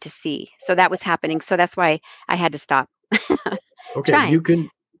everybody to see. So that was happening. So that's why I had to stop Okay, trying. you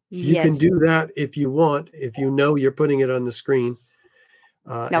Yes. can do that if you want, if you know you're putting it on the screen,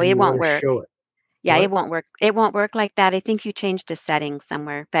 No, and it you won't want to work. show it. Yeah, What? it won't work. It won't work like that. I think you changed a setting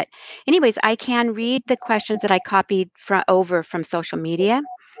somewhere. But anyways, I can read the questions that I copied over from social media.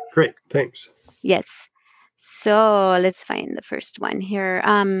 Great, thanks. Yes. So let's find the first one here.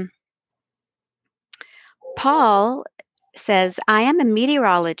 Paul says, I am a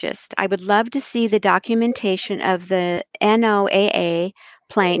meteorologist. I would love to see the documentation of the NOAA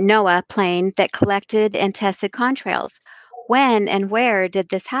plane that collected and tested contrails. When and where did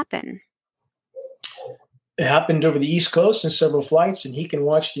this happen? It happened over the East Coast in several flights, and he can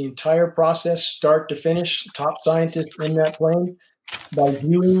watch the entire process, start to finish, top scientists in that plane, by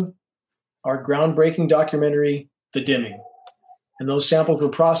viewing our groundbreaking documentary, The Dimming. And those samples were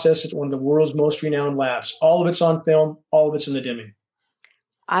processed at one of the world's most renowned labs. All of it's on film. All of it's in The Dimming.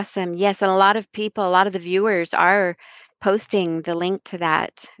 Awesome. Yes. And a lot of the viewers are posting the link to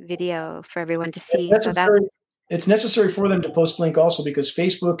that video for everyone to see. It's necessary for them to post the link also because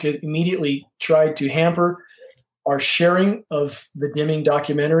Facebook had immediately tried to hamper our sharing of the Dimming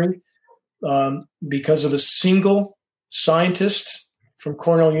documentary because of a single scientist from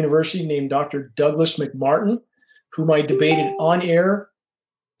Cornell University named Dr. Douglas McMartin, whom I debated on air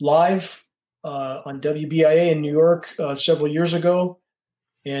live on WBIA in New York several years ago.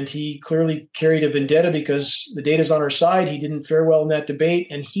 And he clearly carried a vendetta because the data's on our side. He didn't fare well in that debate.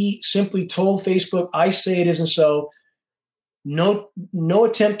 And he simply told Facebook, I say it isn't so. No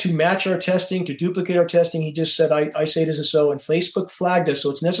attempt to match our testing, to duplicate our testing. He just said, I say it isn't so. And Facebook flagged us. So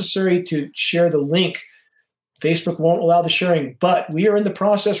it's necessary to share the link. Facebook won't allow the sharing. But we are in the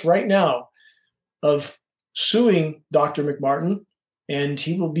process right now of suing Dr. McMartin, and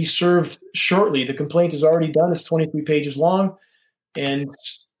he will be served shortly. The complaint is already done. It's 23 pages long. And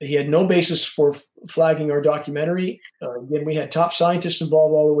he had no basis for flagging our documentary. Again, we had top scientists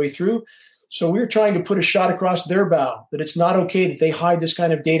involved all the way through. So we were trying to put a shot across their bow that it's not okay that they hide this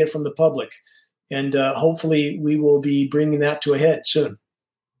kind of data from the public. And hopefully we will be bringing that to a head soon.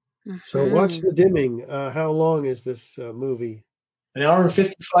 So watch The Dimming. How long is this movie? An hour and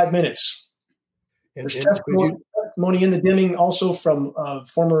 55 minutes. There's testimony in The Dimming also from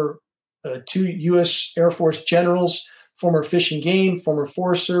former 2 U.S. Air Force generals, former Fish and Game, former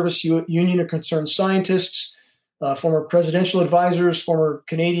Forest Service Union of Concerned Scientists, former presidential advisors, former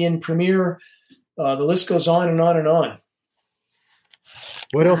Canadian premier. The list goes on and on and on.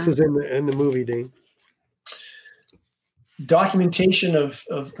 What else is in the movie, Dane? Documentation of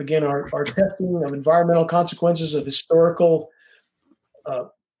again, our testing of environmental consequences of historical,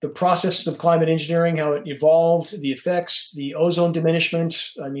 the processes of climate engineering, how it evolved, the effects, the ozone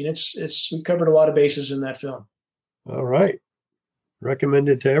diminishment. I mean, we covered a lot of bases in that film. All right.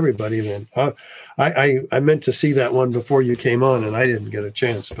 Recommended to everybody then. I meant to see that one before you came on and I didn't get a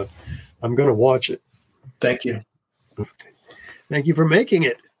chance, but I'm going to watch it. Thank you. Okay. Thank you for making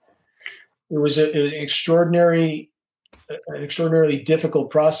it. It was an extraordinarily difficult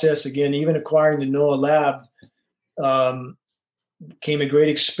process. Again, even acquiring the NOAA lab came at great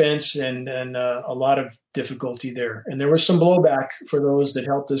expense and a lot of difficulty there. And there was some blowback for those that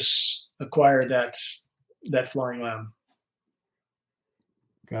helped us acquire that flying lab.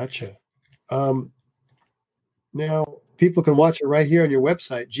 Gotcha. Now people can watch it right here on your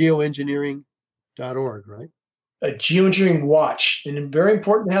website, geoengineering.org, right? Geoengineering Watch. And very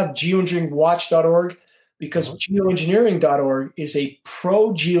important to have geoengineeringwatch.org because geoengineering.org is a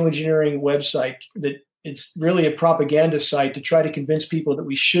pro-geoengineering website that it's really a propaganda site to try to convince people that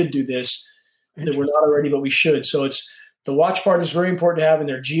we should do this, that we're not already, but we should. So the watch part is very important to have in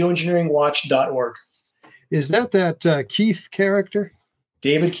there, geoengineeringwatch.org. Is that Keith character?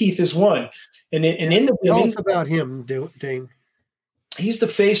 David Keith is one. And in the tell us about him, Dane. He's the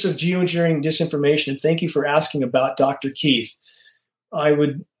face of geoengineering disinformation. And thank you for asking about Dr. Keith. I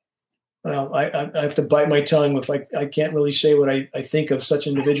have to bite my tongue if I can't really say what I think of such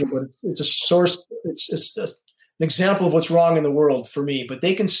an individual, but it's a source. It's an example of what's wrong in the world for me. But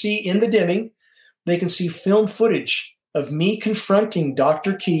they can see in The Dimming, they can see film footage of me confronting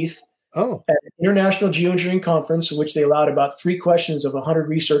Dr. Keith at an international geoengineering conference in which they allowed about 3 questions of 100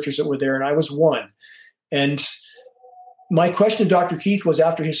 researchers that were there, and I was one. And my question to Dr. Keith was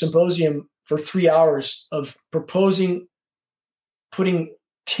after his symposium for 3 hours of proposing putting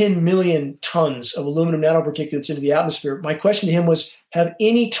 10 million tons of aluminum nanoparticulates into the atmosphere. My question to him was, have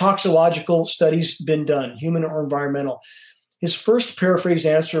any toxicological studies been done, human or environmental? His first paraphrased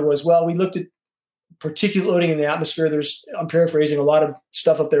answer was, well, we looked at particulate loading in the atmosphere. I'm paraphrasing, a lot of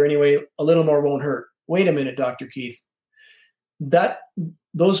stuff up there anyway. A little more won't hurt. Wait a minute, Dr. Keith.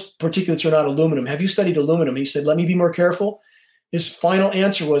 those particulates are not aluminum. Have you studied aluminum? He said, let me be more careful. His final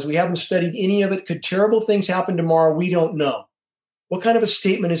answer was, we haven't studied any of it. Could terrible things happen tomorrow? We don't know. What kind of a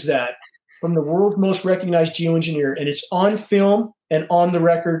statement is that from the world's most recognized geoengineer? And it's on film and on the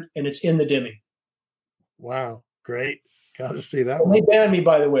record, and it's in the dimming. Wow. Great. Got to see that And one. they banned me,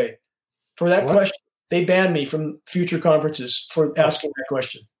 by the way, for that What? question. They banned me from future conferences for asking that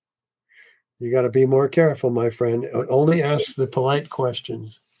question. You got to be more careful, my friend. Only ask the polite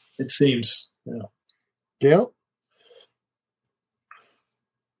questions. It seems. Yeah. Gail?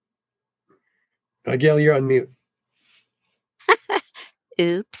 Gail, you're on mute.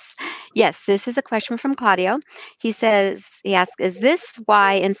 Oops. Yes, this is a question from Claudio. He asks, is this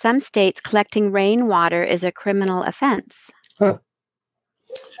why in some states collecting rainwater is a criminal offense? Huh.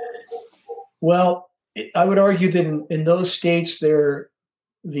 Well, I would argue that in those states,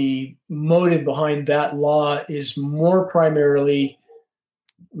 the motive behind that law is more primarily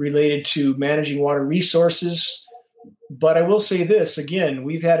related to managing water resources. But I will say this, again,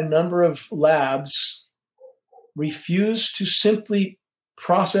 we've had a number of labs refuse to simply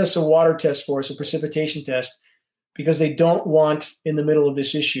process a water test for us, a precipitation test, because they don't want in the middle of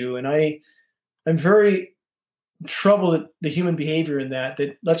this issue. And I'm very troubled at the human behavior in that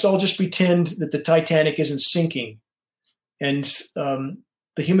let's all just pretend that the Titanic isn't sinking. And the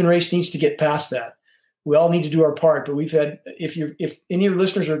human race needs to get past that. We all need to do our part, but we've had, if any of your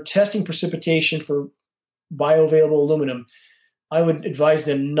listeners are testing precipitation for bioavailable aluminum, I would advise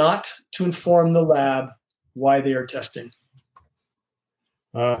them not to inform the lab why they are testing.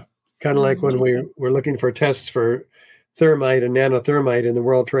 Kind of like when we're looking for tests for thermite and nanothermite in the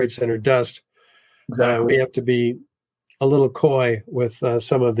World Trade Center dust. Exactly. We have to be a little coy with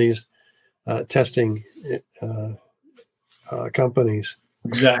some of these testing companies.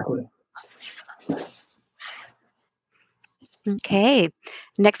 Exactly. Okay.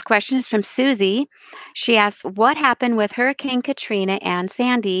 Next question is from Susie. She asks, what happened with Hurricane Katrina and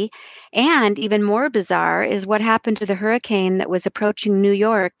Sandy? And even more bizarre is what happened to the hurricane that was approaching New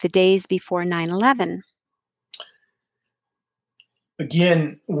York the days before 9/11?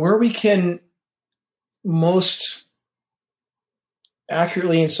 Again, where we can most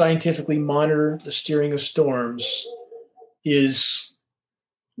accurately and scientifically monitor the steering of storms is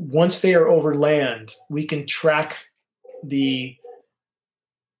once they are over land, we can track the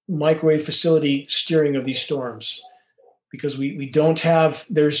microwave facility steering of these storms, because we don't have,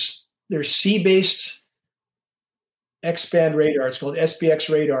 there's sea-based X-band radar. It's called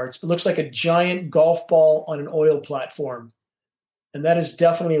SBX radar. It looks like a giant golf ball on an oil platform. And that is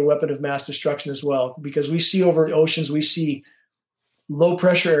definitely a weapon of mass destruction as well, because we see over oceans, we see low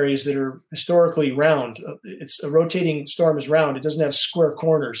pressure areas that are historically round. It's a rotating storm is round. It doesn't have square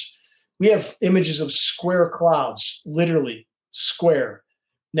corners. We have images of square clouds, literally square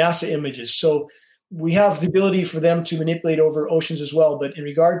NASA images. So we have the ability for them to manipulate over oceans as well. But in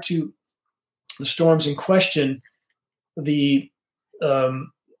regard to the storms in question, we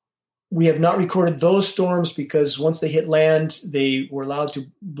have not recorded those storms because once they hit land, they were allowed to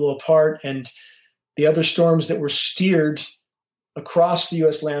blow apart. And the other storms that were steered across the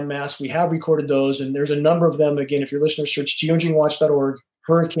U.S. landmass, we have recorded those. And there's a number of them. Again, if your listeners search geoengineeringwatch.org,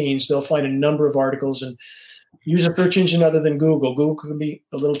 hurricanes, they'll find a number of articles. And use a search engine other than Google. Google can be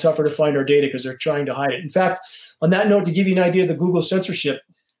a little tougher to find our data because they're trying to hide it. In fact, on that note, to give you an idea of the Google censorship,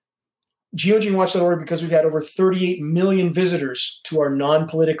 geoengineeringwatch.org, because we've had over 38 million visitors to our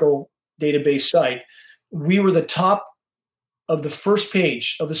non-political database site, we were the top of the first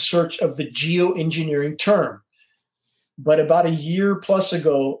page of the search of the geoengineering term. But about a year plus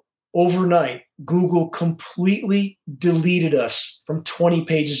ago, overnight, Google completely deleted us from 20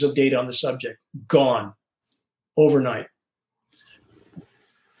 pages of data on the subject. Gone. Overnight.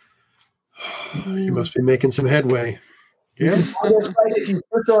 You must be making some headway. Yeah. If you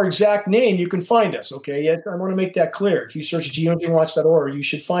search our exact name, you can find us. Okay, I want to make that clear. If you search geoengineeringwatch.org, you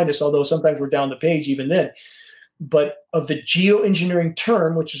should find us, although sometimes we're down the page even then. But of the geoengineering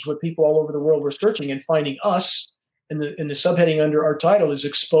term, which is what people all over the world were searching and finding us, and the subheading under our title is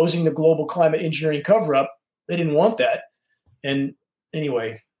exposing the global climate engineering cover-up. They didn't want that. And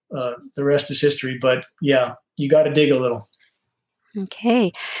anyway, the rest is history. But yeah, you got to dig a little.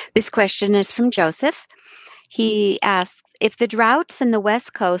 Okay. This question is from Joseph. He asks, if the droughts in the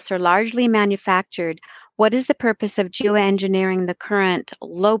West Coast are largely manufactured, what is the purpose of geoengineering the current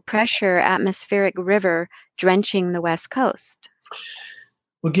low-pressure atmospheric river drenching the West Coast?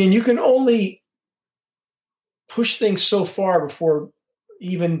 Again, you can only push things so far before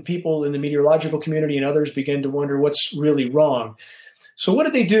even people in the meteorological community and others begin to wonder what's really wrong. So what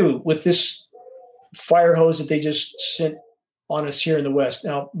did they do with this fire hose that they just sent on us here in the West.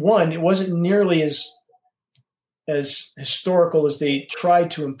 Now, one, it wasn't nearly as historical as they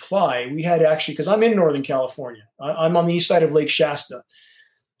tried to imply. We had actually, because I'm in Northern California, I'm on the east side of Lake Shasta.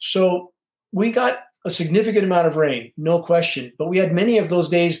 So we got a significant amount of rain, no question. But we had many of those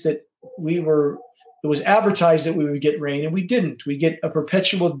days that it was advertised that we would get rain, and we didn't. We get a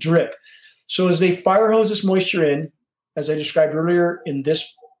perpetual drip. So as they fire hose this moisture in, as I described earlier in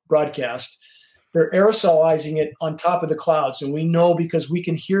this broadcast, they're aerosolizing it on top of the clouds. And we know because we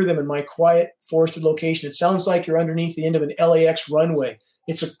can hear them in my quiet forested location. It sounds like you're underneath the end of an LAX runway.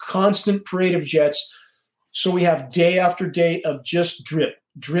 It's a constant parade of jets. So we have day after day of just drip,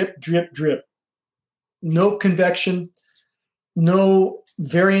 drip, drip, drip. No convection, no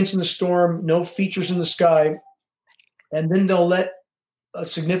variance in the storm, no features in the sky. And then they'll let a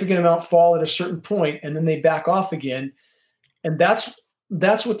significant amount fall at a certain point, and then they back off again. And that's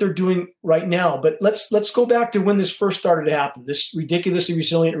what they're doing right now. But let's go back to when this first started to happen, this ridiculously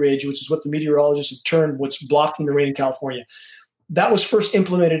resilient ridge, which is what the meteorologists have termed what's blocking the rain in California. That was first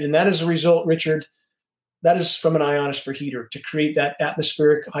implemented, and that is a result, Richard, that is from an ionosphere heater to create that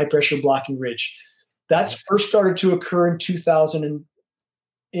atmospheric high-pressure blocking ridge. That's first started to occur in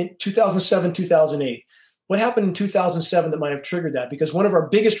 2007, 2008. What happened in 2007 that might have triggered that? Because one of our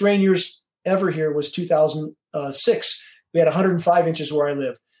biggest rain years ever here was 2006. We had 105 inches where I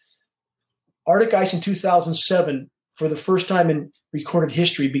live. Arctic ice in 2007, for the first time in recorded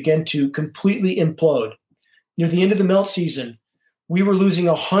history, began to completely implode. Near the end of the melt season, we were losing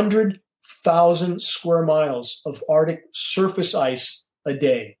 100,000 square miles of Arctic surface ice a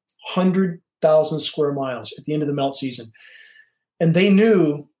day. 100,000 square miles at the end of the melt season. And they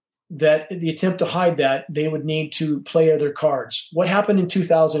knew that in the attempt to hide that, they would need to play other cards. What happened in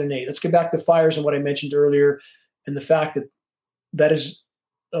 2008? Let's get back to fires and what I mentioned earlier, and the fact that that is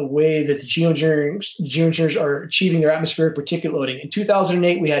a way that the geoengineers are achieving their atmospheric particulate loading. In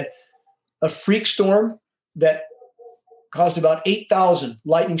 2008, we had a freak storm that caused about 8,000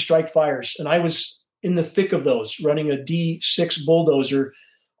 lightning strike fires. And I was in the thick of those, running a D6 bulldozer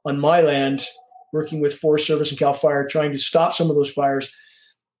on my land, working with Forest Service and CAL FIRE, trying to stop some of those fires.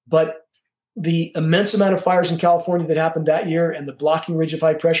 But the immense amount of fires in California that happened that year and the blocking ridge of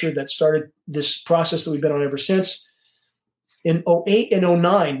high pressure that started this process that we've been on ever since. In 2008 and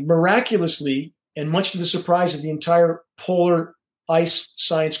 2009, miraculously, and much to the surprise of the entire polar ice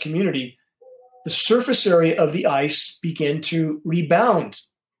science community, the surface area of the ice began to rebound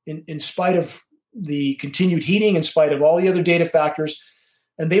in spite of the continued heating, in spite of all the other data factors.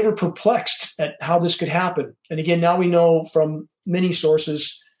 And they were perplexed at how this could happen. And again, now we know from many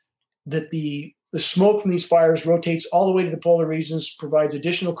sources that the smoke from these fires rotates all the way to the polar regions, provides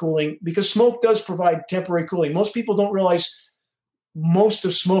additional cooling, because smoke does provide temporary cooling. Most people don't realize most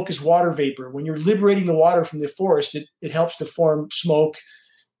of smoke is water vapor. When you're liberating the water from the forest, it helps to form smoke,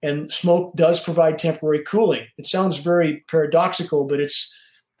 and smoke does provide temporary cooling. It sounds very paradoxical, but it's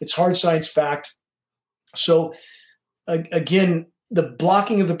hard science fact. So again, the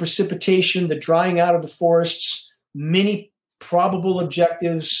blocking of the precipitation, the drying out of the forests, many probable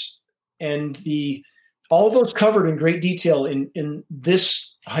objectives, and all of those covered in great detail in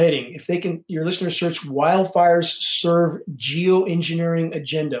this heading. If they can, your listeners search "Wildfires Serve Geoengineering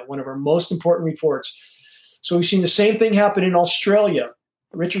Agenda," one of our most important reports. So we've seen the same thing happen in Australia.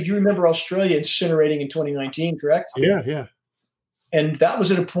 Richard, you remember Australia incinerating in 2019, correct? Yeah. And that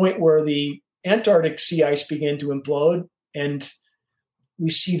was at a point where the Antarctic sea ice began to implode, and we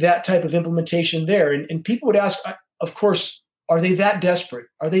see that type of implementation there. And people would ask, of course, are they that desperate?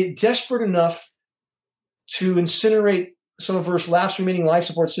 Are they desperate enough to incinerate some of Earth's last remaining life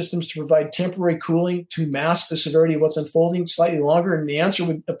support systems to provide temporary cooling to mask the severity of what's unfolding slightly longer? And the answer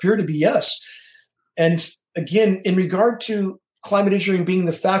would appear to be yes. And again, in regard to climate engineering being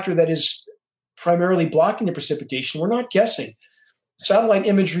the factor that is primarily blocking the precipitation, we're not guessing. Satellite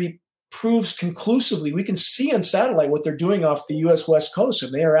imagery proves conclusively, we can see on satellite what they're doing off the U.S. West Coast,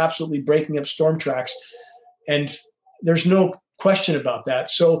 and they are absolutely breaking up storm tracks. And there's no question about that.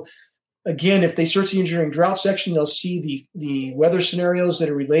 So again, if they search the engineering drought section, they'll see the weather scenarios that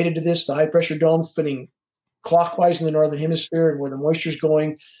are related to this, the high pressure dome spinning clockwise in the northern hemisphere and where the moisture is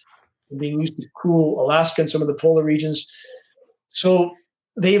going and being used to cool Alaska and some of the polar regions. So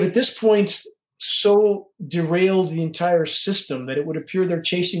they've at this point so derailed the entire system that it would appear they're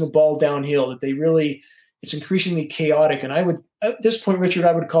chasing a ball downhill, that it's increasingly chaotic. And at this point, Richard,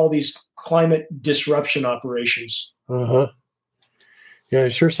 I would call these climate disruption operations. Uh-huh. Yeah,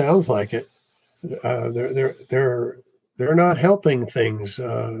 it sure sounds like it. They're not helping things.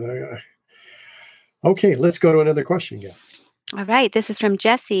 Okay, let's go to another question again. All right. This is from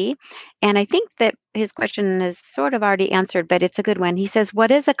Jesse. And I think that his question is sort of already answered, but it's a good one. He says,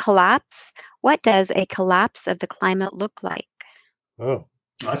 what is a collapse? What does a collapse of the climate look like? Oh,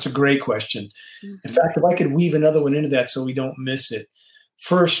 That's a great question. Mm-hmm. In fact, if I could weave another one into that so we don't miss it.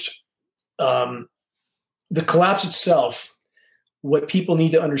 First, the collapse itself, what people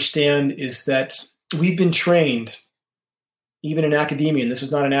need to understand is that we've been trained, even in academia, and this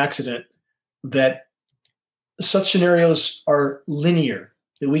is not an accident, that such scenarios are linear,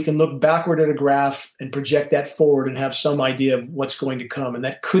 that we can look backward at a graph and project that forward and have some idea of what's going to come. And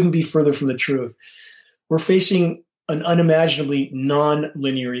that couldn't be further from the truth. We're facing an unimaginably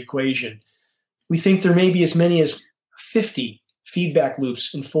non-linear equation. We think there may be as many as 50 feedback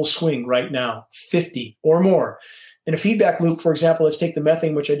loops in full swing right now, 50 or more. In a feedback loop, for example, let's take the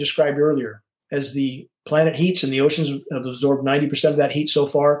methane, which I described earlier. As the planet heats and the oceans have absorbed 90% of that heat so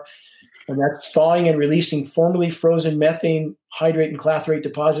far, and that's thawing and releasing formerly frozen methane hydrate and clathrate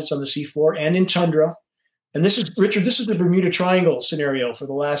deposits on the seafloor and in tundra. And this is, Richard, this is the Bermuda Triangle scenario for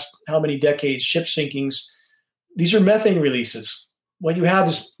the last how many decades, ship sinkings. These are methane releases. What you have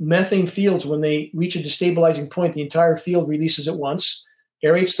is methane fields. When they reach a destabilizing point, the entire field releases at once,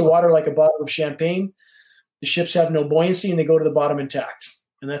 aerates the water like a bottle of champagne. The ships have no buoyancy and they go to the bottom intact.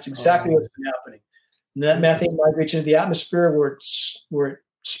 And that's exactly what's been happening. And that methane migrates into the atmosphere where it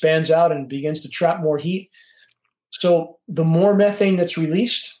spans out and begins to trap more heat. So the more methane that's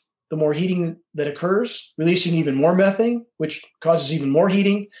released, the more heating that occurs, releasing even more methane, which causes even more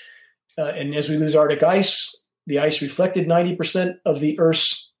heating. And as we lose Arctic ice, the ice reflected 90% of the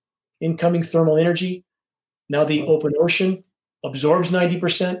Earth's incoming thermal energy. Now the open ocean absorbs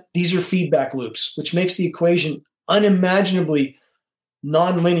 90%. These are feedback loops, which makes the equation unimaginably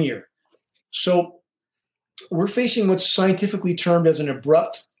nonlinear. So we're facing what's scientifically termed as an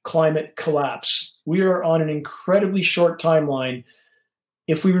abrupt climate collapse. We are on an incredibly short timeline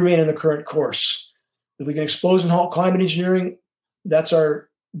if we remain in the current course. If we can expose and halt climate engineering, that's our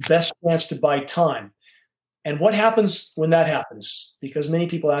best chance to buy time. And what happens when that happens? Because many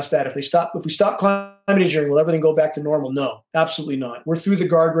people ask that. If we stop climate engineering, will everything go back to normal? No, absolutely not. We're through the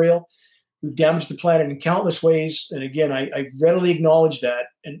guardrail. We've damaged the planet in countless ways. And again, I readily acknowledge that,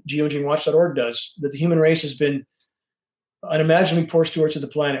 and geoengineeringwatch.org does, that the human race has been unimaginably poor stewards of the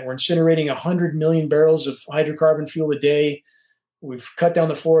planet. We're incinerating 100 million barrels of hydrocarbon fuel a day. We've cut down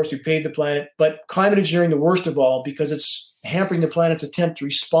the forest. We've paved the planet. But climate engineering, the worst of all, because it's hampering the planet's attempt to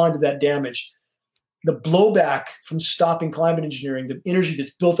respond to that damage. The blowback from stopping climate engineering, the energy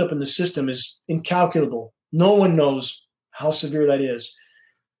that's built up in the system is incalculable. No one knows how severe that is.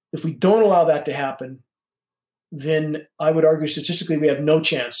 If we don't allow that to happen, then I would argue statistically we have no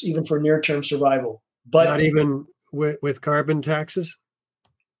chance, even for near-term survival. But not even with carbon taxes?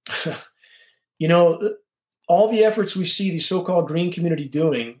 All the efforts we see the so-called green community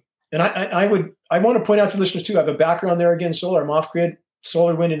doing, and I want to point out to listeners too, I have a background there again, solar, I'm off-grid,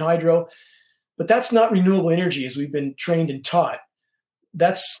 solar, wind, and hydro. But that's not renewable energy as we've been trained and taught.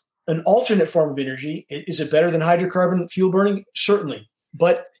 That's an alternate form of energy. Is it better than hydrocarbon fuel burning? Certainly.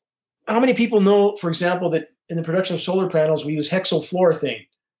 But how many people know, for example, that in the production of solar panels, we use hexafluoroethane?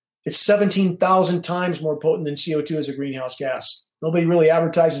 It's 17,000 times more potent than CO2 as a greenhouse gas. Nobody really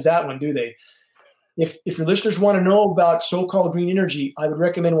advertises that one, do they? If your listeners want to know about so-called green energy, I would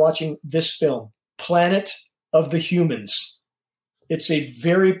recommend watching this film, Planet of the Humans. It's a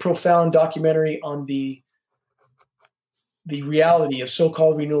very profound documentary on the reality of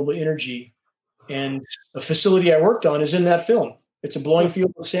so-called renewable energy. And a facility I worked on is in that film. It's a blowing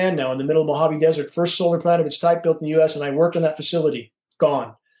field of sand now in the middle of Mojave Desert. First solar plant of its type built in the U.S., and I worked on that facility. Gone.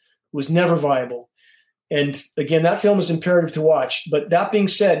 It was never viable. And again, that film is imperative to watch. But that being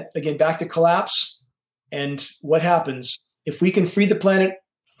said, again, back to collapse and what happens. If we can free the planet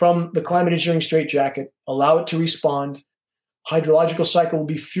from the climate engineering straitjacket, allow it to respond, hydrological cycle will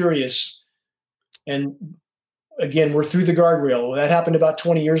be furious. And again, we're through the guardrail. That happened about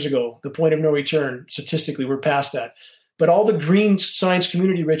 20 years ago, the point of no return. Statistically, we're past that. But all the green science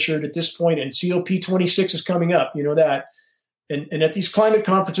community, Richard, at this point, and COP26 is coming up, you know that. And at these climate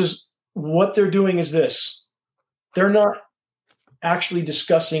conferences, what they're doing is this. They're not actually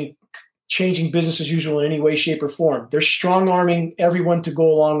discussing changing business as usual in any way, shape, or form. They're strong-arming everyone to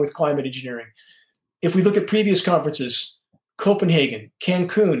go along with climate engineering. If we look at previous conferences, Copenhagen,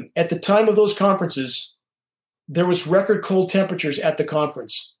 Cancun, at the time of those conferences, there was record cold temperatures at the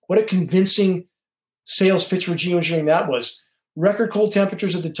conference. What a convincing sales pitch for geoengineering that was. Record cold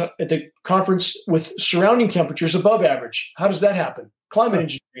temperatures at the conference with surrounding temperatures above average. How does that happen? Climate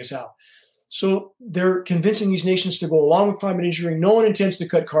engineering is how. So they're convincing these nations to go along with climate engineering. No one intends to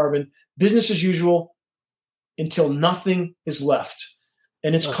cut carbon. Business as usual. until nothing is left.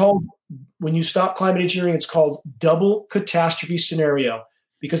 And it's called, when you stop climate engineering, it's called double catastrophe scenario,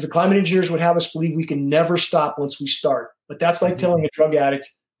 because the climate engineers would have us believe we can never stop once we start. But that's like telling a drug addict,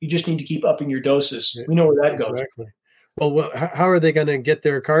 you just need to keep upping your doses. We know where that goes. Exactly. Well, how are they going to get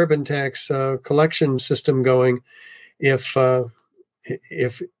their carbon tax collection system going if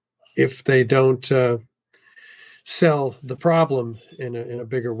they don't sell the problem in a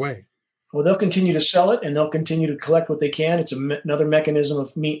bigger way? Well, they'll continue to sell it, and they'll continue to collect what they can. It's another mechanism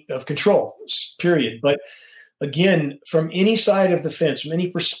of control, period. But again, from any side of the fence, from any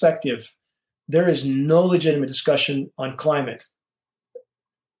perspective, there is no legitimate discussion on climate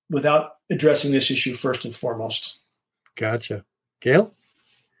without addressing this issue first and foremost. Gotcha. Gail?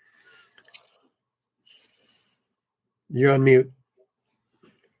 You're on mute.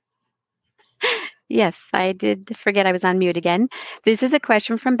 Yes, I did forget I was on mute again. This is a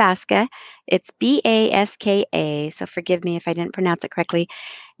question from Baska. It's Baska, so forgive me if I didn't pronounce it correctly.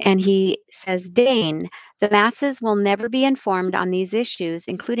 And he says, Dane, the masses will never be informed on these issues,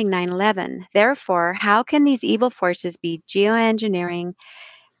 including 9/11. Therefore, how can these evil forces behind geoengineering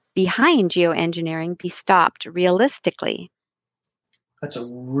be stopped realistically? That's a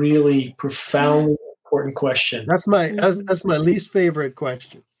really profoundly important question. That's my least favorite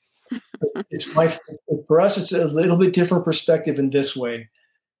question. For us, it's a little bit different perspective in this way.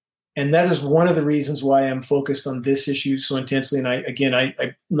 And that is one of the reasons why I'm focused on this issue so intensely. And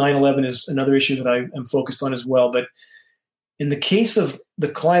 9/11 is another issue that I am focused on as well. But in the case of the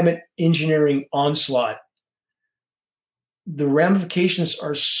climate engineering onslaught, the ramifications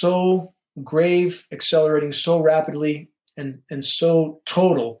are so grave, accelerating so rapidly and so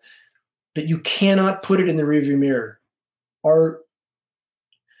total that you cannot put it in the rearview mirror. Our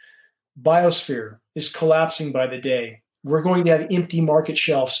biosphere is collapsing by the day. We're going to have empty market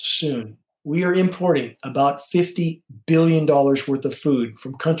shelves soon. We are importing about $50 billion worth of food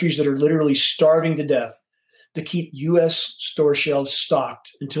from countries that are literally starving to death to keep U.S. store shelves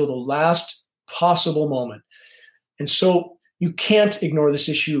stocked until the last possible moment. And so you can't ignore this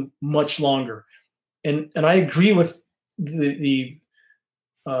issue much longer. And I agree with the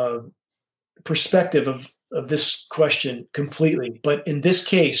perspective of this question completely. But in this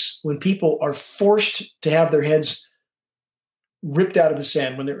case, when people are forced to have their heads ripped out of the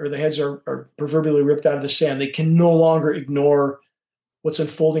sand, when their heads are proverbially ripped out of the sand, they can no longer ignore what's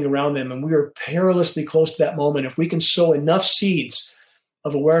unfolding around them. And we are perilously close to that moment. If we can sow enough seeds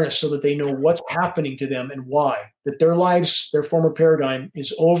of awareness so that they know what's happening to them and why, that their lives, their former paradigm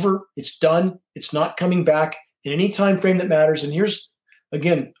is over, it's done, it's not coming back in any time frame that matters. And here's,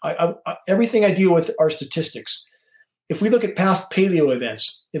 again, everything I deal with are statistics. If we look at past paleo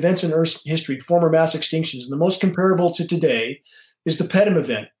events in Earth's history, former mass extinctions, and the most comparable to today is the PETM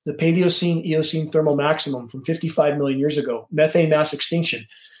event, the Paleocene-Eocene thermal maximum from 55 million years ago, methane mass extinction.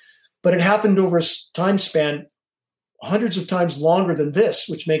 But it happened over a time span hundreds of times longer than this,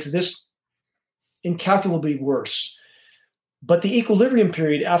 which makes this incalculably worse. But the equilibrium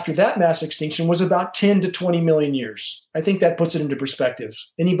period after that mass extinction was about 10 to 20 million years. I think that puts it into perspective.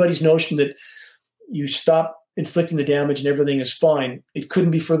 Anybody's notion that you stop inflicting the damage and everything is fine, it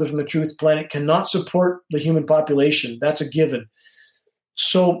couldn't be further from the truth. The planet cannot support the human population. That's a given.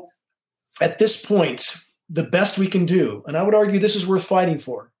 So at this point, the best we can do, and I would argue this is worth fighting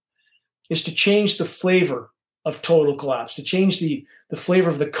for, is to change the flavor of total collapse, to change the flavor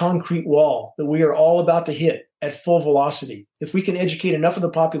of the concrete wall that we are all about to hit at full velocity. If we can educate enough of the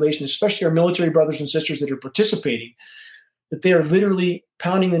population, especially our military brothers and sisters that are participating, that they are literally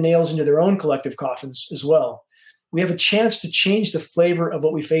pounding the nails into their own collective coffins as well, we have a chance to change the flavor of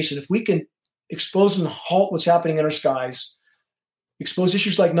what we face. And if we can expose and halt what's happening in our skies, expose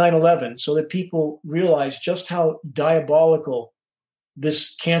issues like 9/11 so that people realize just how diabolical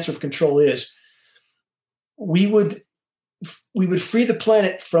this cancer of control is, we would free the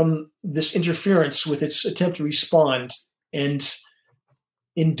planet from this interference with its attempt to respond. And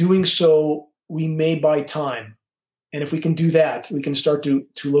in doing so, we may buy time. And if we can do that, we can start to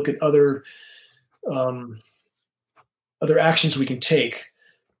look at other actions we can take.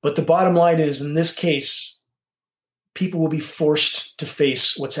 But the bottom line is, in this case, people will be forced to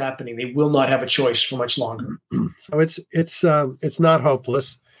face what's happening. They will not have a choice for much longer. So it's not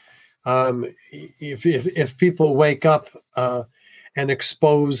hopeless. If people wake up and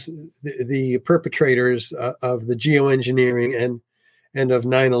expose the perpetrators of the geoengineering and of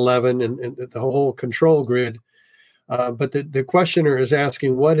 9/11 and the whole control grid, but the questioner is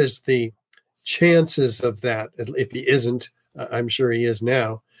asking, what is the chances of that? If he isn't, I'm sure he is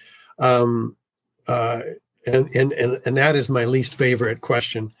now, and that is my least favorite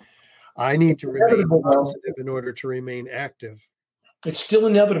question. I need to remain inevitable, though. positive in order to remain active. It's still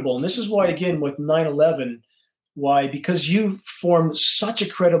inevitable. And this is why, again, with 9/11, why? Because you've formed such a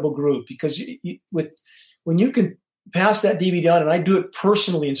credible group. Because when you can pass that DVD on, and I do it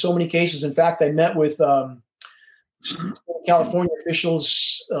personally in so many cases. In fact, I met with California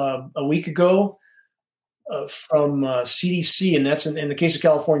officials a week ago from CDC, and that's in the case of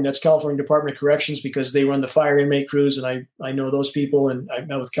California, that's California Department of Corrections, because they run the fire inmate crews, and I know those people, and I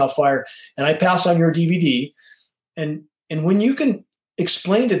met with Cal Fire, and I pass on your DVD, and when you can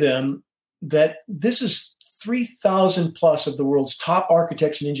explain to them that this is 3,000 plus of the world's top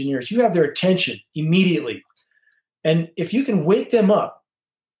architects and engineers, you have their attention immediately, and if you can wake them up,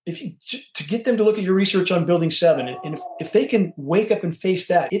 to get them to look at your research on Building 7, and if they can wake up and face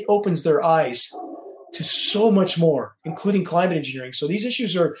that, it opens their eyes to so much more, including climate engineering. So these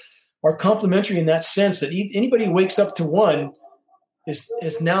issues are complementary in that sense, that anybody who wakes up to one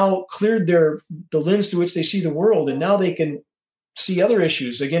is now cleared the lens through which they see the world, and now they can see other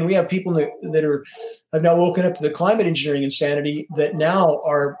issues. Again, we have people that have now woken up to the climate engineering insanity that now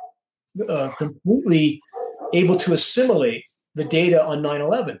are completely able to assimilate the data on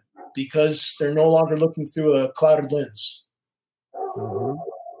 9/11 because they're no longer looking through a clouded lens. Mm-hmm.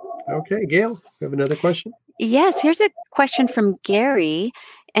 Okay, Gail, you have another question? Yes, here's a question from Gary.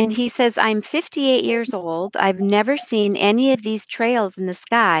 And he says, I'm 58 years old. I've never seen any of these trails in the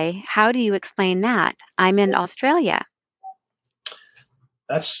sky. How do you explain that? I'm in Australia.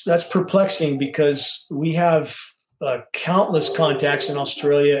 That's perplexing, because we have countless contacts in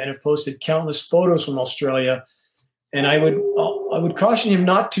Australia and have posted countless photos from Australia. And I would caution him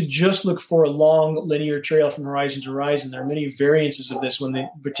not to just look for a long linear trail from horizon to horizon. There are many variances of this. When they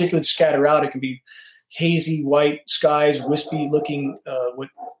particularly scatter out, it can be hazy white skies, wispy looking, what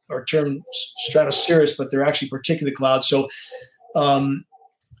are termed stratocirrus, but they're actually particulate clouds. So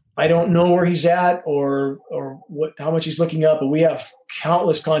I don't know where he's at or how much he's looking up, but we have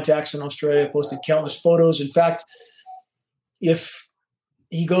countless contacts in Australia, posted countless photos. In fact, if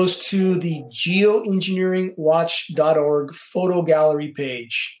he goes to the geoengineeringwatch.org photo gallery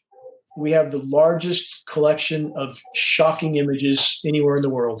page, we have the largest collection of shocking images anywhere in the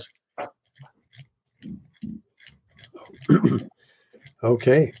world.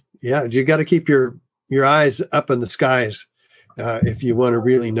 Okay. Yeah, you got to keep your eyes up in the skies if you want to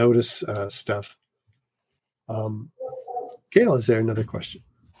really notice stuff. Gail, is there another question?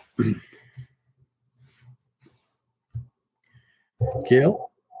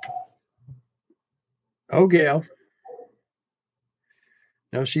 Gail? Oh, Gail.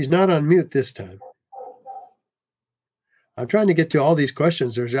 Now, she's not on mute this time. I'm trying to get to all these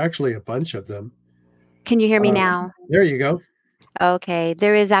questions. There's actually a bunch of them. Can you hear me now? There you go. Okay.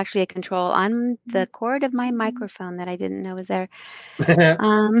 There is actually a control on the cord of my microphone that I didn't know was there.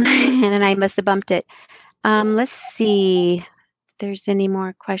 And I must have bumped it. Let's see if there's any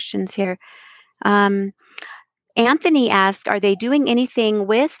more questions here. Anthony asked, are they doing anything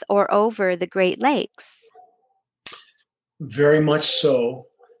with or over the Great Lakes? Very much so.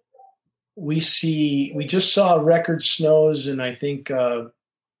 We just saw record snows in, I think,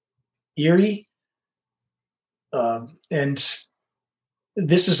 Erie. And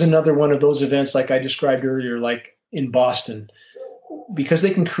this is another one of those events, like I described earlier, like in Boston, because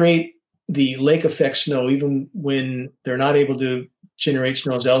they can create the lake effect snow even when they're not able to generate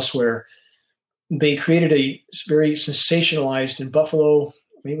snows elsewhere. They created a very sensationalized in Buffalo,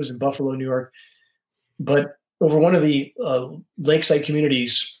 maybe it was in Buffalo, New York, but over one of the lakeside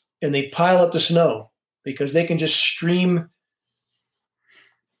communities, and they pile up the snow because they can just stream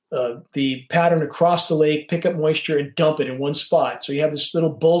the pattern across the lake, pick up moisture, and dump it in one spot. So you have this little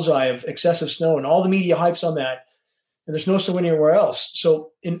bullseye of excessive snow, and all the media hypes on that, and there's no snow anywhere else.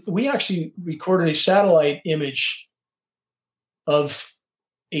 So we actually recorded a satellite image of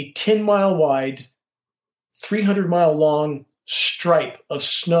a 10-mile wide, 300-mile long stripe of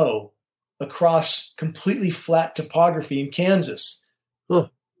snow across completely flat topography in Kansas. Huh.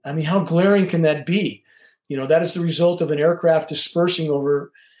 I mean, how glaring can that be? You know, that is the result of an aircraft dispersing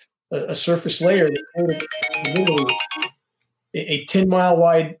over a surface layer that created literally a 10-mile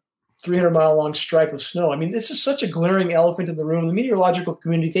wide, 300-mile long stripe of snow. I mean, this is such a glaring elephant in the room. The meteorological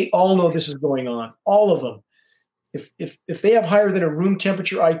community, they all know this is going on, all of them. If they have higher than a room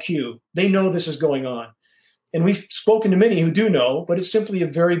temperature IQ, they know this is going on. And we've spoken to many who do know, but it's simply a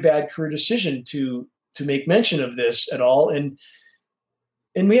very bad career decision to make mention of this at all. And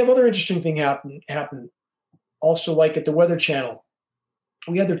we have other interesting things happen also, like at the Weather Channel.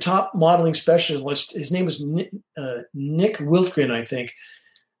 We had their top modeling specialist. His name was Nick Wiltgren, I think.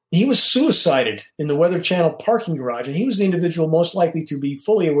 he was suicided in the Weather Channel parking garage, and he was the individual most likely to be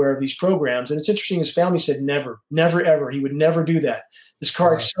fully aware of these programs. And it's interesting, his family said never, never, ever. He would never do that. This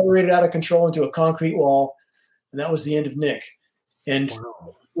car accelerated out of control into a concrete wall, and that was the end of Nick. And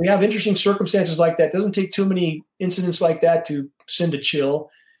we have interesting circumstances like that. It doesn't take too many incidents like that to send a chill.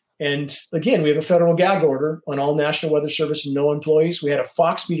 And again, we have a federal gag order on all National Weather Service and no employees. We had a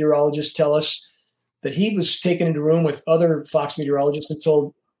Fox meteorologist tell us that he was taken into a room with other Fox meteorologists and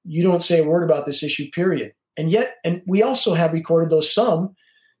told, you don't say a word about this issue, period. And we also have recorded those some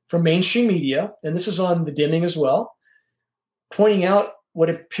from mainstream media, and this is on the dimming as well, pointing out what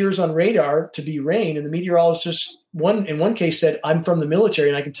appears on radar to be rain. And the meteorologist in one case said, I'm from the military,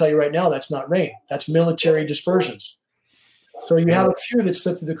 and I can tell you right now that's not rain. That's military dispersions. So you have a few that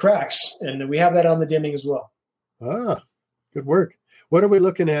slipped through the cracks, and we have that on the dimming as well. Ah, good work. What are we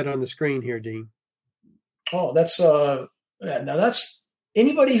looking at on the screen here, Dean? Oh, that's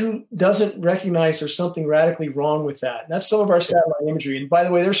anybody who doesn't recognize there's something radically wrong with that. That's some of our satellite imagery. And by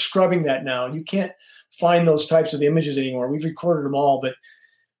the way, they're scrubbing that now. You can't find those types of images anymore. We've recorded them all, but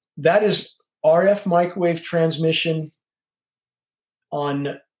that is RF microwave transmission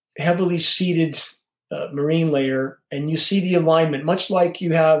on heavily seeded marine layer. And you see the alignment, much like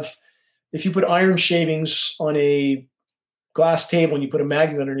you have, if you put iron shavings on a glass table and you put a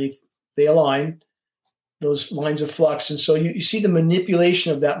magnet underneath, they align those lines of flux. And so you see the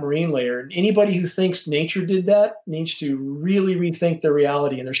manipulation of that marine layer. And anybody who thinks nature did that needs to really rethink their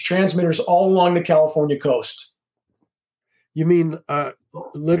reality. And there's transmitters all along the California coast. You mean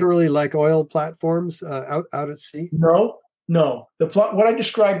literally like oil platforms out at sea? No. What I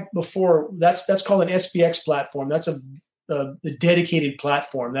described before, that's called an SPX platform. That's a dedicated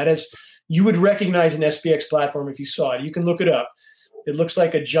platform. That is, you would recognize an SPX platform if you saw it. You can look it up. It looks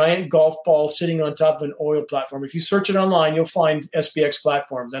like a giant golf ball sitting on top of an oil platform. If you search it online, you'll find SPX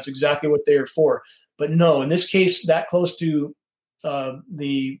platforms. That's exactly what they are for. But no, in this case, that close to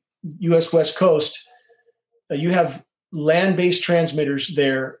the U.S. West Coast, you have land-based transmitters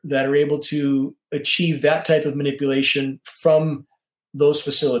there that are able to achieve that type of manipulation from those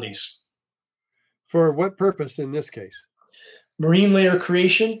facilities. For what purpose in this case? Marine layer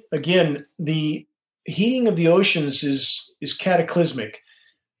creation. Again, the heating of the oceans is cataclysmic.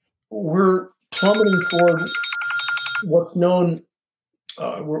 We're plummeting toward what's known,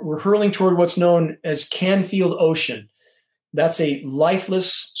 we're hurling toward what's known as Canfield Ocean. That's a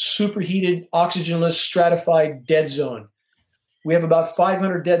lifeless, superheated, oxygenless, stratified dead zone. We have about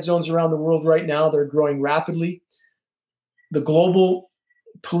 500 dead zones around the world right now. They're growing rapidly. The global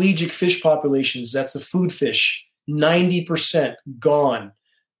pelagic fish populations, that's the food fish, 90% gone.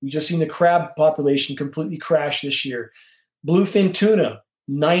 We just seen the crab population completely crash this year. Bluefin tuna,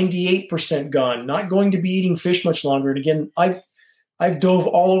 98% gone. Not going to be eating fish much longer. And again, I've dove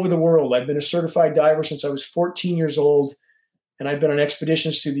all over the world. I've been a certified diver since I was 14 years old, and I've been on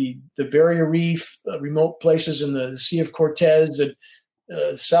expeditions to the Barrier Reef, remote places in the Sea of Cortez,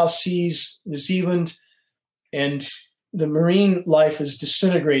 South Seas, New Zealand, and the marine life is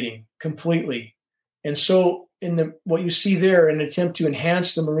disintegrating completely. And so what you see there, an attempt to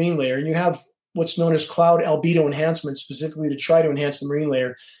enhance the marine layer, and you have what's known as cloud albedo enhancement, specifically to try to enhance the marine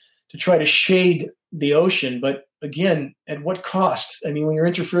layer, to try to shade the ocean. But again, at what cost? I mean, when you're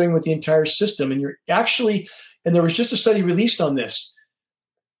interfering with the entire system, and you're actually, and there was just a study released on this,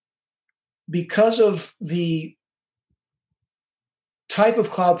 because of the type of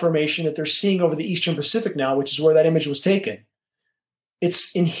cloud formation that they're seeing over the Eastern Pacific now, which is where that image was taken,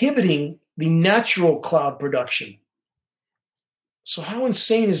 it's inhibiting the natural cloud production. So how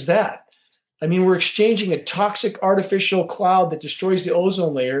insane is that? I mean, we're exchanging a toxic artificial cloud that destroys the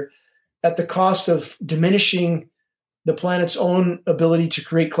ozone layer at the cost of diminishing the planet's own ability to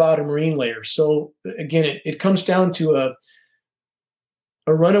create cloud and marine layers. So again, it comes down to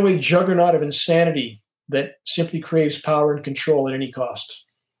a runaway juggernaut of insanity that simply craves power and control at any cost.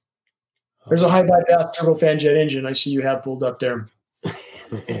 There's a high bypass turbofan jet engine I see you have pulled up there.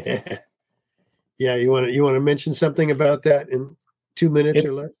 Yeah, you want to mention something about that in 2 minutes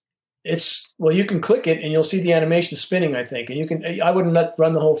or less? Well, you can click it and you'll see the animation spinning, I think. And I wouldn't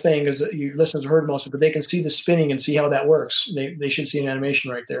run the whole thing because your listeners heard most of it, but they can see the spinning and see how that works. They should see an animation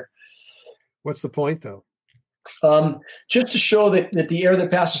right there. What's the point, though? Just to show that the air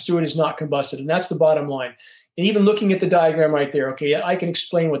that passes through it is not combusted. And that's the bottom line. And even looking at the diagram right there, okay, I can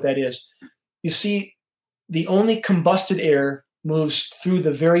explain what that is. You see, the only combusted air moves through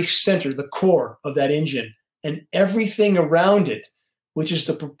the very center, the core of that engine, and everything around it, which is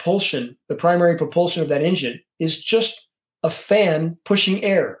the propulsion, the primary propulsion of that engine, is just a fan pushing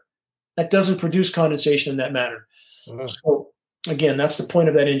air that doesn't produce condensation in that matter. Uh-huh. So again, that's the point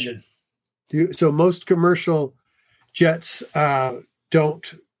of that engine. So most commercial jets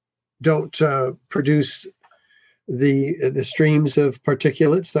don't produce the streams of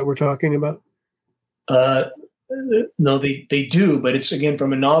particulates that we're talking about? No, they do, but it's again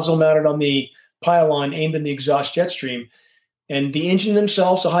from a nozzle mounted on the pylon aimed in the exhaust jet stream. And the engine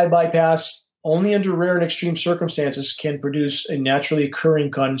themselves, a high bypass, only under rare and extreme circumstances can produce a naturally occurring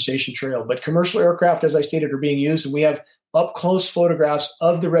condensation trail. But commercial aircraft, as I stated, are being used, and we have up-close photographs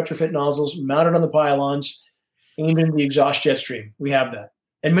of the retrofit nozzles mounted on the pylons aimed in the exhaust jet stream. We have that.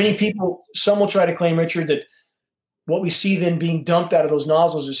 And many people, some will try to claim, Richard, that what we see then being dumped out of those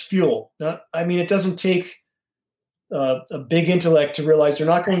nozzles is fuel. Now, I mean, it doesn't take a big intellect to realize they're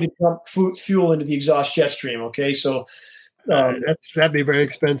not going to dump fuel into the exhaust jet stream. Okay, so that'd be very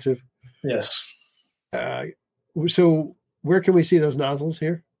expensive. Yes. So where can we see those nozzles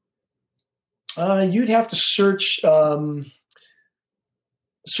here? You'd have to search.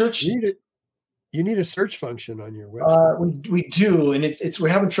 Search. You need a search function on your website. We do, and it's we're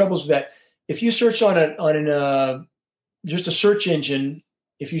having troubles with that. If you search on just a search engine,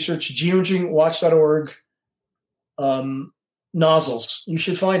 if you search geoengineeringwatch.org nozzles, you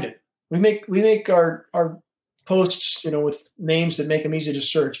should find it. We make our posts, with names that make them easy to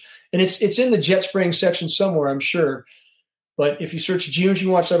search, and it's in the jet spraying section somewhere, I'm sure. But if you search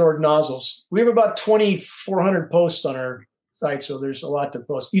geoengineeringwatch.org nozzles, we have about 2,400 posts on our site, so there's a lot to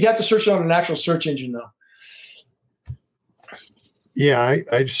post. You'd have to search on an actual search engine, though. Yeah,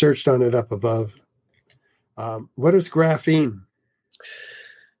 I searched on it up above. What is graphene?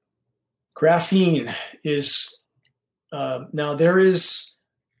 Graphene is now there is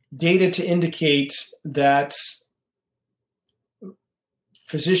data to indicate that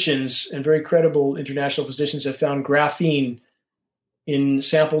physicians and very credible international physicians have found graphene in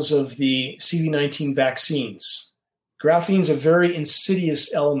samples of the CV-19 vaccines. Graphene is a very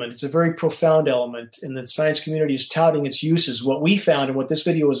insidious element. It's a very profound element, and the science community is touting its uses. What we found, and what this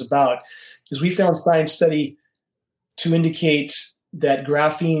video is about, is we found science study to indicate that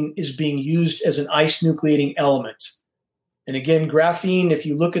graphene is being used as an ice nucleating element. And again, graphene, if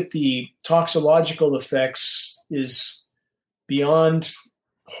you look at the toxicological effects, is beyond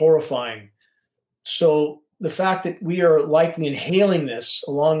horrifying. So the fact that we are likely inhaling this,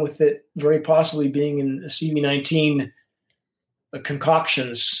 along with it very possibly being in CV-19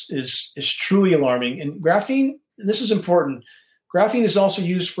 concoctions, is truly alarming. And graphene, and this is important, graphene is also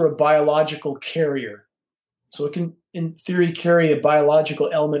used for a biological carrier. So it can, in theory, carry a biological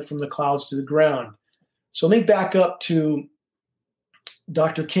element from the clouds to the ground. So let me back up to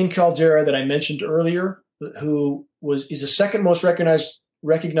Dr. Ken Caldera that I mentioned earlier, who is the second most recognized.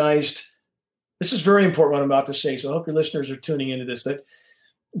 This is very important what I'm about to say, so I hope your listeners are tuning into this. That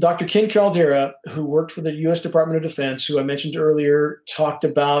Dr. Ken Caldera, who worked for the U.S. Department of Defense, who I mentioned earlier, talked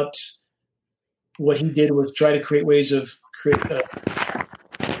about what he did was try to create ways of triggering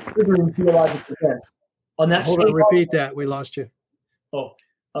theological defense. On that, hold on, repeat that. We lost you.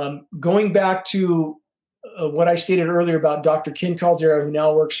 Going back to what I stated earlier about Dr. Ken Caldera, who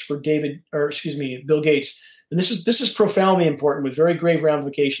now works for Bill Gates, and this is profoundly important with very grave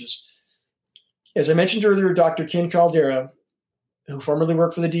ramifications. As I mentioned earlier, Dr. Ken Caldera, who formerly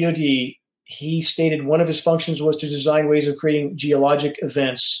worked for the DoD, he stated one of his functions was to design ways of creating geologic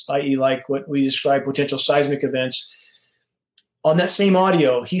events, i.e. like what we describe potential seismic events. On that same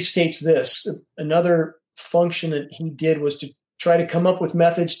audio, he states this. Another function that he did was to try to come up with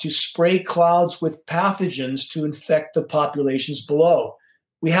methods to spray clouds with pathogens to infect the populations below.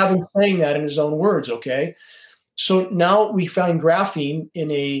 We have him saying that in his own words, okay? So now we find graphene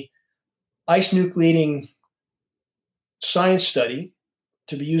in a ice nucleating science study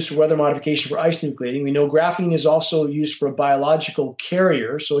to be used for weather modification for ice nucleating. We know graphene is also used for a biological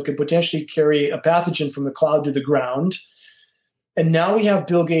carrier, so it could potentially carry a pathogen from the cloud to the ground. And now we have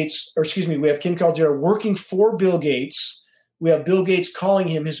we have Ken Caldera working for Bill Gates. We have Bill Gates calling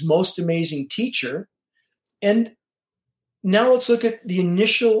him his most amazing teacher. And now let's look at the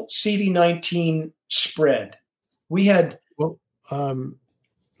initial CV-19 spread. We had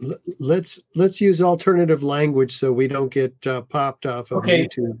let's use alternative language so we don't get popped off of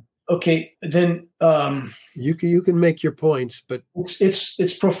YouTube. Okay, then you can make your points, but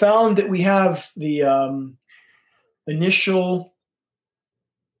it's profound that we have the initial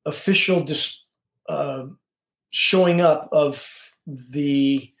official showing up of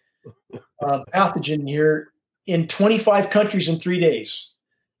the pathogen here in 25 countries in 3 days.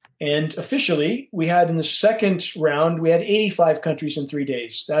 And officially, we had in the second round, we had 85 countries in 3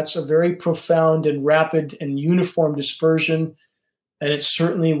 days. That's a very profound and rapid and uniform dispersion. And it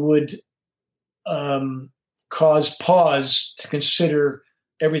certainly would cause pause to consider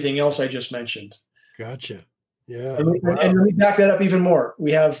everything else I just mentioned. Gotcha. Yeah. And let me back that up even more.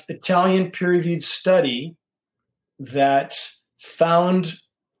 We have Italian peer-reviewed study that found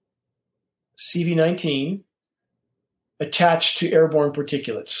CV19 attached to airborne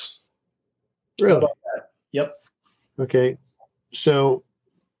particulates. Really? How about that? Yep. Okay. So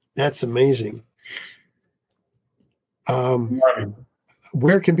that's amazing.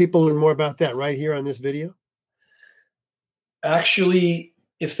 Where can people learn more about that? Right here on this video? Actually,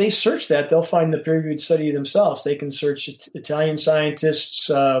 if they search that, they'll find the peer-reviewed study themselves. They can search Italian scientists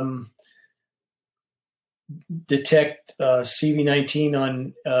detect CV19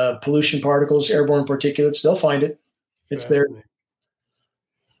 on pollution particles, airborne particulates. They'll find it. It's there.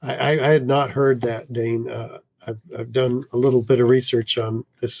 I had not heard that, Dane. I've done a little bit of research on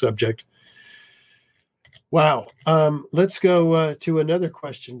this subject. Wow. Let's go to another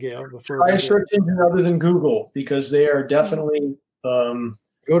question, Gail. Try a search engine other than Google, because they are definitely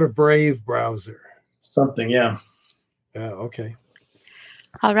go to Brave browser. Something, yeah. Okay.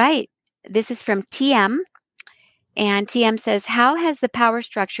 All right. This is from TM. And TM says, how has the power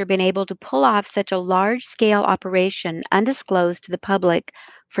structure been able to pull off such a large-scale operation undisclosed to the public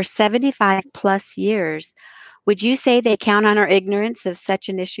for 75 plus years? Would you say they count on our ignorance of such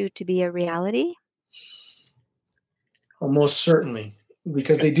an issue to be a reality? Almost certainly,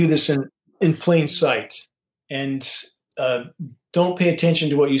 because they do this in plain sight. And don't pay attention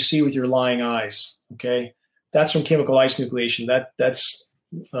to what you see with your lying eyes, okay? That's from chemical ice nucleation. That's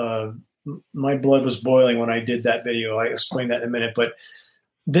my blood was boiling when I did that video. I explain that in a minute. But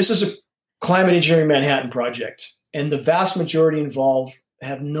this is a climate engineering Manhattan project, and the vast majority involved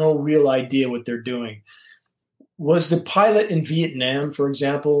have no real idea what they're doing. Was the pilot in Vietnam, for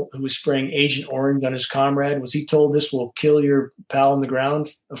example, who was spraying Agent Orange on his comrade, was he told this will kill your pal on the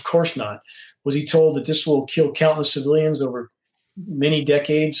ground? Of course not. Was he told that this will kill countless civilians over many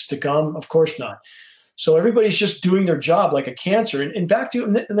decades to come? Of course not. So everybody's just doing their job like a cancer. And back to,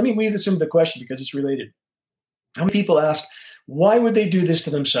 and let me weave this into the question because it's related. How many people ask, why would they do this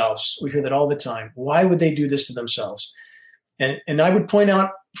to themselves? We hear that all the time. Why would they do this to themselves? And I would point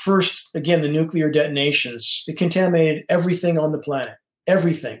out first, again, the nuclear detonations. It contaminated everything on the planet,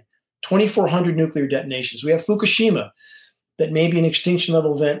 everything. 2,400 nuclear detonations. We have Fukushima, that may be an extinction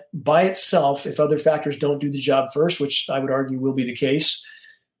level event by itself if other factors don't do the job first, which I would argue will be the case.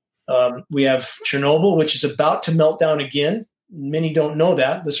 We have Chernobyl, which is about to melt down again. Many don't know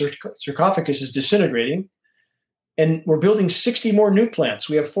that. The sarcophagus is disintegrating. And we're building 60 more nuke plants.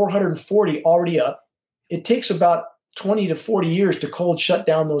 We have 440 already up. It takes about 20 to 40 years to cold shut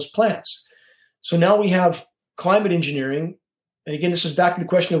down those plants. So now we have climate engineering. And again, this is back to the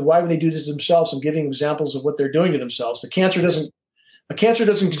question of why would they do this themselves? I'm giving examples of what they're doing to themselves. A cancer doesn't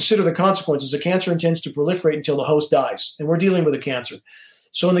consider the consequences. A cancer intends to proliferate until the host dies. And we're dealing with a cancer.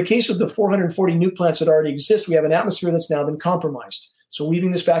 So in the case of the 440 nuke plants that already exist, we have an atmosphere that's now been compromised. So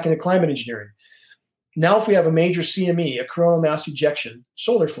weaving this back into climate engineering. Now, if we have a major CME, a coronal mass ejection,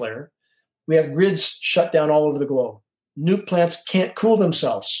 solar flare, we have grids shut down all over the globe. Nuke plants can't cool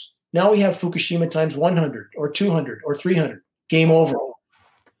themselves. Now we have Fukushima times 100 or 200 or 300. Game over.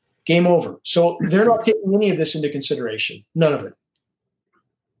 Game over. So they're not taking any of this into consideration. None of it.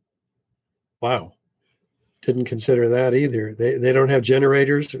 Wow. Didn't consider that either. They don't have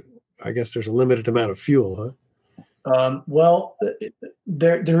generators. I guess there's a limited amount of fuel, huh? Well,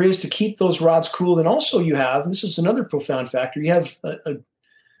 there is to keep those rods cooled. And also you have, and this is another profound factor, you have a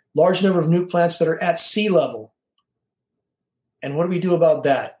large number of nuke plants that are at sea level. And what do we do about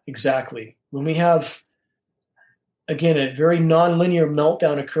that exactly? When we have, again, a very nonlinear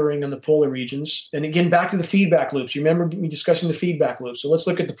meltdown occurring in the polar regions. And again, back to the feedback loops. You remember me discussing the feedback loops. So let's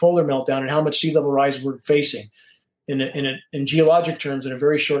look at the polar meltdown and how much sea level rise we're facing in geologic terms in a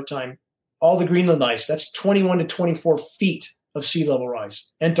very short time. All the Greenland ice, that's 21 to 24 feet of sea level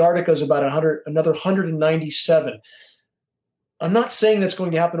rise. Antarctica is about another 197. I'm not saying that's going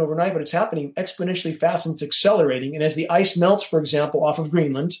to happen overnight, but it's happening exponentially fast and it's accelerating. And as the ice melts, for example, off of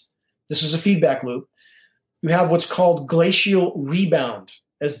Greenland, this is a feedback loop, you have what's called glacial rebound.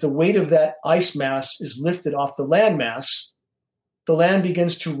 As the weight of that ice mass is lifted off the land mass, the land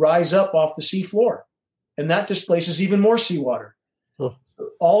begins to rise up off the sea floor. And that displaces even more seawater. Oh.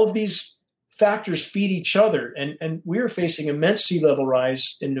 All of these factors feed each other. And we're facing immense sea level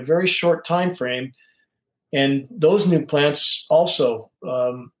rise in a very short time frame. And those nuke plants also,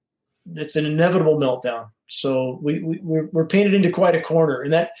 it's an inevitable meltdown. So we're painted into quite a corner.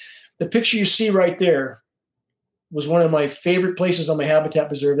 And that the picture you see right there was one of my favorite places on my habitat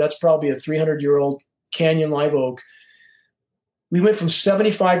preserve. That's probably a 300-year-old canyon live oak. We went from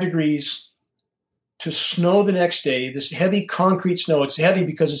 75 degrees to snow the next day, this heavy concrete snow. It's heavy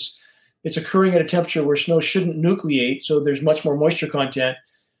because it's occurring at a temperature where snow shouldn't nucleate, so there's much more moisture content.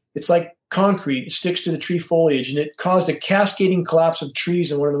 It's like concrete. It sticks to the tree foliage, and it caused a cascading collapse of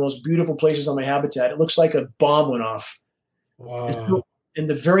trees in one of the most beautiful places on my habitat. It looks like a bomb went off. Wow. And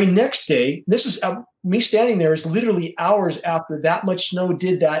the very next day, this is me standing there is literally hours after that much snow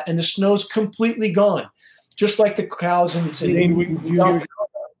did that, and the snow's completely gone, just like the cows and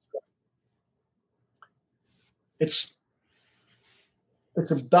it's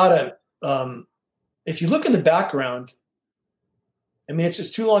about if you look in the background, I mean,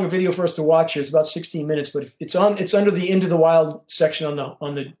 it's too long a video for us to watch here. It's about 16 minutes, but it's under the Into the Wild section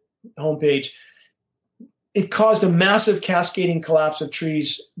on the homepage. It caused a massive cascading collapse of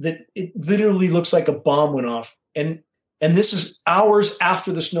trees that it literally looks like a bomb went off. And this is hours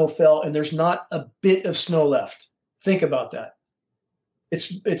after the snow fell, and there's not a bit of snow left. Think about that.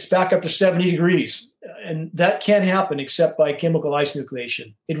 It's back up to 70 degrees, and that can't happen except by chemical ice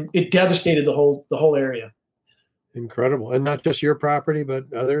nucleation. It devastated the whole area. Incredible. And not just your property,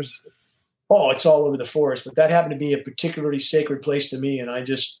 but others? Oh, it's all over the forest, but that happened to be a particularly sacred place to me, and I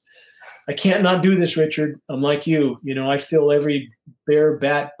can't not do this, Richard. I'm like you. I feel every bear,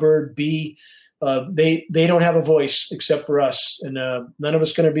 bat, bird, bee. They don't have a voice except for us, and none of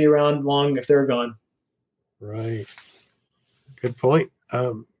us going to be around long if they're gone. Right. Good point.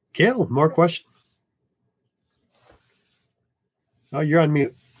 Gail, more questions? Oh, you're on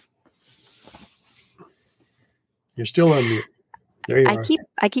mute. You're still on mute. There you are.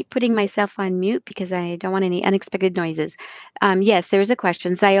 I keep putting myself on mute because I don't want any unexpected noises. Yes, there's a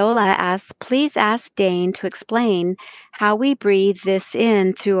question. Ziola asks, please ask Dane to explain how we breathe this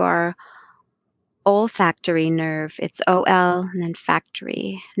in through our olfactory nerve. It's OL and then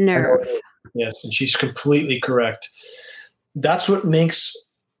factory nerve. Yes, and she's completely correct. That's what makes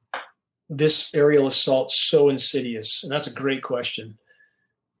this aerial assault so insidious. And that's a great question.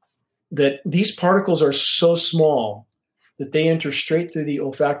 That these particles are so small that they enter straight through the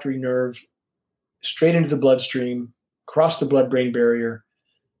olfactory nerve, straight into the bloodstream, cross the blood-brain barrier,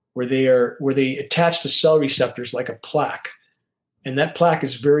 where they attach to cell receptors like a plaque. And that plaque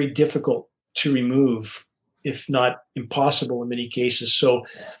is very difficult to remove, if not impossible in many cases. So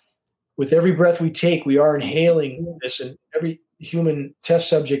with every breath we take, we are inhaling this, and every human test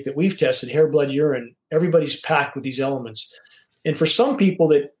subject that we've tested, hair, blood, urine, everybody's packed with these elements. And for some people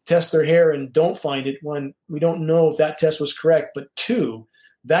that test their hair and don't find it, one, we don't know if that test was correct, but two,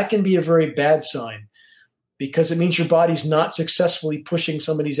 that can be a very bad sign because it means your body's not successfully pushing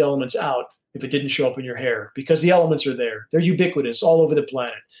some of these elements out if it didn't show up in your hair, because the elements are there. They're ubiquitous all over the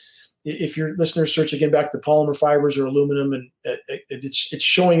planet. If your listeners search again back to the polymer fibers or aluminum, and it's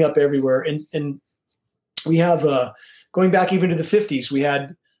showing up everywhere. And we have, going back even to the 50s, we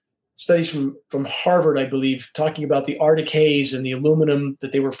had studies from Harvard, I believe, talking about the Arctic haze and the aluminum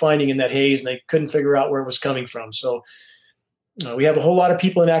that they were finding in that haze, and they couldn't figure out where it was coming from. So we have a whole lot of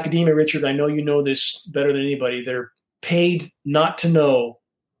people in academia, Richard. I know you know this better than anybody. They're paid not to know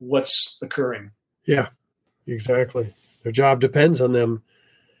what's occurring. Yeah, exactly. Their job depends on them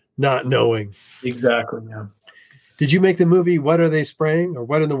not knowing. Exactly, yeah. Did you make the movie What Are They Spraying, or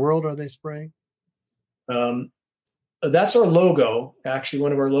What in the World Are They Spraying? That's our logo, actually,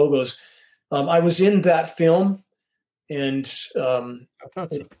 one of our logos. I was in that film, and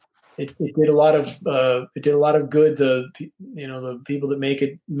it did a lot of good. The people that made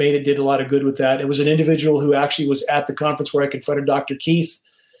it did a lot of good with that. It was an individual who actually was at the conference where I confronted Dr. Keith,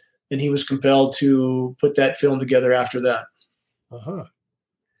 and he was compelled to put that film together after that. Uh-huh.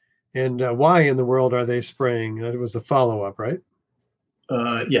 And why in the world are they spraying? That was the follow-up, right?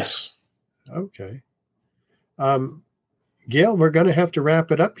 Yes. Okay. Gail, we're going to have to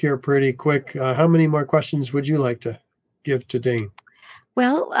wrap it up here pretty quick. How many more questions would you like to give to Dane?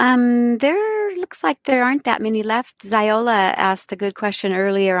 Well, there looks like there aren't that many left. Ziola asked a good question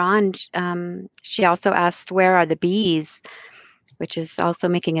earlier on. She also asked, where are the bees? Which is also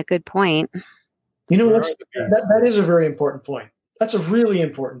making a good point. That is a very important point. That's a really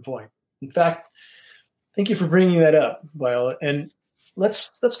important point. In fact, thank you for bringing that up, Viola. And let's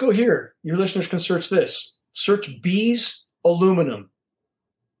go here. Your listeners can search this. Search bees aluminum,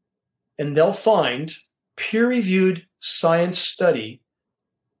 and they'll find peer-reviewed science study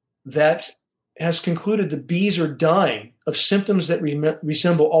that has concluded the bees are dying of symptoms that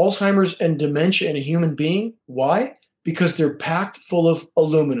resemble Alzheimer's and dementia in a human being. Why? Because they're packed full of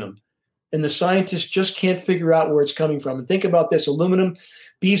aluminum. And the scientists just can't figure out where it's coming from. And think about this: aluminum,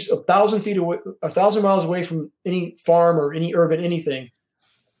 bees 1,000 miles away from any farm or any urban anything,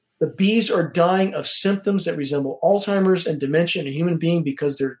 The bees are dying of symptoms that resemble Alzheimer's and dementia in a human being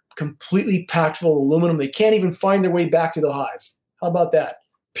because they're completely packed full of aluminum. They can't even find their way back to the hive. How about that?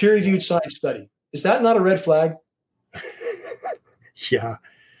 Peer-reviewed science study. Is that not a red flag? Yeah.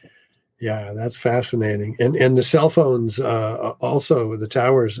 Yeah, that's fascinating. And the cell phones also, the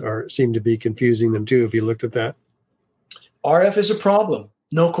towers seem to be confusing them too. Have you looked at that? RF is a problem,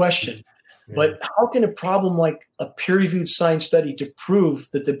 no question. Yeah. But how can a problem like a peer-reviewed science study to prove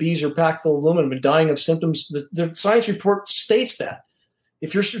that the bees are packed full of aluminum and dying of symptoms? The science report states that.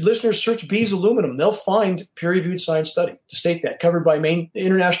 If your listeners search bees aluminum, they'll find peer-reviewed science study to state that, covered by main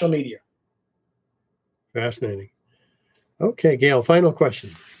international media. Fascinating. Okay, Gail, final question.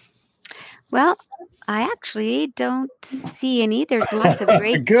 Well, I actually don't see any. There's lots of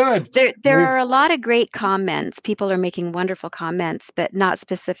great. Good. There are a lot of great comments. People are making wonderful comments, but not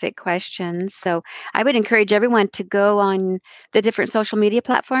specific questions. So I would encourage everyone to go on the different social media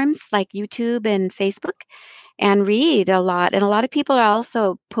platforms like YouTube and Facebook and read a lot. And a lot of people are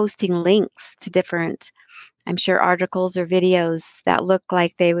also posting links to different, I'm sure, articles or videos that look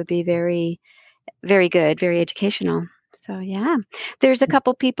like they would be very, very good, very educational. So yeah, there's a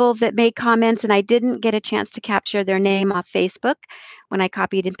couple people that made comments and I didn't get a chance to capture their name off Facebook when I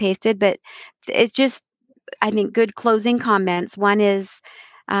copied and pasted, but it's just, I think, good closing comments. One is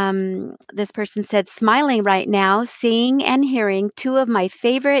this person said, smiling right now, seeing and hearing two of my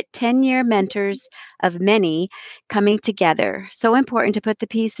favorite 10-year mentors of many coming together. So important to put the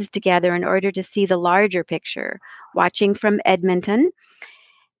pieces together in order to see the larger picture. Watching from Edmonton.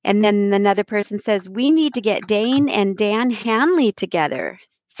 And then another person says, we need to get Dane and Dan Hanley together.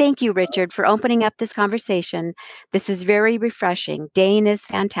 Thank you, Richard, for opening up this conversation. This is very refreshing. Dane is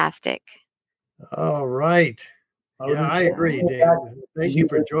fantastic. All right. Yeah, I agree, Dane. Thank you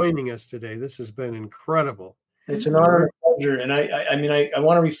for joining us today. This has been incredible. It's an honor and a pleasure. And I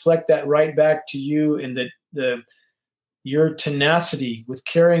want to reflect that right back to you and your tenacity with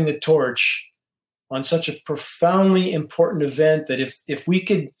carrying the torch on such a profoundly important event that if we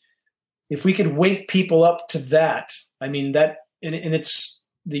could wake people up to that, I mean that, and it's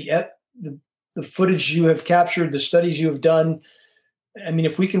the footage you have captured, the studies you have done. I mean,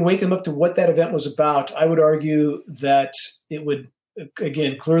 if we can wake them up to what that event was about, I would argue that it would,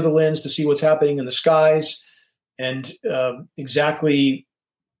 again, clear the lens to see what's happening in the skies and exactly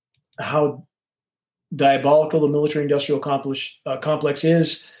how diabolical the military-industrial complex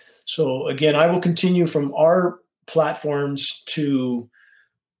is. So again, I will continue from our platforms to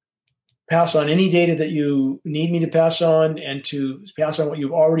pass on any data that you need me to pass on and to pass on what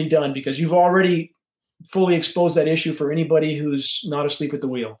you've already done, because you've already fully exposed that issue for anybody who's not asleep at the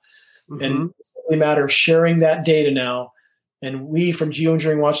wheel. Mm-hmm. And it's only a matter of sharing that data now. And we from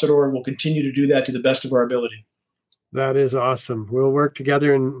geoengineeringwatch.org will continue to do that to the best of our ability. That is awesome. We'll work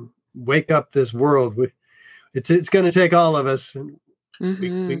together and wake up this world. It's going to take all of us.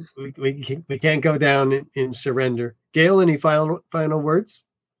 Mm-hmm. We can't go down in surrender. Gail, any final words?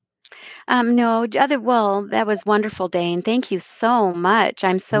 No, well, that was wonderful, Dane. Thank you so much.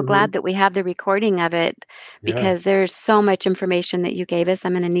 I'm so glad that we have the recording of it because there's so much information that you gave us.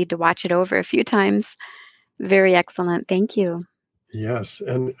 I'm going to need to watch it over a few times. Very excellent. Thank you. Yes.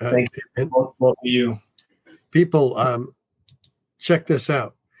 And thank you. People, check this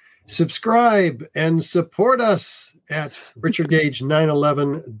out. Subscribe and support us at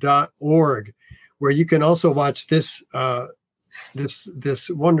richardgage911.org, where you can also watch this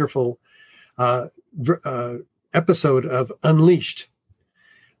wonderful episode of Unleashed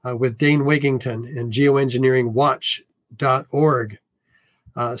with Dane Wigington and geoengineeringwatch.org.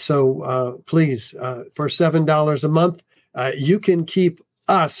 So please, for $7 a month, you can keep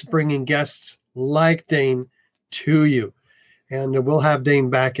us bringing guests like Dane to you. And we'll have Dane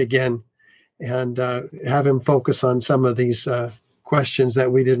back again and have him focus on some of these questions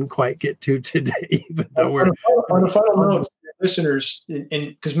that we didn't quite get to today. Even though on a final note, listeners, and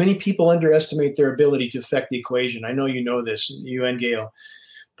because many people underestimate their ability to affect the equation. I know you know this, you and Gail.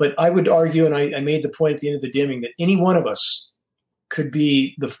 But I would argue, and I made the point at the end of the dimming, that any one of us could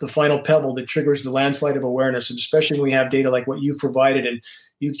be the final pebble that triggers the landslide of awareness, and especially when we have data like what you've provided. And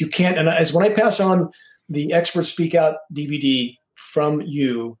you can't, and as when I pass on the Expert Speak Out DVD from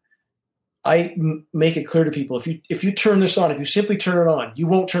you, I make it clear to people, if you turn this on, if you simply turn it on, you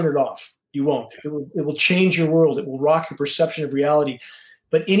won't turn it off. You won't. It will change your world. It will rock your perception of reality.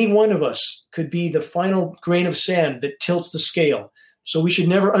 But any one of us could be the final grain of sand that tilts the scale. So we should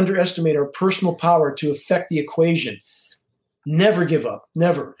never underestimate our personal power to affect the equation. Never give up.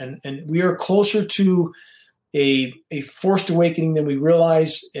 Never. And we are closer to a forced awakening than we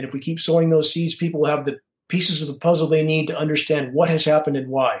realize. And if we keep sowing those seeds, people will have the pieces of the puzzle they need to understand what has happened and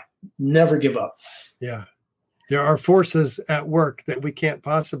why. Never give up. Yeah. There are forces at work that we can't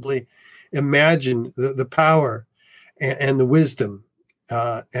possibly imagine the power and the wisdom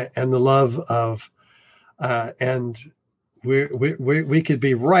and the love of, and we could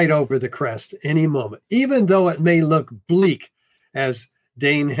be right over the crest any moment, even though it may look bleak, as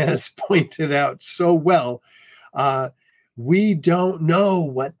Dane has pointed out so well. We don't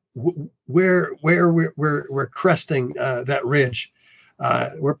know where we're cresting that ridge.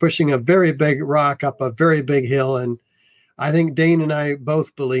 We're pushing a very big rock up a very big hill, and I think Dane and I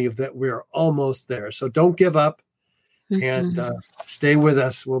both believe that we're almost there. So don't give up, and stay with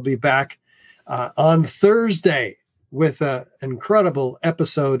us. We'll be back on Thursday with an incredible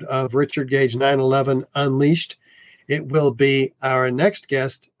episode of Richard Gage 9/11 Unleashed. It will be our next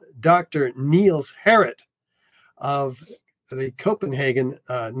guest, Dr. Niels Harrit of the Copenhagen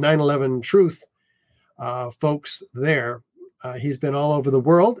 9/11 Truth folks there. He's been all over the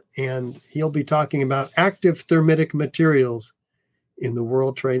world, and he'll be talking about active thermitic materials in the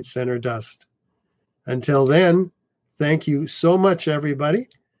World Trade Center dust. Until then, thank you so much, everybody.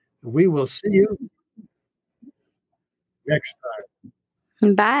 We will see you next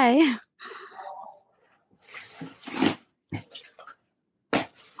time. Bye.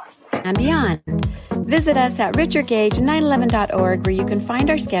 And beyond. Visit us at richardgage911.org, where you can find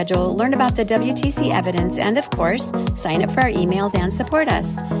our schedule, learn about the WTC evidence, and of course, sign up for our emails and support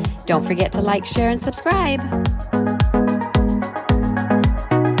us. Don't forget to like, share, and subscribe.